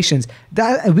temptations,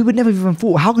 that we would never even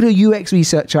thought. How could a UX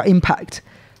researcher impact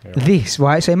this,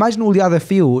 right? So imagine all the other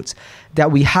fields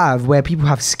that we have where people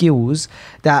have skills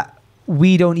that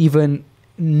we don't even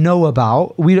know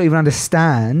about, we don't even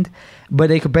understand, but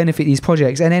they could benefit these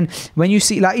projects. And then when you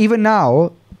see, like, even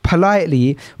now,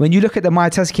 politely, when you look at the My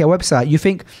Tazkiyah website, you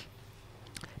think,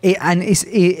 it's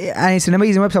an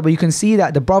amazing website, but you can see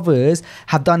that the brothers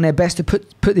have done their best to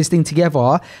put this thing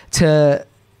together to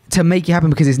make it happen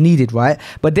because it's needed, right?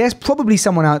 But there's probably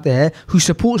someone out there who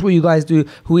supports what you guys do,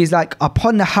 who is like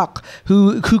upon the haqq,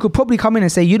 who could probably come in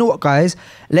and say, you know what, guys,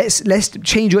 let's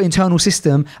change your internal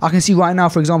system. I can see right now,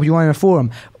 for example, you're on a forum.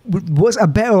 What's a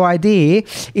better idea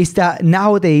is that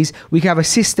nowadays we can have a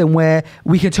system where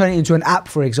we can turn it into an app,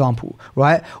 for example,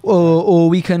 right? Or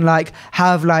we can like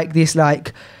have like this,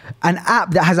 like an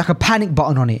app that has like a panic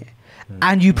button on it,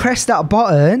 and you press that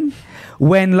button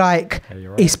when like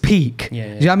it's peak. Do you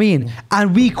know what I mean?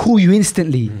 And we call you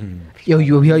instantly. Yo,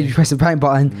 you press the panic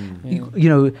button, you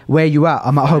know, where you at?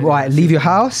 I'm at home, right, leave your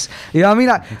house. You know what I mean?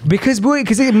 Like,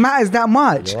 because it matters that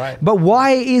much. But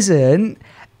why isn't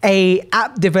a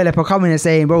app developer coming and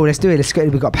saying, bro, let's do it,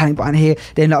 we've got a panic button here,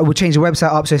 then like, we'll change the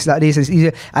website up so it's like this, it's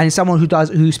easier. And someone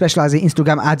who specializes in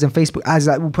Instagram ads and Facebook ads,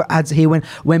 like, we'll put ads here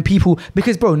when people,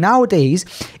 because bro, nowadays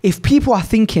if people are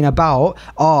thinking about,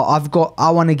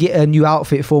 I want to get a new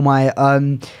outfit for my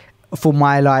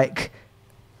like,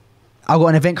 I've got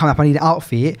an event coming up, I need an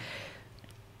outfit,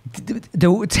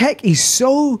 the tech is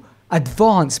so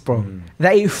advanced, bro,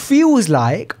 that it feels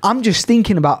like I'm just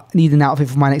thinking about needing an outfit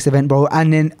for my next event, bro,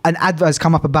 and then an advert has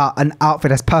come up about an outfit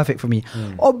that's perfect for me.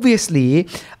 Obviously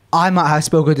I might have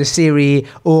spoken to Siri,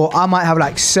 or I might have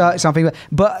like searched something,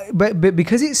 but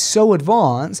because it's so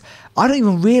advanced, I don't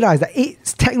even realize that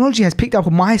technology has picked up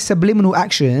on my subliminal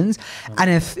actions and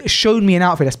have showed me an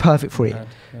outfit that's perfect for it.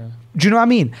 Do you know what I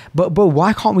mean? But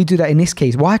why can't we do that in this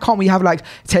case? Why can't we have like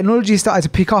technology started to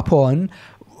pick up on,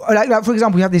 like for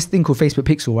example, we have this thing called Facebook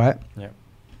Pixel, right? Yeah.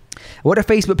 What the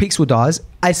Facebook Pixel does,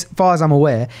 as far as I'm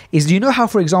aware, is, do you know how,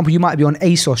 for example, you might be on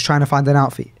ASOS trying to find an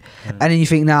outfit, and then you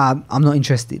think, nah, I'm not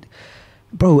interested,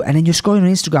 bro, and then you're scrolling on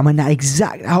Instagram and that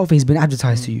exact outfit has been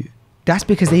advertised to you. that's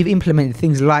because they've implemented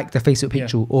things like the Facebook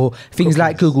picture or things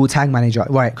like Google Tag Manager,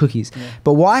 right? Cookies. Yeah.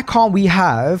 But why can't we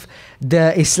have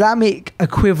the Islamic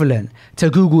equivalent to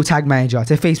Google Tag Manager,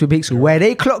 to Facebook Pixel, where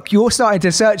they clock you're starting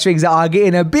to search things that are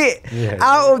getting a bit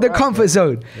out of the comfort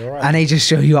zone, and they just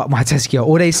show you up My Tazkiyah,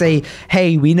 or they say,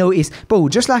 "Hey, we noticed." Bro,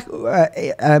 just like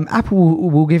Apple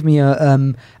will give me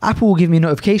a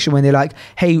notification when they're like,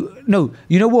 "Hey, no,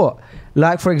 you know what?"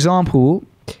 Like for example,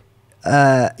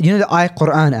 you know the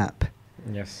iQuran app.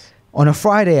 Yes. On a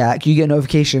Friday app, you get a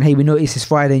notification, hey, we noticed it's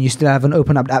Friday and you still haven't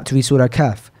opened up the app to read Surah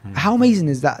Al-Kahf. How amazing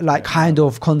is that, like, kind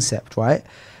of concept, right?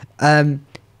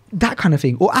 That kind of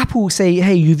thing. Or Apple will say,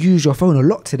 hey, you've used your phone a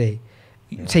lot today.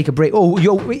 Take a break. Or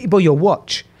your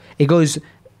watch. It goes,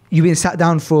 you've been sat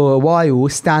down for a while,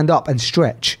 stand up and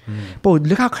stretch. Bro,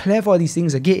 look how clever these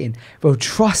things are getting. Bro,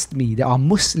 trust me, there are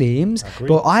Muslims.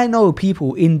 But I know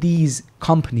people in these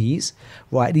companies,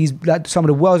 right? These, like, some of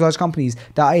the world's largest companies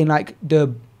that are in like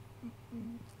the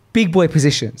big boy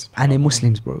positions, and they're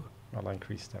Muslims, bro. Allah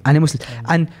increase them. And they're Muslims.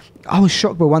 And I was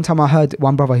shocked, bro. One time I heard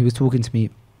one brother, he was talking to me,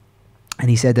 and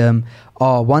he said,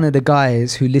 one of the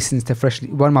guys who listens to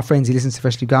one of my friends, he listens to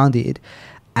Freshly Grounded,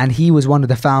 and he was one of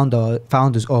the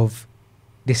founders of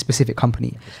this specific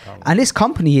company. And this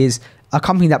company is a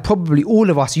company that probably all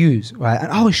of us use, right?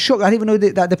 And I was shocked. I didn't even know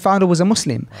that the founder was a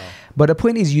Muslim. Wow. But the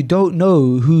point is, you don't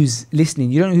know who's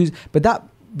listening. You don't know who's... But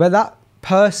that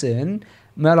person,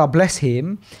 may Allah bless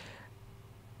him,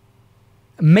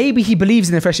 maybe he believes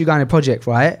in the Freshly Grounded project,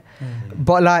 right?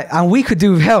 But like, and we could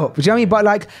do with help. Do you know what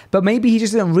I mean? But maybe he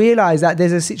just didn't realize that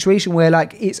there's a situation where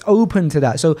like it's open to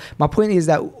that. So my point is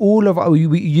that all of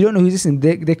you don't know who's listening.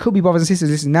 There could be brothers and sisters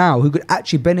listening now who could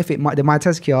actually benefit the My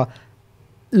Tazkiyah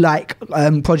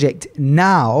project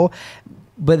now,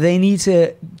 but they need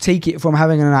to take it from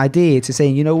having an idea to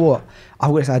saying, you know what, I've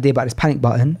got this idea about this panic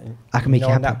button. I can make it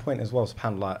happen. On that point as well,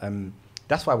 subhanAllah,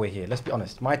 that's why we're here. Let's be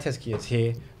honest. My Tazkiyah is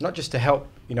here not just to help,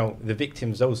 the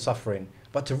victims, those suffering,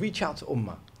 but to reach out to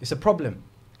Ummah. It's a problem.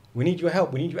 We need your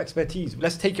help. We need your expertise.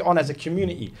 Let's take it on as a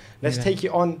community. Let's take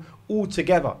it on all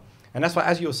together. And that's why,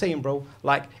 as you were saying, bro,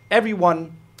 like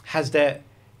everyone has their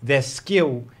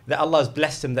skill that Allah has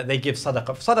blessed them, that they give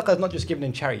sadaqah. Sadaqah is not just given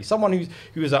in charity. Someone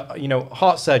who's a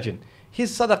heart surgeon,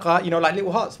 his sadaqah, like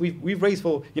Little Hearts, we've raised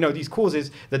for these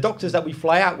causes. The doctors that we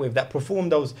fly out with that perform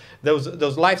those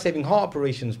life-saving heart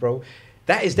operations, bro,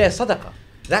 that is their sadaqah.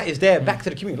 That is there back to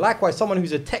the community. Likewise, someone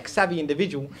who's a tech-savvy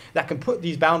individual that can put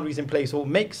these boundaries in place or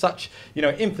make such,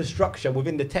 infrastructure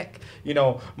within the tech,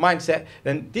 mindset.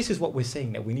 Then this is what we're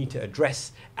saying that we need to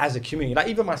address as a community. Like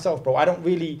even myself, bro,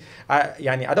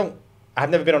 I've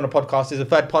never been on a podcast. It's a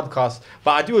third podcast,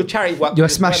 but I do a charity work. You're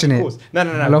smashing it. No.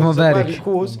 It's a worthy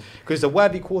cause, because it's a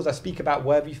worthy cause. I speak about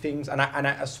worthy things, and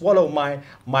I swallow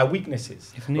my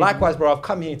weaknesses. Likewise, bro, I've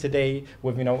come here today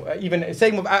with even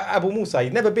same with Abu Musa.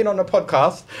 He's never been on a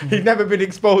podcast. He's never been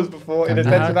exposed before in a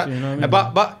sense of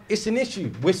that. But it's an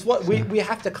issue. We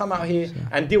have to come out here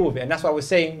and deal with it, and that's why we're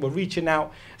saying we're reaching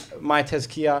out, My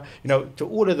Tazkiyah, to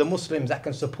all of the Muslims that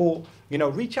can support.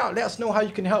 Reach out. Let us know how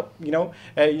you can help.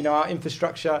 Our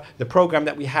infrastructure, the program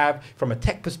that we have from a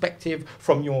tech perspective,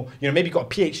 from your, maybe got a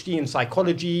PhD in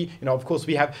psychology. Of course,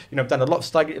 we have, done a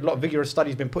lot of vigorous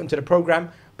studies been put into the program.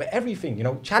 But everything,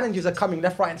 challenges are coming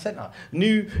left, right, and center.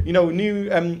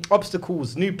 New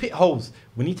obstacles, new pit holes.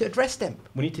 We need to address them.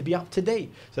 We need to be up to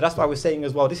date. So that's why we're saying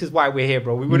as well. This is why we're here,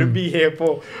 bro. We wouldn't be here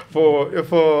for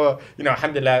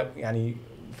alhamdulillah,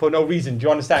 for no reason. Do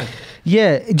you understand?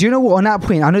 Yeah. Do you know what, on that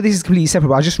point, I know this is completely separate,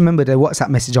 but I just remembered a WhatsApp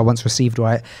message I once received,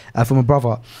 right, from a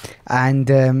brother.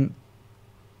 And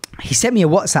he sent me a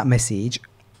WhatsApp message,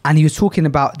 and he was talking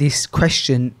about this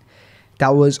question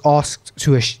that was asked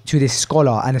to this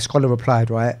scholar, and the scholar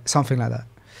replied, right, something like that.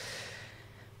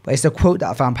 But it's the quote that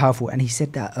I found powerful, and he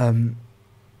said that,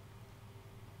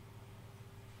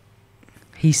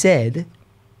 he said,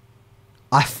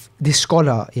 this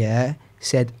scholar,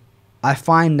 said, I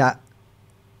find that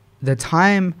the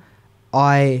time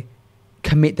I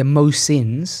commit the most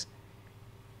sins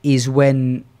is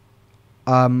when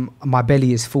my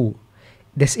belly is full.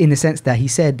 This, in the sense that he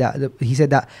said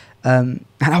that, and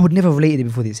I would never have related it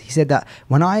before this. He said that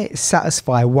when I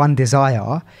satisfy one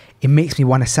desire, it makes me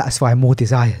want to satisfy more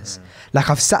desires.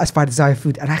 Like I've satisfied desire of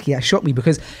food, and actually that shocked me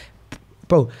because,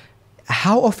 bro,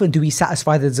 how often do we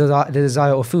satisfy the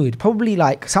desire of food? Probably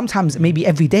like sometimes, maybe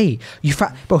every day.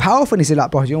 Bro, how often is it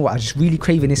like, bro, you know what, I'm just really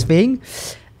craving this thing.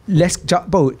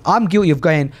 Bro, I'm guilty of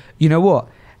going, you know what,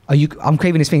 I'm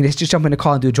craving this thing, let's just jump in the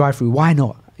car and do a drive-through. Why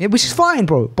not? Which is fine,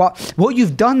 bro. But what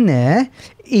you've done there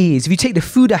is, if you take the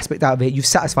food aspect out of it, you've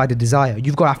satisfied the desire.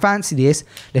 You've got, I fancy this,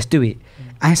 let's do it.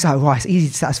 And it's like, right, it's easy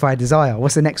to satisfy a desire.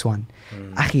 What's the next one?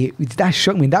 Akhi, that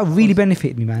shocked me. That really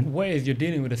benefited me, man. What is, you're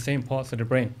dealing with the same parts of the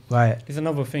brain. Right. It's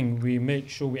another thing. We make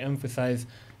sure we emphasize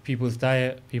people's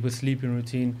diet, people's sleeping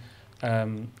routine,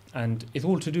 and it's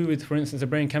all to do with, for instance, the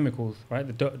brain chemicals, right?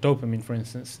 The dopamine, for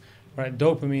instance, right?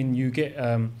 Dopamine, you get,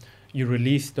 you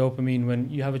release dopamine when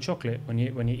you have a chocolate, when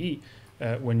you eat,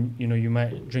 when you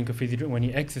might drink a fizzy drink, when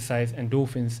you exercise,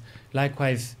 endorphins.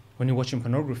 Likewise, when you're watching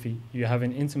pornography, you're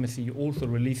having intimacy, you're also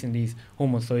releasing these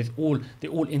hormones. So they're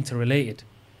all interrelated.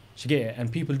 You get it?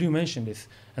 And people do mention this,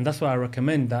 and that's why I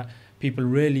recommend that people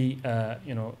really,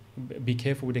 be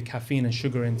careful with the caffeine and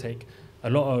sugar intake. A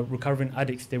lot of recovering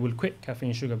addicts, they will quit caffeine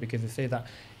and sugar because they say that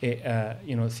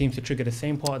it, seems to trigger the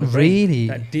same part of the brain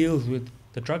that deals with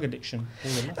the drug addiction.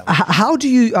 How do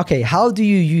you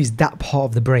use that part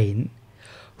of the brain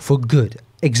for good?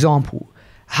 Example,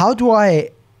 how do I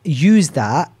use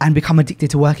that and become addicted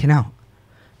to working out?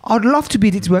 I'd love to be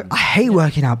addicted to work. I hate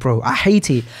working out, bro. I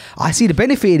hate it. I see the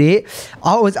benefit in it.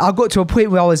 I got to a point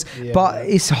where I was, but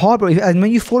it's hard, bro. And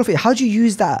when you fall off it, how do you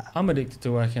use that? I'm addicted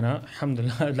to working out.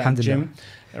 Alhamdulillah, like gym,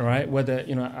 right? Whether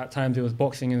at times it was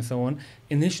boxing and so on.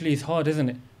 Initially, it's hard, isn't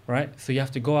it? Right? So you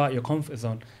have to go out your comfort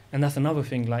zone, and that's another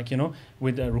thing. Like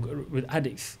with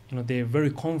addicts, they're very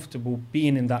comfortable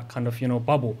being in that kind of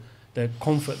bubble, the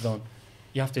comfort zone.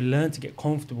 You have to learn to get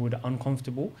comfortable with the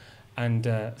uncomfortable. And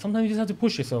sometimes you just have to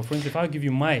push yourself. For instance, if I give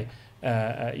you my,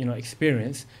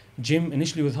 experience, gym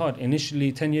initially was hard.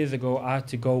 Initially, 10 years ago, I had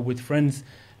to go with friends.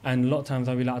 And a lot of times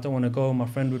I'd be like, I don't want to go. My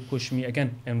friend would push me.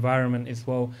 Again, environment as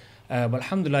well. But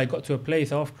alhamdulillah, I got to a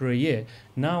place after a year.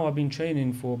 Now I've been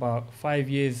training for about 5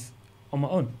 years on my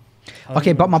own.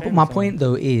 Okay, but my point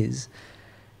though is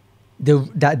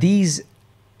that these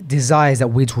desires that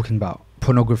we're talking about,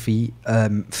 pornography,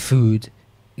 food,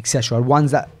 etc.,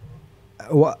 ones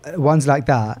like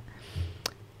that,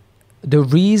 the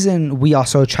reason we are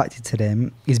so attracted to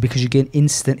them is because you get an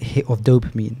instant hit of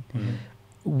dopamine.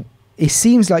 It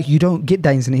seems like you don't get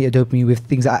that instant hit of dopamine with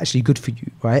things that are actually good for you,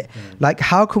 right? Like,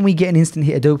 how can we get an instant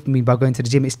hit of dopamine by going to the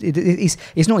gym?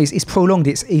 It's prolonged.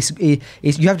 It's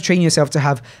you have to train yourself to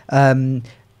have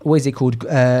what is it called?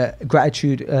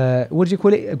 Gratitude. What do you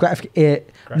call it?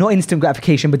 Not instant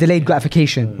gratification, but delayed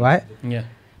gratification, right? Yeah.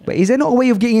 But is there not a way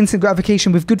of getting instant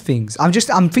gratification with good things?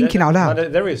 I'm thinking out loud. No,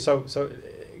 there is. So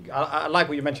I like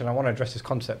what you mentioned. I want to address this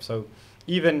concept. So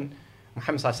even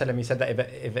Muhammad sallallahu alaihi wasallam, he said that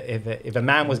if a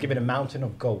man was given a mountain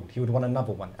of gold, he would want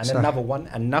another one and another one,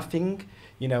 and nothing,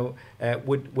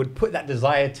 would put that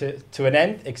desire to an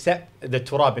end except the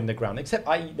turab in the ground, except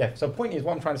i.e. death. So point is,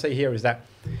 what I'm trying to say here is that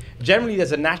generally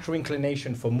there's a natural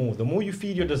inclination for more. The more you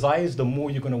feed your desires, the more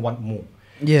you're going to want more.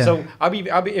 Yeah. So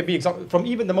it'll be example from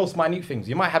even the most minute things.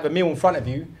 You might have a meal in front of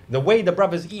you. The way the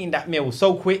brother's eating that meal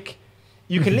so quick,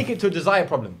 you can link it to a desire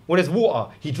problem. When there's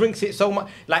water, he drinks it so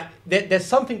much. Like there's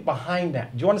something behind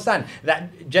that. Do you understand?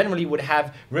 That generally would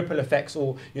have ripple effects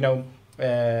or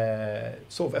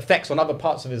sort of effects on other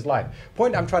parts of his life.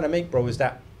 Point I'm trying to make, bro, is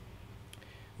that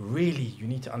really you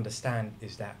need to understand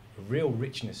is that real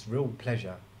richness, real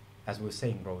pleasure, as we were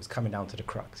saying, bro, is coming down to the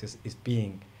crux. Is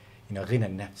being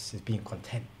ghina nafs, is being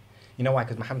content. You know why?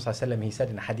 Because Muhammad sallallahu alaihi wasallam, he said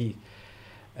in a hadith,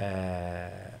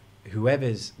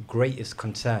 whoever's greatest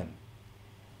concern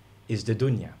is the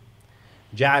dunya,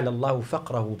 جعل الله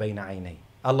فقره بين عينيه.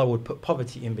 Allah would put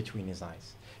poverty in between his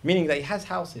eyes. Meaning that he has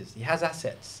houses, he has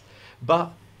assets,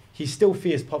 but he still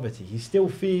fears poverty, he still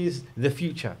fears the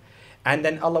future. And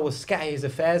then Allah will scatter his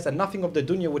affairs and nothing of the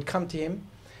dunya would come to him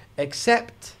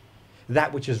except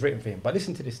that which is written for him. But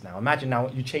listen to this now. Imagine now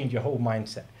you change your whole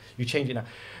mindset. You change it now.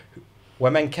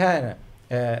 وَمَنْ كَانَتْ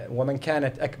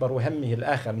أَكْبَرُ هَمِّهِ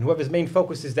الْآخِرَةِ. And whoever's main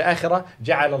focus is the akhirah,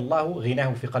 جَعَلَ اللَّهُ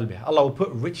غِنَاهُ فِي قَلْبِهِ. Allah will put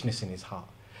richness in his heart.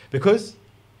 Because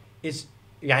it's,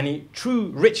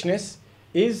 true richness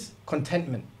is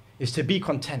contentment, is to be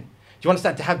content. Do you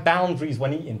understand? To have boundaries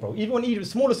when eating, bro. Even when eating,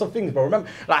 smallest of things, bro. Remember,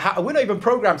 we're not even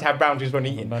programmed to have boundaries when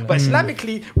eating. But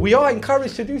Islamically, we are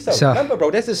encouraged to do so. Remember,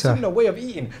 bro, there's a sunnah way of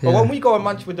eating. But when we go and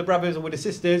munch with the brothers or with the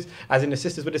sisters, as in the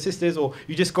sisters with the sisters, or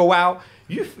you just go out,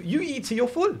 you eat till you're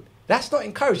full. That's not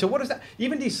encouraged. So what is that?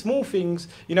 Even these small things,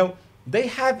 they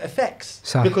have effects.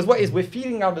 Because what is, we're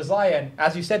feeding our desire, and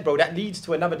as you said, bro, that leads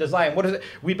to another desire. And what is it?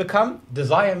 We become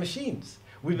desire machines.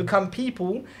 We become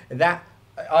people that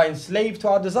are enslaved to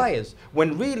our desires,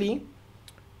 when really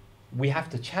we have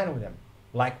to channel them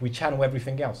like we channel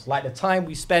everything else. Like the time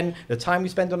we spend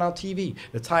on our TV,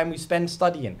 the time we spend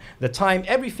studying, the time,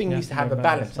 everything needs to have a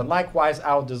balance. And likewise,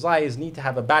 our desires need to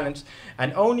have a balance.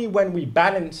 And only when we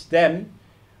balance them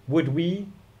would we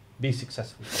be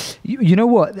successful.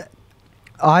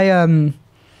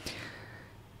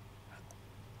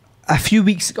 a few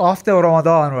weeks after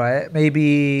Ramadan, right?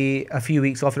 Maybe a few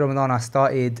weeks after Ramadan, I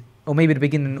started, or maybe the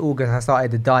beginning of August, I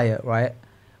started the diet, right?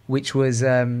 Which was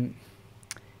there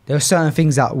were certain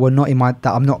things that were not in my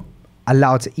that I'm not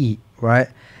allowed to eat, right?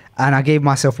 And I gave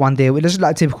myself one day. It's just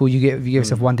like typical. You give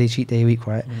yourself one day cheat day a week,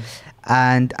 right?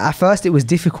 And at first it was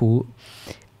difficult,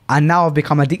 and now I've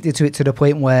become addicted to it to the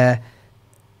point where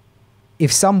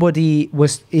if somebody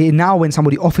was now when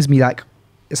somebody offers me like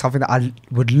something that I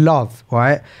would love,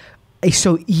 right? It's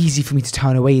so easy for me to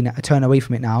turn away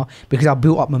from it now because I've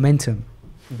built up momentum,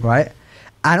 right?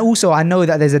 And also I know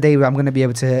that there's a day where I'm going to be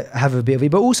able to have a bit of it,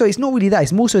 but also it's not really that.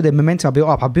 It's more so the momentum I built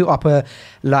up. I built up a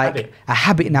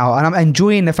habit now, and I'm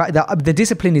enjoying the fact that the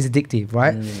discipline is addictive,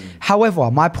 right? However,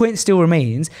 my point still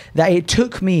remains that it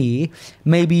took me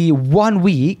maybe 1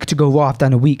 week to go, well, I've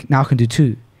done a week, now I can do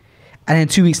 2. And then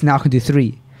 2 weeks, now I can do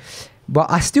 3.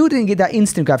 But I still didn't get that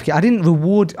instant gratification. I didn't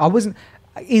reward,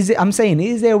 I'm saying,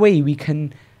 is there a way we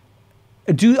can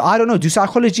I don't know, do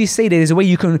psychologists say that there's a way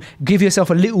you can give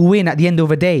yourself a little win at the end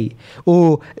of a day,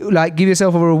 or like give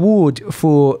yourself a reward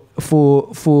for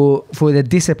the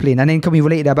discipline? And then can we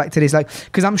relate that back to this? Like,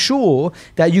 because I'm sure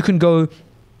that you can go,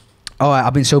 all right,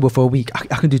 I've been sober for a week,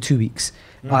 I can do 2 weeks.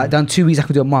 I've done 2 weeks, I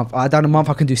can do a month. I've done a month,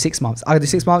 I can do 6 months. I can do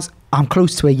 6 months, I'm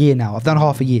close to a year now. I've done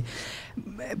half a year.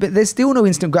 But there's still no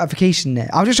instant gratification there.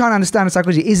 I'm just trying to understand the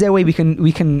psychology. Is there a way we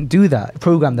can do that,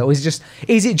 program that? Or is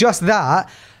it just that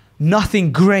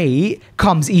nothing great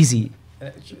comes easy?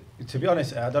 To be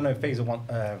honest, I don't know if Faisal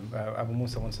Abu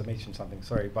Musa wants to mention something.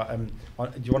 Sorry, but do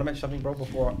you want to mention something, bro?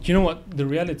 Before? Do you know what the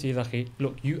reality is, Akhi?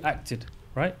 Look, you acted,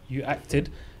 right? You acted,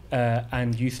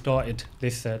 and you started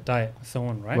this diet and so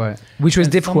on, right? Right. Which was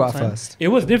difficult at first. It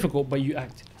was difficult, but you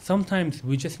acted. Sometimes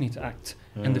we just need to act,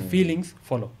 and the feelings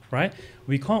follow, right?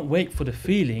 We can't wait for the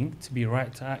feeling to be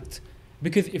right to act.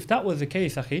 Because if that was the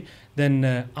case, Akhi,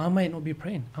 then I might not be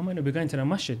praying. I might not be going to the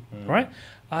masjid, right?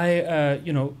 I,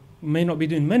 may not be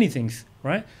doing many things,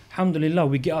 right? Alhamdulillah,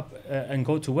 we get up and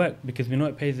go to work because we know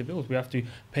it pays the bills. We have to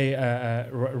pay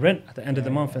rent at the end of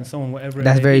the month and so on, whatever.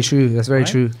 That's very true. That's very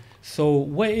true. So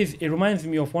what it reminds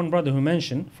me of one brother who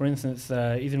mentioned, for instance,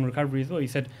 he's in recovery as well. He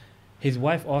said his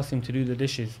wife asked him to do the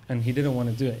dishes and he didn't want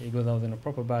to do it. He goes, I was in a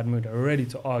proper bad mood, ready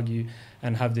to argue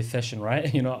and have this session,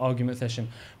 right? Argument session.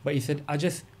 But he said, I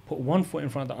just put one foot in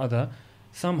front of the other,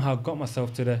 somehow got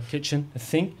myself to the kitchen, the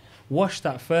sink, washed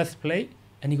that first plate,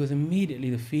 and he goes, immediately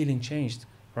the feeling changed,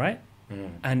 right?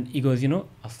 And he goes,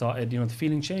 I started, the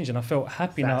feeling changed and I felt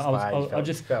happy now. I was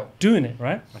just doing it,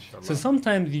 right? So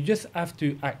sometimes you just have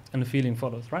to act and the feeling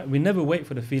follows, right? We never wait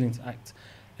for the feeling to act.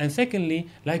 And secondly,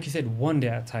 like you said, one day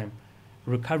at a time.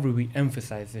 Recovery, we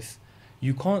emphasize this.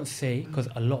 You can't say, because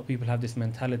a lot of people have this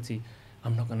mentality,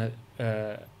 I'm not going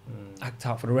to act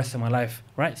out for the rest of my life,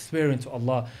 right? Swearing to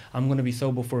Allah, I'm going to be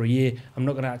sober for a year. I'm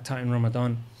not going to act out in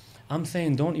Ramadan. I'm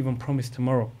saying don't even promise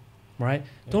tomorrow, right?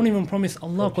 Yeah. Don't even promise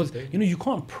Allah, because you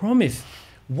can't promise.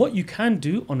 What you can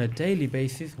do on a daily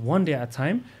basis, one day at a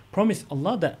time, promise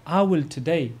Allah that I will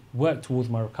today work towards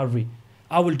my recovery.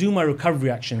 I will do my recovery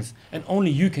actions, and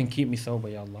only you can keep me sober,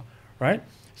 Ya Allah, right?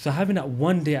 So having that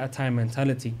one day at a time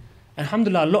mentality,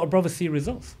 alhamdulillah, a lot of brothers see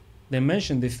results. They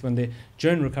mention this when they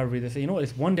join recovery. They say,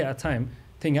 it's one day at a time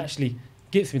thing actually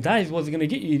gets me. That is what's going to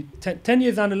get you 10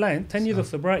 years down the line, 10 years of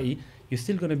sobriety. You're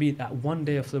still going to be that one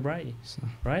day of sobriety,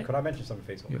 right? Could I mention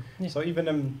something, Faisal? Yeah. So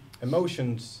even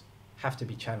emotions have to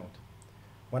be channeled.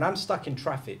 When I'm stuck in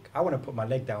traffic, I want to put my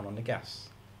leg down on the gas,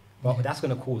 but that's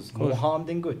going to cause more harm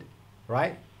than good,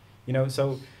 right?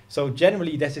 So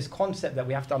generally there's this concept that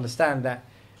we have to understand that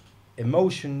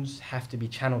emotions have to be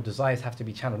channeled, desires have to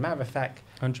be channeled. Matter of fact,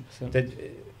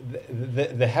 100%.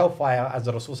 The hellfire, as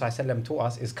the Rasul ﷺ taught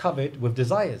us, is covered with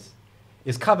desires.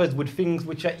 Is covered with things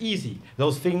which are easy,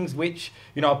 those things which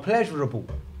are pleasurable.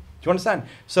 Do you understand?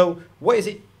 So what is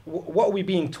it? What are we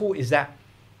being taught is that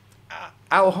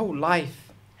our whole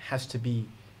life has to be,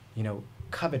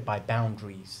 covered by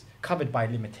boundaries, covered by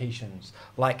limitations.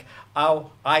 Like our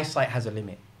eyesight has a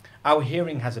limit, our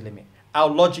hearing has a limit, our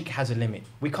logic has a limit.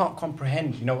 We can't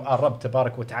comprehend, our Rabb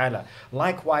Tabarak wa Ta'ala.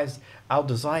 Likewise, our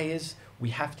desires,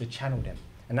 we have to channel them,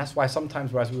 and that's why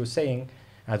sometimes, as we were saying,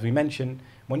 as we mentioned,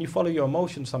 when you follow your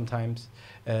emotions, sometimes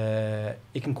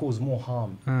it can cause more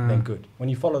harm than good when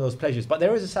you follow those pleasures. But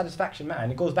there is a satisfaction, man,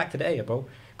 and it goes back to the ayah, bro,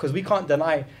 because we can't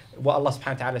deny what Allah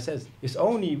subhanahu wa ta'ala says. It's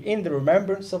only in the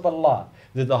remembrance of Allah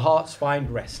that the hearts find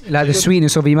rest. Like the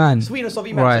sweetness of Iman. Sweetness of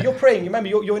Iman. Right. So you're praying, remember,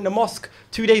 you're in the mosque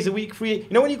 2 days a week, free.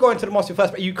 When you go into the mosque your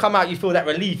first, you come out, you feel that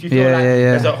relief. You feel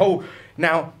there's a whole.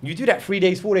 Now, you do that 3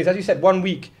 days, 4 days, as you said, 1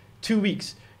 week, 2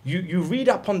 weeks. You read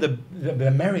up on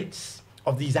the merits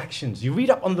of these actions. You read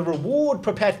up on the reward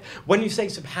prepared when you say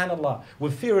subhanallah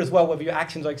with fear as well, whether your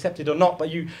actions are accepted or not. But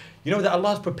you know that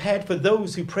Allah is prepared for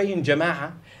those who pray in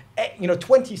jama'ah,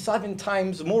 27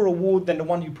 times more reward than the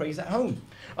one who prays at home.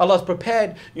 Allah is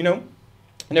prepared,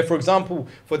 for example,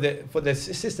 for the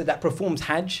sister that performs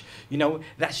Hajj,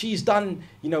 that she's done,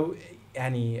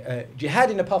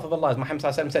 jihad in the path of Allah, as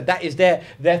Muhammad said, that is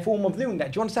their form of doing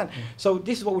that. Do you understand? So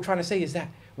this is what we're trying to say, is that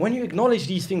when you acknowledge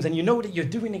these things and you know that you're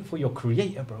doing it for your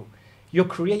creator, bro, your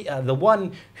creator, the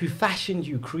one who fashioned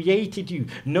you, created you,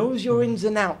 knows your ins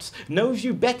and outs, knows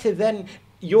you better than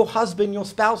your husband, your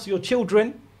spouse, your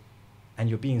children, and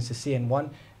you're being sincere in one,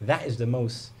 that is the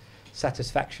most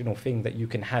satisfactional thing that you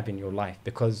can have in your life,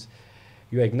 because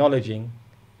you're acknowledging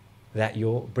that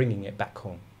you're bringing it back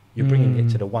home. You're bringing it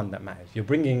to the one that matters. You're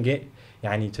bringing it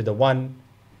to the one,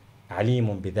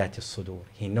 alimun bidhat as-sudur.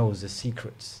 He knows the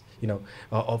secrets,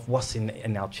 of what's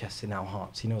in our chests, in our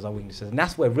hearts. He knows our weaknesses. And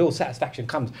that's where real satisfaction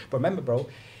comes. But remember, bro,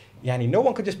 no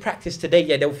one could just practice today.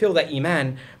 Yeah, they'll feel that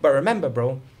iman. But remember,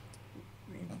 bro,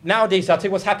 nowadays, I'll tell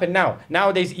you what's happened now.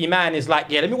 Nowadays, iman is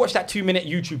like, let me watch that 2-minute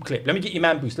YouTube clip. Let me get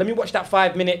iman boost. Let me watch that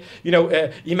 5-minute,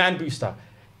 iman booster.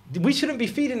 We shouldn't be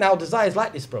feeding our desires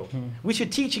like this, bro. We should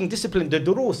teaching discipline, the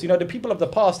durus. The people of the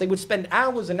past, they would spend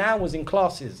hours and hours in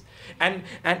classes, and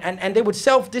they would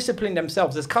self-discipline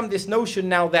themselves. There's come this notion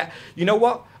now that, you know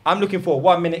what? I'm looking for a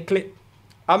 1-minute clip.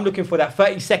 I'm looking for that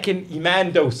 30-second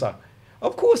iman dosa.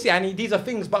 Of course, these are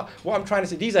things, but what I'm trying to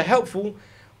say, these are helpful.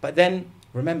 But then,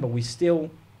 remember,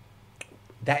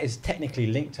 that is technically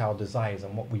linked to our desires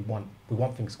and what we want. We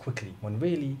want things quickly, when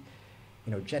really,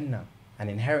 Jannah and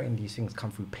inheriting these things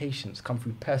come through patience, come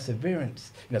through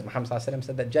perseverance. As Muhammad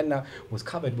said that Jannah was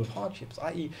covered with hardships,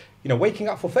 i.e., waking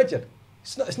up for Fajr.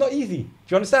 It's not easy. Do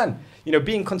you understand?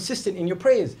 Being consistent in your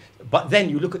prayers. But then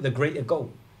you look at the greater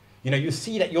goal. You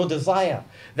see that your desire,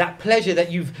 that pleasure that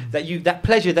you've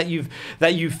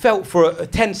felt for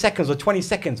 10 seconds or 20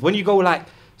 seconds, when you go like,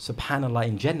 subhanallah,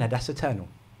 in Jannah, that's eternal.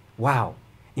 Wow.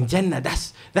 In Jannah,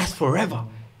 that's forever.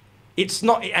 It's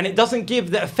not, and it doesn't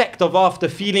give the effect of after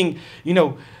feeling,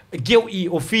 guilty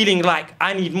or feeling like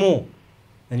I need more.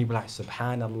 Then you be like,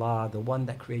 subhanallah, the one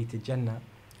that created Jannah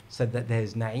said that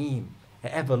there's na'im,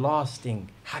 everlasting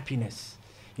happiness,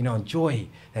 and joy.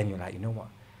 Then you're like, you know what?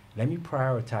 Let me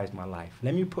prioritize my life.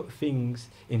 Let me put things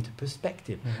into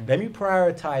perspective. Let me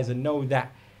prioritize and know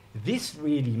that this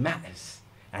really matters.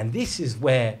 And this is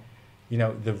where,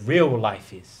 the real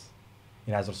life is.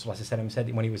 As Rasulullah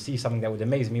said, when he would see something that would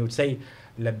amaze him, he would say,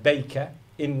 Labbaika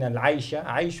inna al-aisha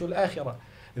aishu al-akhirah.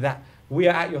 That we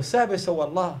are at your service, O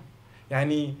Allah.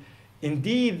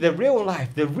 Indeed, the real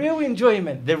life, the real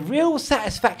enjoyment, the real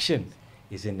satisfaction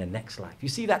is in the next life. You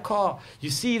see that car, you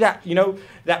see that,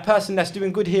 that person that's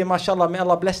doing good here, mashallah, may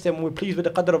Allah bless them, we're pleased with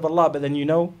the qadr of Allah, but then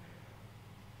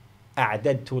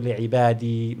أعددت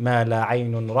لعبادي ما لا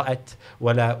عين رأت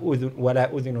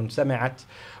ولا أذن سمعت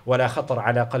ولا خطر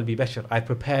على قلب بشر. I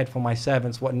prepared for my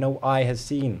servants what no eye has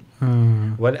seen,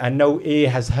 and no ear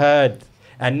has heard,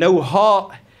 and no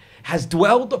heart has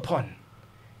dwelled upon.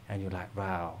 And you're like,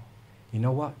 wow, you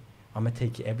know what? I'm going to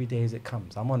take it every day as it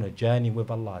comes. I'm on a journey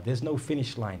with Allah. There's no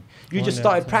finish line. You just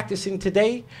started practicing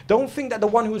today. Don't think that the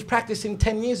one who was practicing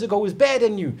 10 years ago is better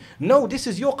than you. No, this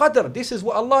is your qadr. This is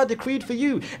what Allah decreed for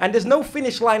you. And there's no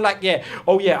finish line like,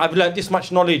 I've learned this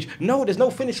much knowledge. No, there's no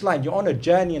finish line. You're on a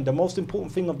journey, and the most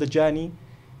important thing of the journey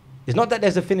is not that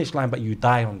there's a finish line, but you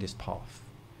die on this path.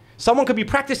 Someone could be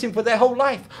practicing for their whole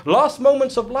life. Last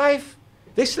moments of life,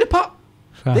 they slip up.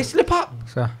 They slip up.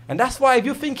 And that's why if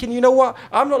you're thinking, you know what,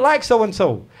 I'm not like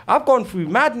so-and-so. I've gone through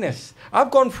madness.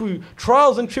 I've gone through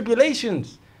trials and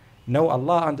tribulations. No,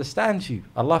 Allah understands you.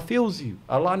 Allah feels you.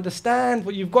 Allah understands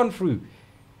what you've gone through.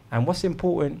 And what's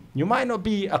important, you might not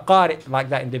be a qari like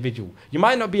that individual. You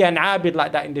might not be an abid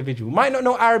like that individual. You might not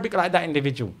know Arabic like that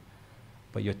individual.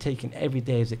 But you're taking every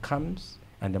day as it comes.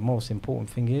 And the most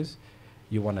important thing is,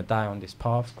 you want to die on this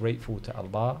path, grateful to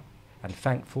Allah and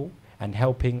thankful and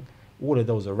helping all of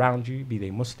those around you, be they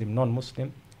Muslim,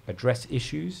 non-Muslim, address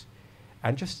issues,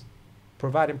 and just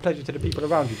providing pleasure to the people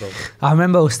around you, bro. I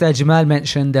remember Ustad Jamal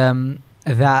mentioned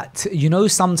that,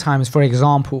 sometimes, for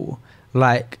example,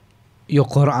 like your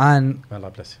Quran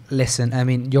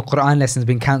lesson, your Quran lesson's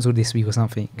been cancelled this week or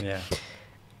something. Yeah.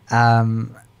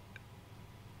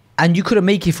 And you couldn't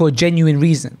make it for a genuine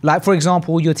reason. Like, for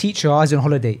example, your teacher is on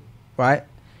holiday, right?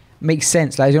 Makes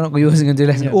sense. Like, you wasn't going to do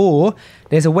a lesson. Yeah. Or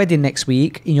there's a wedding next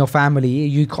week in your family.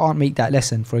 You can't make that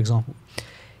lesson, for example.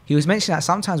 He was mentioning that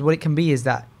sometimes what it can be is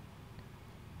that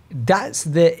that's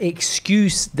the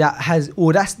excuse that has,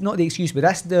 or that's not the excuse, but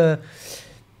that's the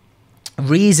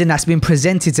reason that's been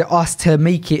presented to us to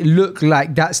make it look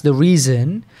like that's the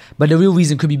reason, but the real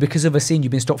reason could be because of a sin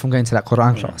you've been stopped from going to that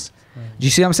Quran class. Do you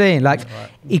see what I'm saying? Like,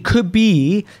 it could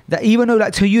be that even though,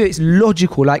 like, to you it's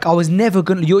logical, like I was never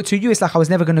gonna, to you it's like I was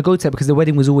never gonna go to it because the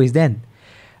wedding was always then.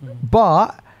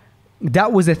 But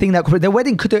that was the thing that the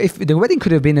wedding could have, if the wedding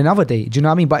could have been another day. Do you know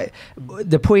what I mean? But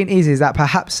the point is that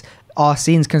perhaps our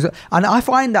sins can, and I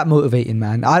find that motivating,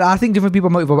 man. I think different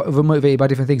people are motivated by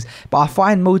different things, but I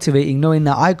find motivating knowing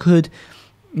that I could,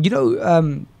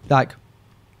 like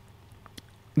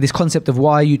this concept of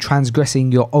why are you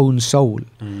transgressing your own soul,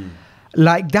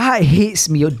 like that hits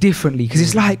me differently, because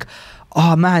it's like,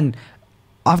 oh man,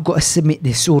 I've got to submit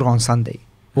this surah on Sunday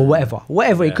or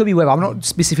whatever it could be, whatever. I'm not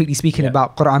specifically speaking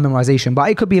about Quran memorization, but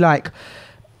it could be like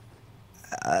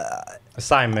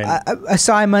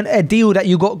assignment, a deal that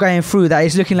you got going through that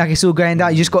it's looking like it's all going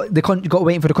down. You just got you got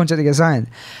waiting for the contract to get signed,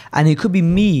 and it could be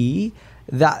me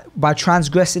that by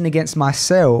transgressing against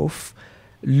myself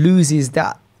loses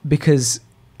that, because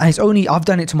and it's only I've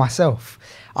done it to myself.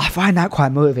 I find that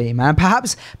quite motivating, man.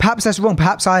 Perhaps that's wrong.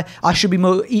 Perhaps I should be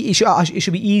it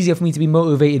should be easier for me to be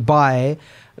motivated by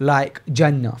like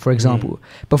Jannah, for example.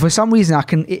 But for some reason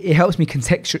it helps me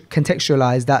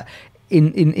contextualize that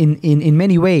in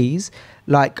many ways,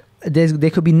 like there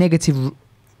could be negative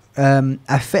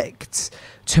effects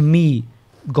to me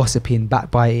gossiping,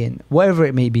 backbiting, whatever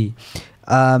it may be.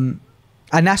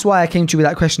 And that's why I came to you with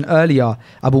that question earlier,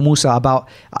 Abu Musa, about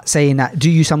saying that,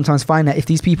 do you sometimes find that if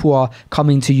these people are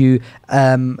coming to you,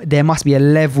 there must be a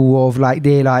level of like,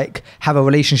 they like have a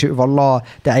relationship with Allah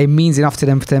that it means enough to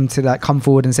them for them to like come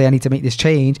forward and say, I need to make this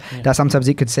change. That sometimes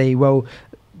it could say, well,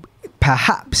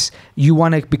 perhaps you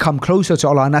want to become closer to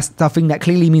Allah, and that's the thing that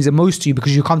clearly means the most to you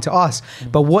because you come to us.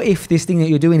 But what if this thing that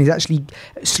you're doing is actually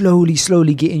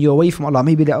slowly getting you away from Allah?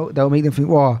 Maybe that'll make them think,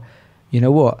 well, you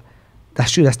know what? That's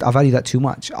true. I value that too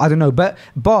much. I don't know, but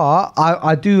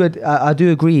I do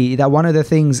agree that one of the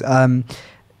things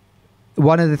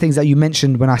that you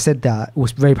mentioned when I said that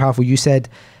was very powerful. You said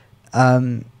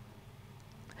that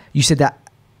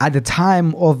at the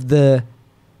time of the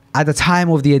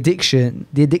addiction,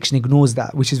 the addiction ignores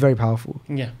that, which is very powerful.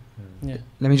 Yeah.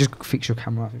 Let me just fix your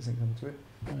camera.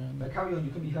 But carry on.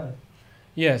 You can be heard.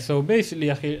 Yeah. So basically,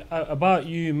 akhi, about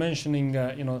you mentioning,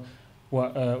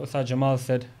 what Ustad Jamal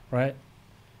said, right?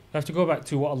 You have to go back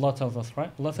to what Allah tells us, right?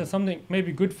 Allah says something may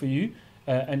be good for you,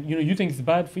 and you think it's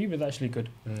bad for you, but it's actually good,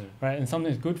 right? And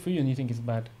something is good for you, and you think it's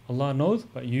bad. Allah knows,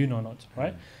 but you know not,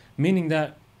 right? Meaning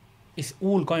that it's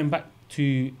all going back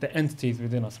to the entities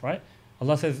within us, right?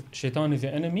 Allah says shaitan is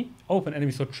your enemy, open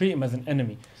enemy, so treat him as an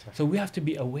enemy. So we have to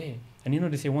be aware. And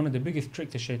they say one of the biggest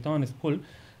tricks the shaitan is pull,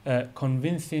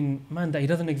 convincing man that he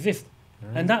doesn't exist.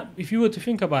 And that, if you were to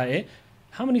think about it,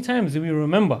 how many times do we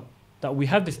remember that we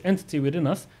have this entity within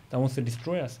us that wants to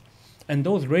destroy us? And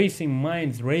those racing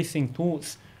minds, racing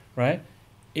thoughts, right?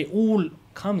 It all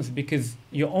comes because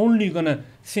you're only going to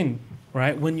sin,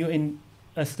 right? When you're in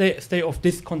a state of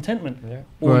discontentment,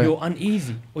 or you're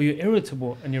uneasy, or you're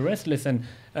irritable, and you're restless, and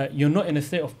you're not in a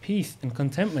state of peace and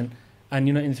contentment, and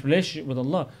you're not in this relationship with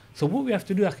Allah. So what we have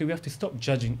to do, actually, we have to stop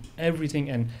judging everything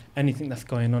and anything that's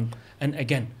going on. And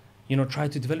again, try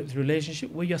to develop this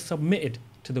relationship where you're submitted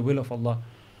to the will of Allah,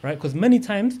 right? Because many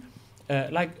times,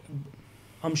 like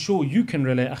I'm sure you can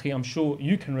relate, akhi, I'm sure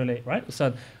you can relate, right?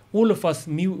 So all of us,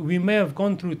 we may have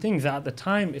gone through things that at the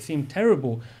time it seemed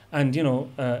terrible and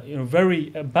very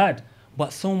bad,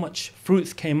 but so much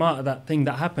fruits came out of that thing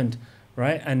that happened,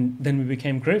 right? And then we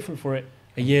became grateful for it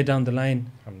a year down the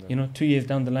line, 2 years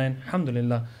down the line,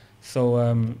 alhamdulillah. So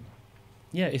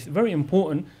it's very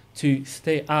important to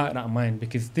stay out of that mind,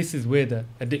 because this is where the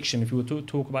addiction, if you were to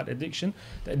talk about addiction,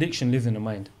 the addiction lives in the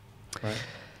mind, right?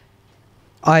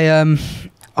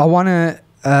 I want to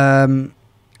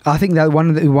I think that one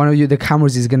of the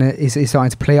cameras is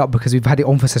starting to play up because we've had it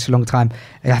on for such a long time.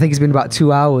 I think it's been about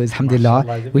 2 hours,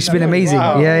 alhamdulillah, which has been amazing.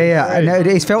 Wow. Yeah. And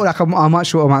it's felt like a much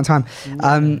shorter amount of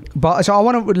time. But so I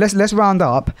want to let's round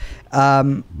up,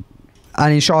 and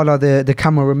inshallah the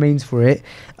camera remains for it.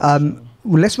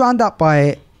 Let's round up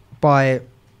by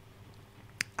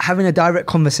having a direct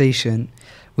conversation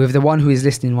with the one who is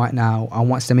listening right now and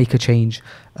wants to make a change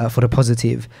for the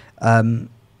positive.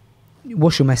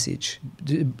 What's your message?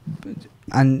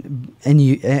 And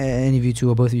any of you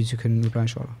two or both of you two can reply,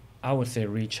 inshallah. I would say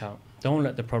reach out. Don't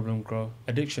let the problem grow.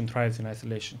 Addiction thrives in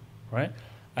isolation, right?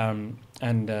 You're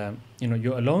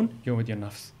alone, you're with your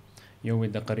nafs. You're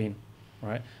with the qareen,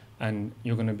 right? And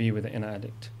you're going to be with the inner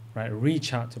addict, right?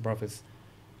 Reach out to brothers.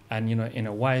 And, in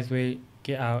a wise way,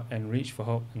 get out and reach for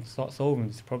hope and start solving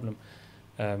this problem.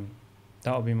 That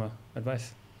would be my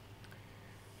advice.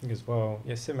 think as well,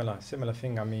 yeah, similar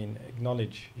thing. I mean,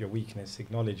 acknowledge your weakness,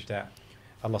 acknowledge that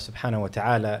Allah subhanahu wa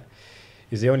ta'ala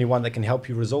is the only one that can help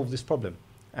you resolve this problem,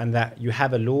 and that you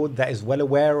have a Lord that is well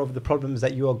aware of the problems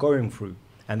that you are going through,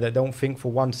 and that don't think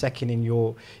for 1 second in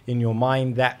your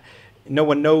mind that no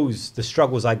one knows the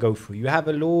struggles I go through. You have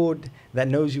a Lord that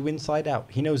knows you inside out.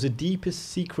 He knows the deepest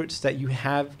secrets that you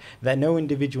have that no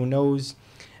individual knows,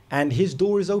 and His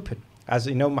door is open. As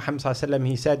you know, Muhammad sallallahu alaihi wasallam,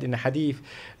 he said in a hadith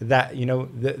that, you know,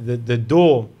 the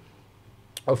door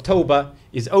of Tawbah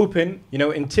is open, you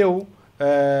know, until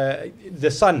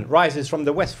the sun rises from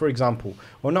the west, for example.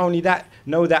 Or not only that,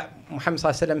 know that Muhammad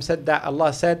sallallahu alaihi wasallam said that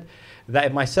Allah said that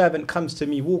if my servant comes to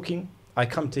me walking, I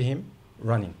come to him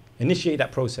running. Initiate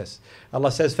that process.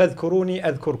 Allah says, فَاذْكُرُونِي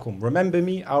أَذْكُرْكُمْ. Remember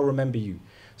me, I'll remember you.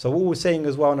 So what we're saying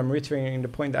as well, and I'm reiterating the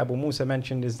point that Abu Musa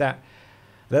mentioned, is that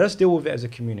let us deal with it as a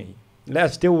community. Let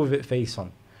us deal with it face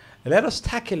on. Let us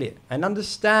tackle it and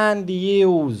understand the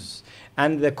ills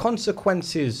and the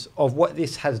consequences of what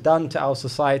this has done to our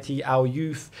society, our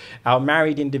youth, our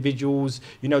married individuals,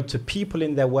 you know, to people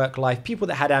in their work life, people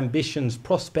that had ambitions,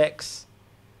 prospects.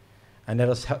 And let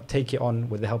us take it on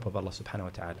with the help of Allah subhanahu wa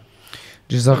ta'ala.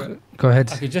 Go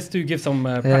ahead. Okay, just to give some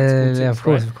practical tips, yeah, of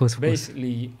course, right? of course.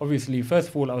 Basically, obviously, first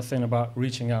of all, I was saying about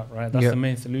reaching out, right? That's the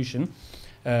main solution,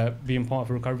 being part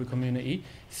of a recovery community.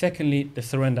 Secondly, the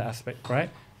surrender aspect, right?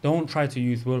 Don't try to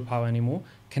use willpower anymore.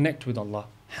 Connect with Allah.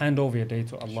 Hand over your day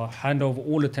to Allah. Hand over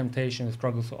all the temptations,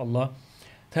 struggles to Allah.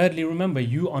 Thirdly, remember,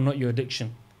 you are not your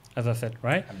addiction, as I said,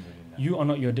 right? You are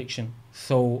not your addiction.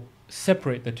 So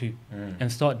separate the two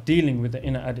and start dealing with the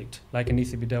inner addict like it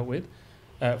needs to be dealt with.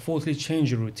 Fourthly, change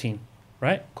your routine,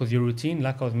 right? Because your routine,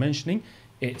 like I was mentioning,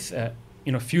 it's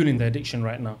fueling the addiction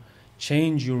right now.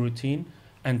 Change your routine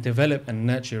and develop and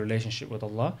nurture your relationship with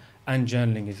Allah, and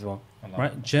journaling as well,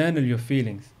 right? Journal your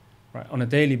feelings, right? On a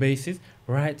daily basis,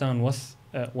 write down what's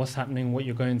happening, what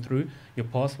you're going through, your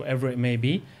past, whatever it may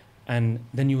be, and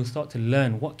then you will start to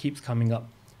learn what keeps coming up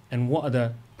and what are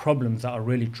the problems that are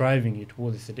really driving you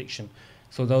towards this addiction.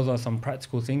 So those are some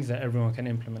practical things that everyone can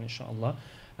implement, inshallah.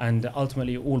 And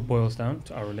ultimately, it all boils down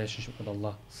to our relationship with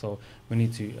Allah. So we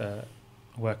need to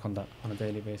work on that on a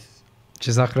daily basis.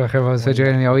 Jazakallah khair for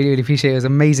joining me. I really appreciate it. It was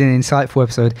an amazing, insightful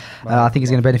episode. I think it's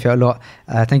going to benefit a lot.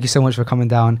 Thank you so much for coming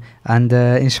down. And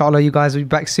inshallah, you guys will be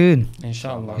back soon.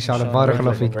 Inshallah.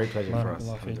 Barakallah feek. Great pleasure for us.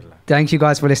 Thank you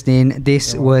guys for listening.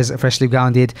 This was Freshly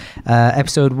Grounded,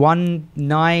 episode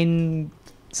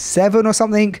 197 or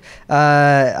something.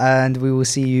 And we will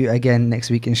see you again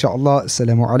next week, inshallah.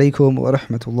 Assalamu alaikum wa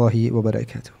rahmatullahi wa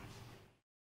barakatuh.